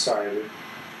 And I'm sorry, dude.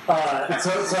 So I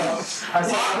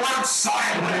saw.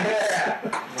 Yeah.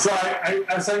 So I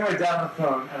was talking to my dad on the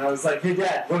phone, and I was like, "Hey,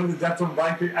 Dad, what did the deaf, dumb, and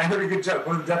blind kid? I heard a good joke.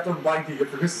 What did the deaf, dumb, and blind kid get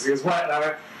for Christmas?" He goes, "What?" And I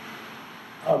went,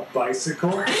 A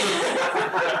bicycle? His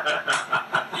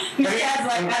dad's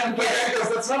like, I don't get it. Because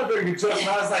that's not a very good joke. And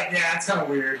I was like, yeah, it's kind of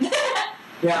weird.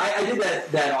 Yeah, I did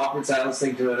that awkward silence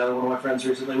thing to another one of my friends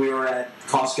recently. We were at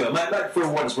Costco. For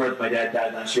what it's worth, my dad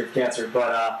died last year of cancer,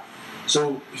 but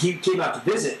so he came out to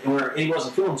visit, and he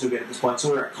wasn't feeling too good at this point. So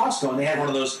we were at Costco, and they had one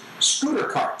of those scooter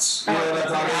carts. You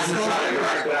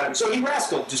know, so he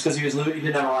rascaled just because he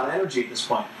didn't have a lot of energy at this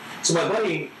point. So my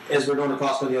buddy, as we're going to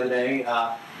Costco the other day,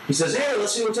 he says, "Hey,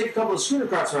 let's take a couple of scooter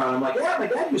carts around." I'm like, "Yeah, my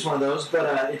dad used one of those, but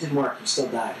it didn't work. He still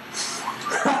died."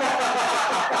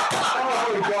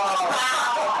 Oh, God.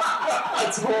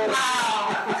 That's horrible.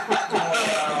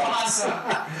 Awesome.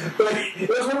 But it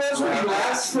was one of those where he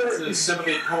laughed for... It's a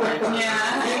sympathy point.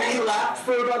 Yeah. He laughed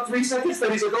for about 3 seconds,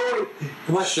 then he's like, "Oh,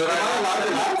 wait, Should am I I allowed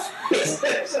to laugh?"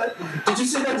 Did you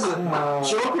say that as a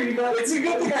joke or you got... It's a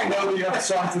good thing I know that you have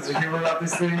strong sense of humor about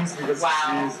these things because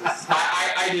Wow. Jesus.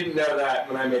 I didn't know that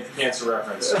when I made the cancer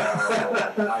reference. So,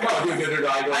 Oh, dude,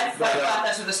 I thought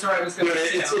that's where the story was going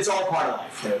Dude, to it's all part of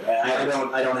life, dude. I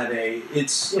don't have a...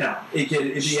 It's,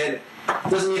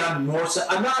 doesn't mean I'm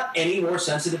not any more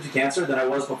sensitive to cancer than I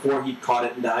was before he caught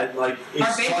it and died. Like, it's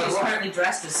Our baby part is of life. currently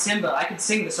dressed as Simba. I could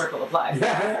sing the Circle of Life.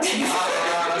 that's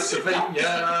the thing.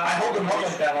 Yeah. I hold them up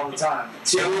like that all the time.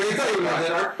 See, I'm really talking about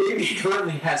that our baby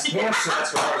currently has cancer.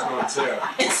 That's what I was going to.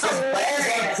 It's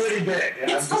hilarious. It's pretty big. Yeah, I'm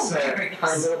It's just saying.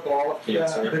 hilarious. A little ball of Yeah,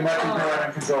 cancer. they might be growing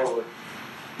uncontrollably.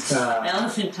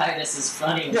 Elephantitis is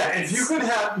funny. Yeah, if you could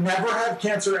never have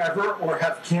cancer ever, or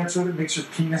have cancer that makes your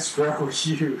penis grow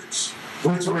huge,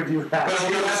 which would you have? But it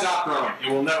will never stop growing. It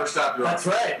will never stop growing. That's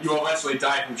right. You will eventually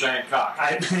die from giant cock.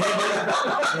 I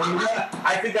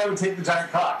think I would take the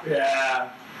giant cock. Yeah.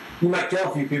 You might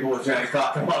kill a few people with giant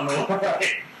cock. Come on, man.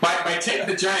 By take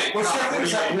the giant Well, cock. some What do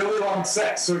things you have mean? really long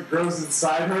sex, so it grows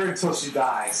inside her until she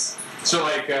dies. So,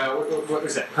 like, what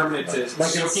was that? Permanent Like in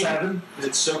soaking? Seven? Is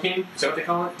it soaking? Is that what they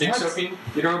call it? Dick What? soaking?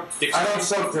 You know, dick I soaking? don't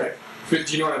soak dick.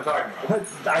 Do you know what I'm talking about?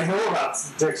 I know about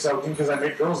dick soaking because I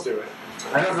make girls do it.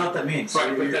 I don't know what that means.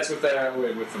 But that's with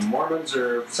the Mormons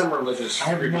or some religious I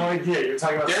have group. no idea. You're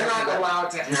talking about They're sucking not dick? allowed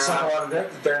to You suck a have. lot of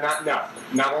dick? They're not. No,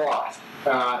 not a lot.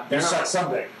 You They're suck not.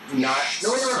 some dick. Not.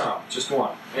 No, just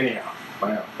one. Anyhow,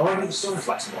 wow. Oh, I get the story.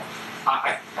 Flexible.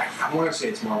 I want to say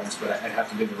it's Mormons, but I'd have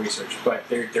to do the research. But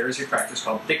there is a practice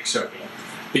called dick soaking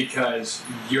because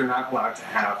you're not allowed to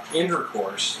have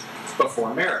intercourse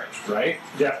before marriage, right?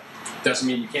 Yeah. Doesn't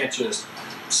mean you can't just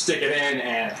stick it in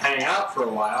and hang out for a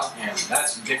while, and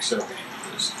that's dick soaking.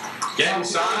 Just get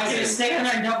inside. You And just stay in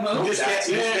there and don't move. You just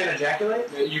can't ejaculate?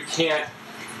 you can't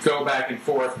go back and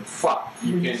forth and fuck.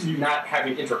 You're not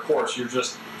having intercourse. You're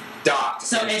just docked.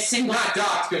 So a single. Not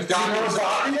docked because You know docking what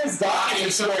docking is? Docking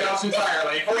is something else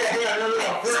entirely. Okay, no.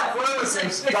 For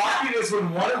listeners, docking is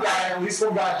when one guy, at least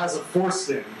one guy, has a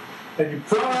foreskin, and you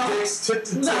put the dicks tip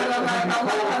to tip, and then you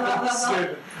pull the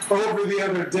foreskin over the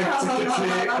other dick to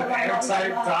create an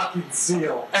airtight docking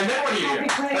seal. And then what do you do?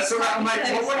 That's what I'm like.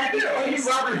 Well, what do you Well, do? you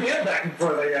rub your hand back and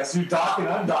forth, I guess. You dock and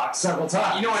undock several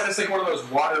times. You know what? That's like one of those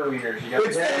water leaners. You got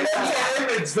It's an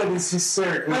image that is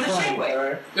hysterically Or the funny. shake weight.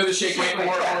 Right? the shake weight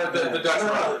or the Dutch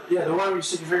rubber. Yeah, the one where you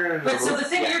stick your finger in. But so the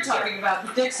thing Yeah, you're talking about,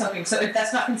 the dick soaking, so if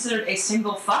that's not considered a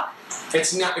single fuck,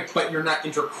 It's not, but you're not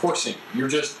intercoursing. You're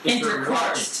just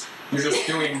intercoursed. You're just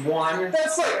doing one,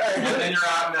 That's like, and then you're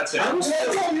out, and that's it. I was going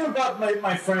to tell you about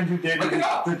my friend who dated Look it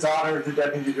up. the daughter of the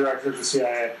deputy director of the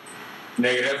CIA.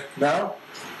 Negative. No?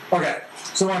 Okay.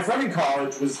 So my friend in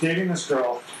college was dating this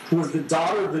girl who was the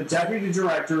daughter of the deputy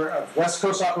director of West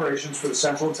Coast operations for the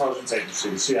Central Intelligence Agency,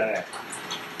 the CIA.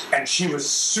 And she was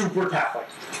super Catholic.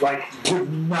 Like,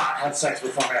 would not have sex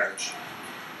before marriage.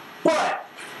 But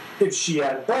if she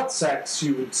had butt sex,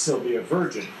 she would still be a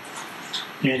virgin.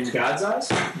 In God's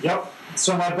eyes? Yep.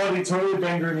 So my buddy totally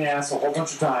banged her in the ass a whole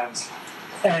bunch of times.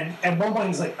 And at one point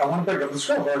he's like, I want to break up this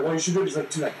girl. But like, well, you should do it. He's like,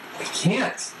 dude, I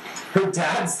can't. Her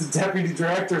dad's the deputy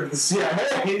director of the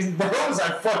CIA. He knows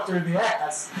I fucked her in the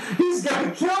ass. He's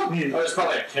gonna kill me. Oh, there's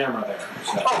probably a camera there.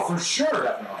 So. Oh, for sure.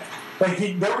 Definitely.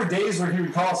 Like, there were days where he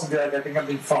would call us and be like, I think I'm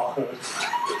being followed.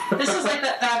 This is like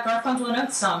that Garfunkel and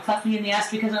Oates song, "Fuck Me in the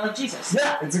Ass Because I Love Jesus."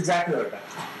 Yeah, it's exactly like that.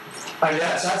 I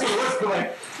guess that's what it was.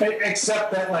 But like,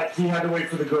 except that like he had to wait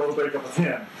for the girl to break up with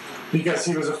him because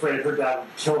he was afraid her dad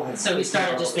would kill him. So he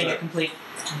started just being a complete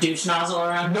douche nozzle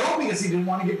around. No, because he didn't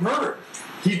want to get murdered.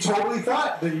 He totally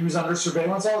thought that he was under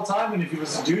surveillance all the time, and if he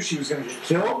was a douche, he was going to get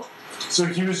killed. So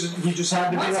he just had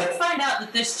to be Once you like, find out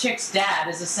that this chick's dad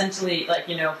is essentially like,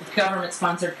 the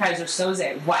government-sponsored Kaiser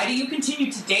Soze, why do you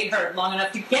continue to date her long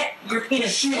enough to get your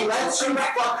penis? she lets you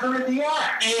fuck her in the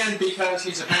ass. And because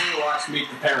he's a fan who wants to meet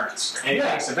the parents. And he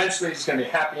thinks eventually it's going to be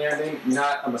a happy ending,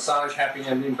 not a massage happy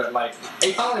ending, but like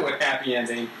a Hollywood happy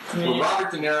ending where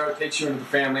Robert De Niro takes you into the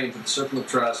family, into the circle of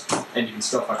trust, and you can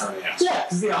still fuck her in the ass. Yeah,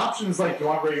 because the option is like, you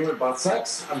want regular butt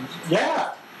sex?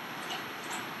 Yeah.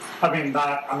 I mean,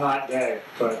 I'm not gay,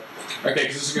 but... Okay,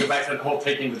 because this goes back to the whole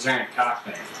taking the giant cock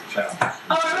thing. So. Oh,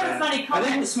 I read a funny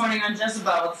comment this morning on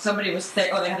Jezebel. Somebody was they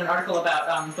had an article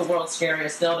about the world's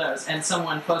scariest dildos, and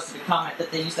someone posted a comment that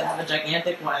they used to have a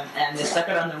gigantic one, and they stuck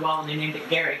it on their wall and they named it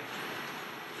Gary.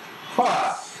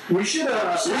 Huh. We should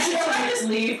I just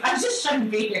leave. I just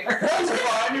shouldn't be here.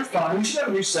 You're fine. We should have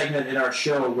a new segment in our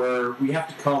show where we have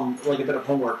to come, like a bit of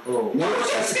homework. Oh, where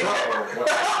was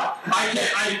that?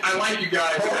 I like you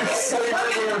guys.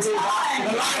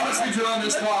 Let's be drawing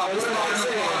this talk.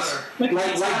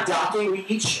 Like docking, we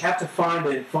each have to find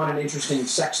a fun and interesting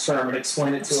sex term and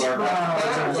explain it to our...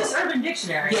 Just Urban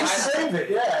Dictionary. Just save it,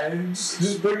 yeah. And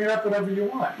just bring it up whenever you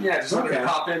want. Yeah, just let it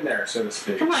pop in there, so to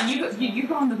speak. Come on, you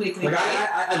go on the weekly. Like,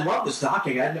 I love this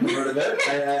docking. I'd never heard of it.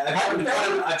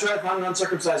 I tried to find an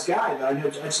uncircumcised guy, but I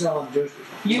just know the Jewish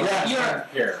people.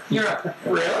 Europe.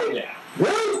 Really? Yeah.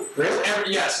 Really?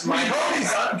 Yes. My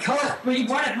body's uncut. Were you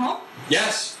born at home?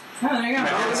 Yes. Oh, there you go.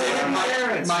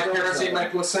 My parents ate my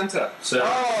placenta. So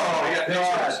I got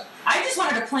pictures. I just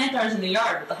wanted to plant ours in the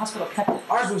yard, but the hospital kept it.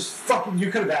 Ours was fucking... You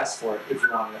could have asked for it if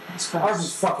you wanted it. Ours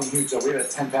was fucking huge, though. We had a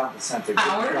 10-pound placenta.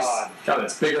 Ours? God,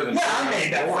 it's bigger than... Yeah, I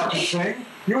made that fucking thing.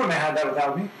 You wouldn't have had that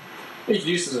without me. You could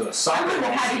use it as a I soccer wouldn't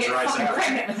ball. have had to get fucking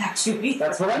pregnant without you either.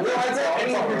 That's what I realized.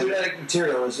 Any of your genetic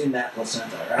material is in that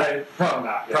placenta, right? Probably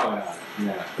not. Yeah. Probably not.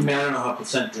 Yeah. I mean, I don't know how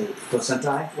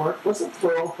placentae work. What's the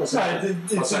plural? Placenta. It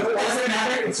Doesn't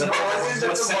matter. It's a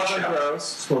mother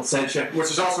gross. Placenta.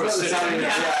 Which is also a city.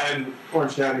 and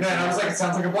Orange County. Yeah, I was like, it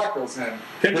sounds like a black girl's name.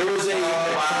 There was a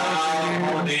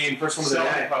holiday, first one of the day.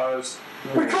 Self-imposed.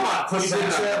 But come on,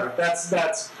 placenta. That's.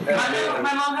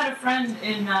 My mom had a friend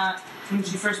in when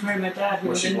she first married my dad who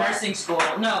was in nursing school.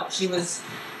 No, she was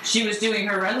doing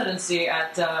her residency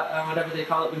at whatever they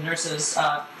call it when nurses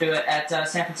do it at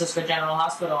San Francisco General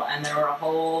Hospital, and there were a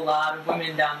whole lot of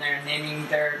women down there naming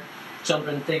their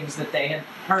children things that they had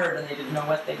heard and they didn't know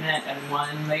what they meant, and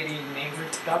one lady named her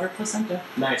daughter Placenta.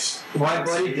 Nice. My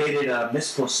buddy dated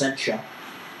Miss Placentia.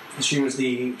 She was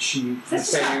the... This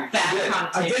is not bad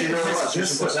connotation. Miss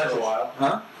Vista for a while.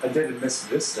 Huh? I dated Miss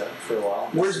Vista for a while.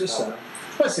 Where's Vista?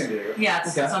 West San Diego. Yeah,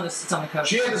 it's on the coast.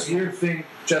 She had this weird thing.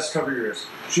 Just cover your ears.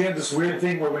 She had this weird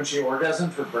thing where when she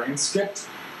orgasmed, her brain skipped.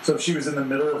 So if she was in the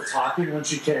middle of talking when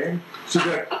she came, she'd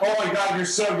be like, "Oh my God, you're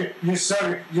so good! You're so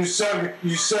good! You're so good!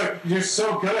 You're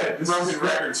so good!" This Broken is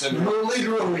record syndrome.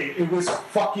 Literally, it was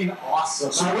fucking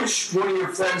awesome. So which one of your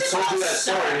friends told you that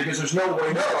story? Because there's no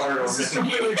way to start it. This is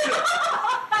completely true.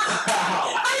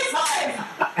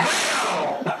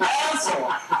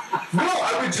 Asshole. No,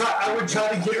 I would try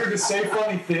to get her to say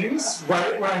funny things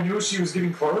right when I knew she was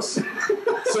getting close. So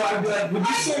I'd be like, "Would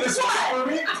you say this one for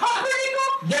me?"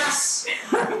 Yes.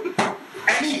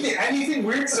 Anything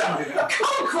weird sounding.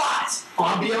 Kumquat.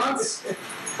 Ambiance.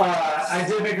 I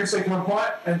did make her say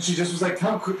kumquat, and she just was like,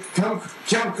 come.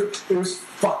 It was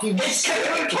fucking. It's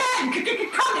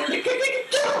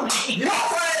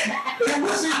It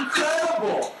was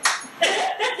incredible. I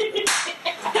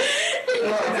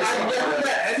never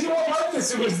met anyone like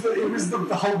this. It was the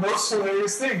most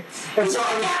hilarious thing. And so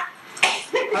I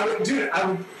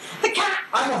would.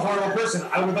 I'm a horrible person.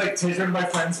 I would like take her to my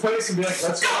friend's place and be like,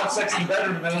 "Let's go have sex in the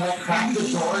bedroom," and then I'd crack the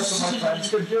door so my friends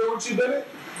could hear when she did it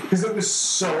because it was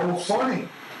so funny.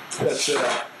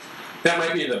 That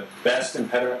might be the best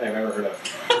impediment I've ever heard of.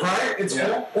 Right? It's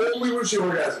only when she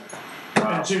orgasmed.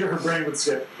 And her brain would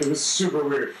skip. It was super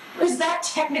weird. Is that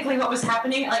technically what was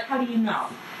happening? Like, how do you know?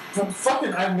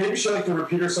 Maybe she liked to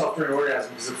repeat herself during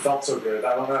orgasm because it felt so good.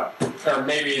 I don't know. Or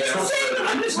maybe that's...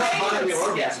 I'm just not buying the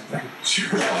orgasm thing.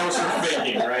 Yeah, that was her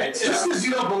faking, right? Just because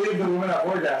you don't believe that women have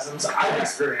orgasms, I've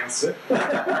experienced it. It's not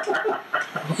that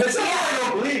I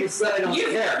don't believe, it's that I don't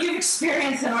care. You've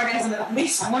experienced an orgasm at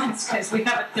least once because we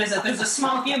have there's a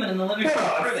small human in the living room. No,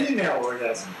 a female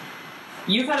orgasm.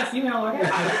 You've had a female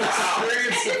orgasm? I've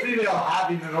experienced a female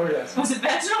having an orgasm. Was it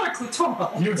vaginal or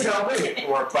clitoral? You tell me.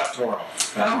 Or butt-toral.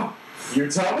 Oh. You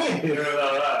tell me.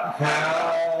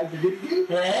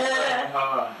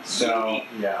 So,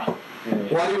 yeah.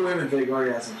 Why do women fake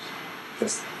orgasms?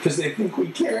 Because they think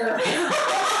we care.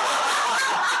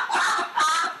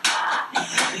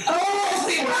 Oh, so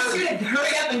he wants you to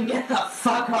hurry up and get Get the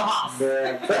fuck off.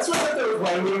 Man, that's what I do with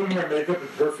why women wear makeup and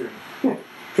perfume.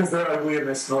 Because they're ugly and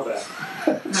they smell bad.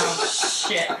 Oh,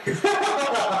 shit.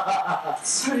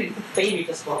 Sorry, the baby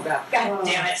just woke up. God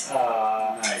damn it.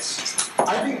 Nice.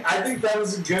 I think that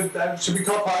was a good. Should we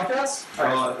call it podcast?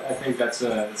 I think that's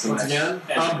a Once again,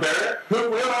 Barrett.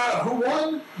 Who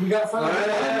won? We got to find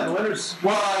out. the winners.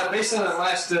 Well, based on that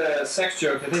last sex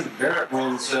joke, I think Barrett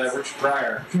wins Richard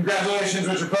Pryor. Congratulations,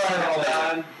 Richard Pryor. Well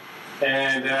done.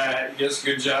 And yes,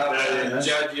 good job. Yeah.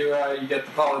 Judd, you get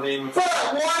the Paula Dean. 1,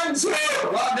 2.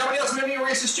 Well, nobody else made any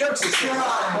racist jokes this year.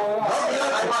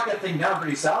 I lock that thing down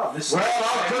pretty solid. This Well,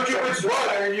 I'll cook it with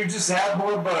butter. You just add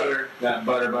more butter. That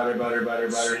butter.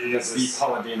 That's the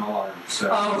Paula Dean alarm. So.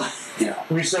 Oh.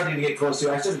 we're starting to get close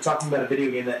to. I started talking about a video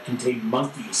game that contained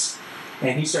monkeys,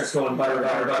 and he starts going butter.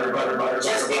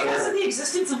 Just because of the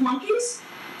existence of monkeys?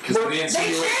 Because of the They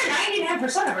insinuation. share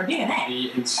 99% of our DNA.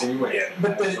 The insinuation.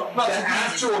 But the Well,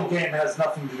 actual game has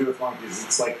nothing to do with monkeys.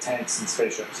 It's like tanks and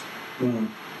spaceships.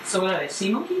 So what are they, sea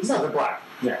monkeys? No, they're black.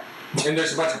 Yeah. And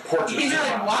there's a bunch of portraits. These are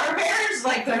like water bears?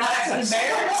 Like they're not actually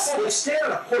bears? They stare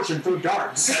at a portion through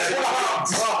darts. You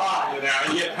know,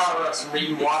 you get power ups from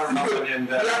eating watermelon and.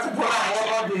 You have to put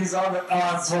all monkeys on the.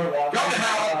 Oh, it's horrible. Go to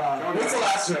hell. What's the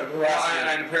last one?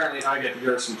 And apparently I get the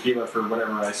Garrison Keeler for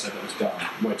whatever I said it was dumb,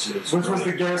 which is. Which was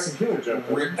the Garrison Keeler joke?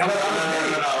 No. There's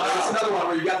another one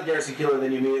where you got the Garrison Keeler,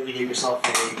 then you immediately gave yourself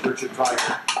a Richard Pryor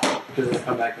because they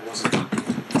come back that wasn't.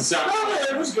 So. Oh,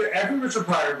 it was good. Every Richard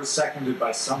Pryor was seconded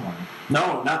by someone.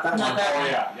 No, not that Not one. that Oh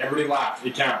yeah, everybody laughed.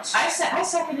 It counts. I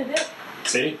seconded it.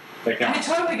 See? That I counts.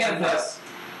 totally get this.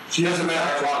 She doesn't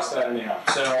matter. I lost that anyhow.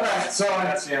 So Alright, so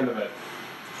that's the end of it.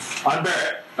 I'm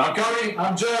Barrett. I'm Cody.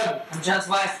 I'm Judd. I'm John's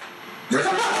wife.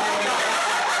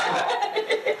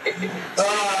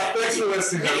 Thanks for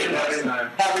listening, everybody.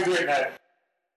 Have a great night.